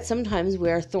know what? Sometimes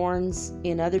we are thorns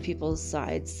in other people's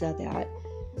sides so that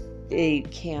they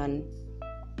can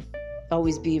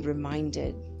always be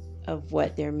reminded of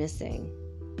what they're missing.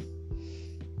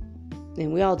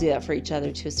 And we all do that for each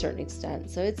other to a certain extent.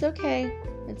 So it's okay.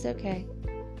 It's okay.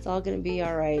 It's all going to be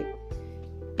all right.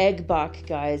 Egg Bach,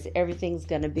 guys. Everything's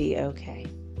going to be okay.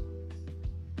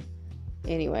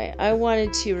 Anyway, I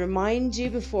wanted to remind you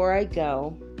before I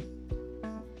go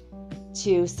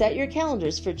to set your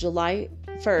calendars for July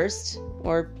 1st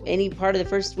or any part of the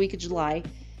first week of July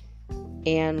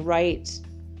and write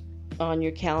on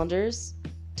your calendars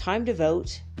time to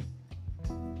vote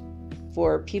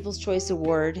for People's Choice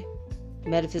Award,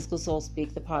 Metaphysical Soul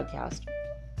Speak, the podcast.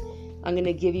 I'm going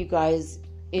to give you guys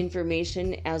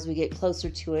information as we get closer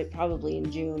to it, probably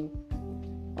in June.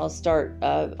 I'll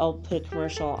put a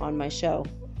commercial on my show.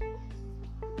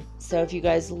 So if you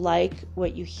guys like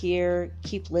what you hear,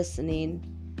 keep listening.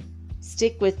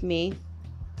 Stick with me.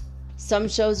 Some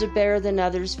shows are better than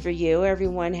others for you.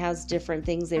 Everyone has different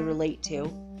things they relate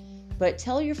to. But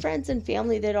tell your friends and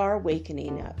family that are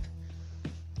awakening up.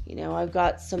 I've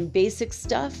got some basic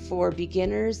stuff for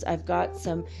beginners. I've got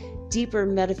some deeper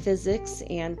metaphysics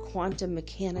and quantum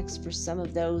mechanics for some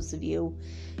of those of you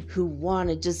who want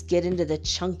to just get into the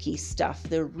chunky stuff,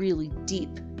 the really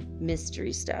deep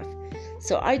mystery stuff.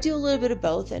 So I do a little bit of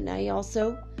both, and I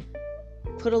also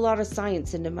put a lot of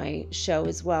science into my show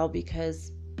as well,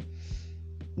 because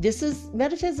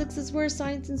metaphysics is where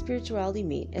science and spirituality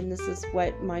meet, and this is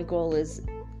what my goal is,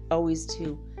 always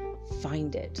to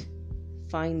find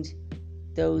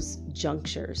those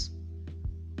junctures.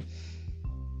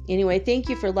 Anyway, thank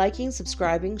you for liking,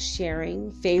 subscribing,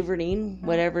 sharing, favoriting,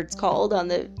 whatever it's called on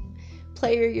the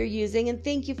player you're using. And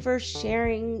thank you for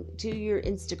sharing to your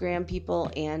Instagram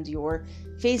people and your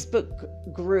Facebook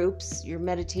groups, your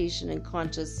meditation and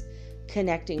conscious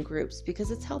connecting groups,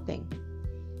 because it's helping.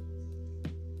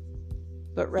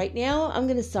 But right now, I'm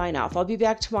going to sign off. I'll be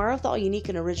back tomorrow with all unique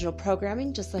and original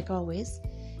programming, just like always.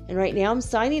 And right now, I'm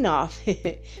signing off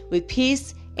with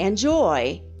peace and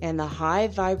joy and the high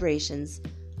vibrations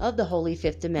of the Holy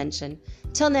Fifth Dimension.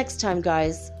 Till next time,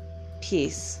 guys.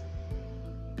 Peace.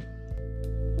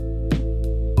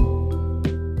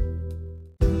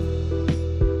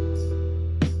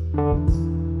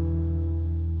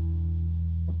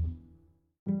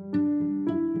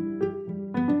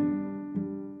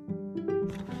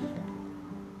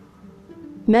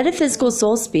 Metaphysical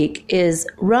Soul Speak is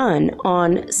run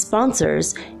on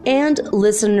sponsors and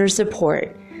listener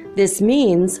support. This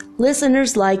means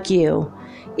listeners like you.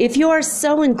 If you are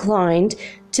so inclined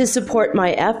to support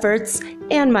my efforts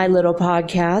and my little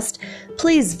podcast,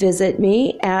 please visit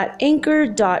me at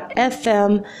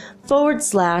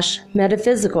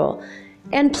anchor.fm/metaphysical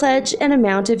and pledge an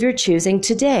amount of your choosing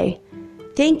today.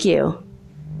 Thank you.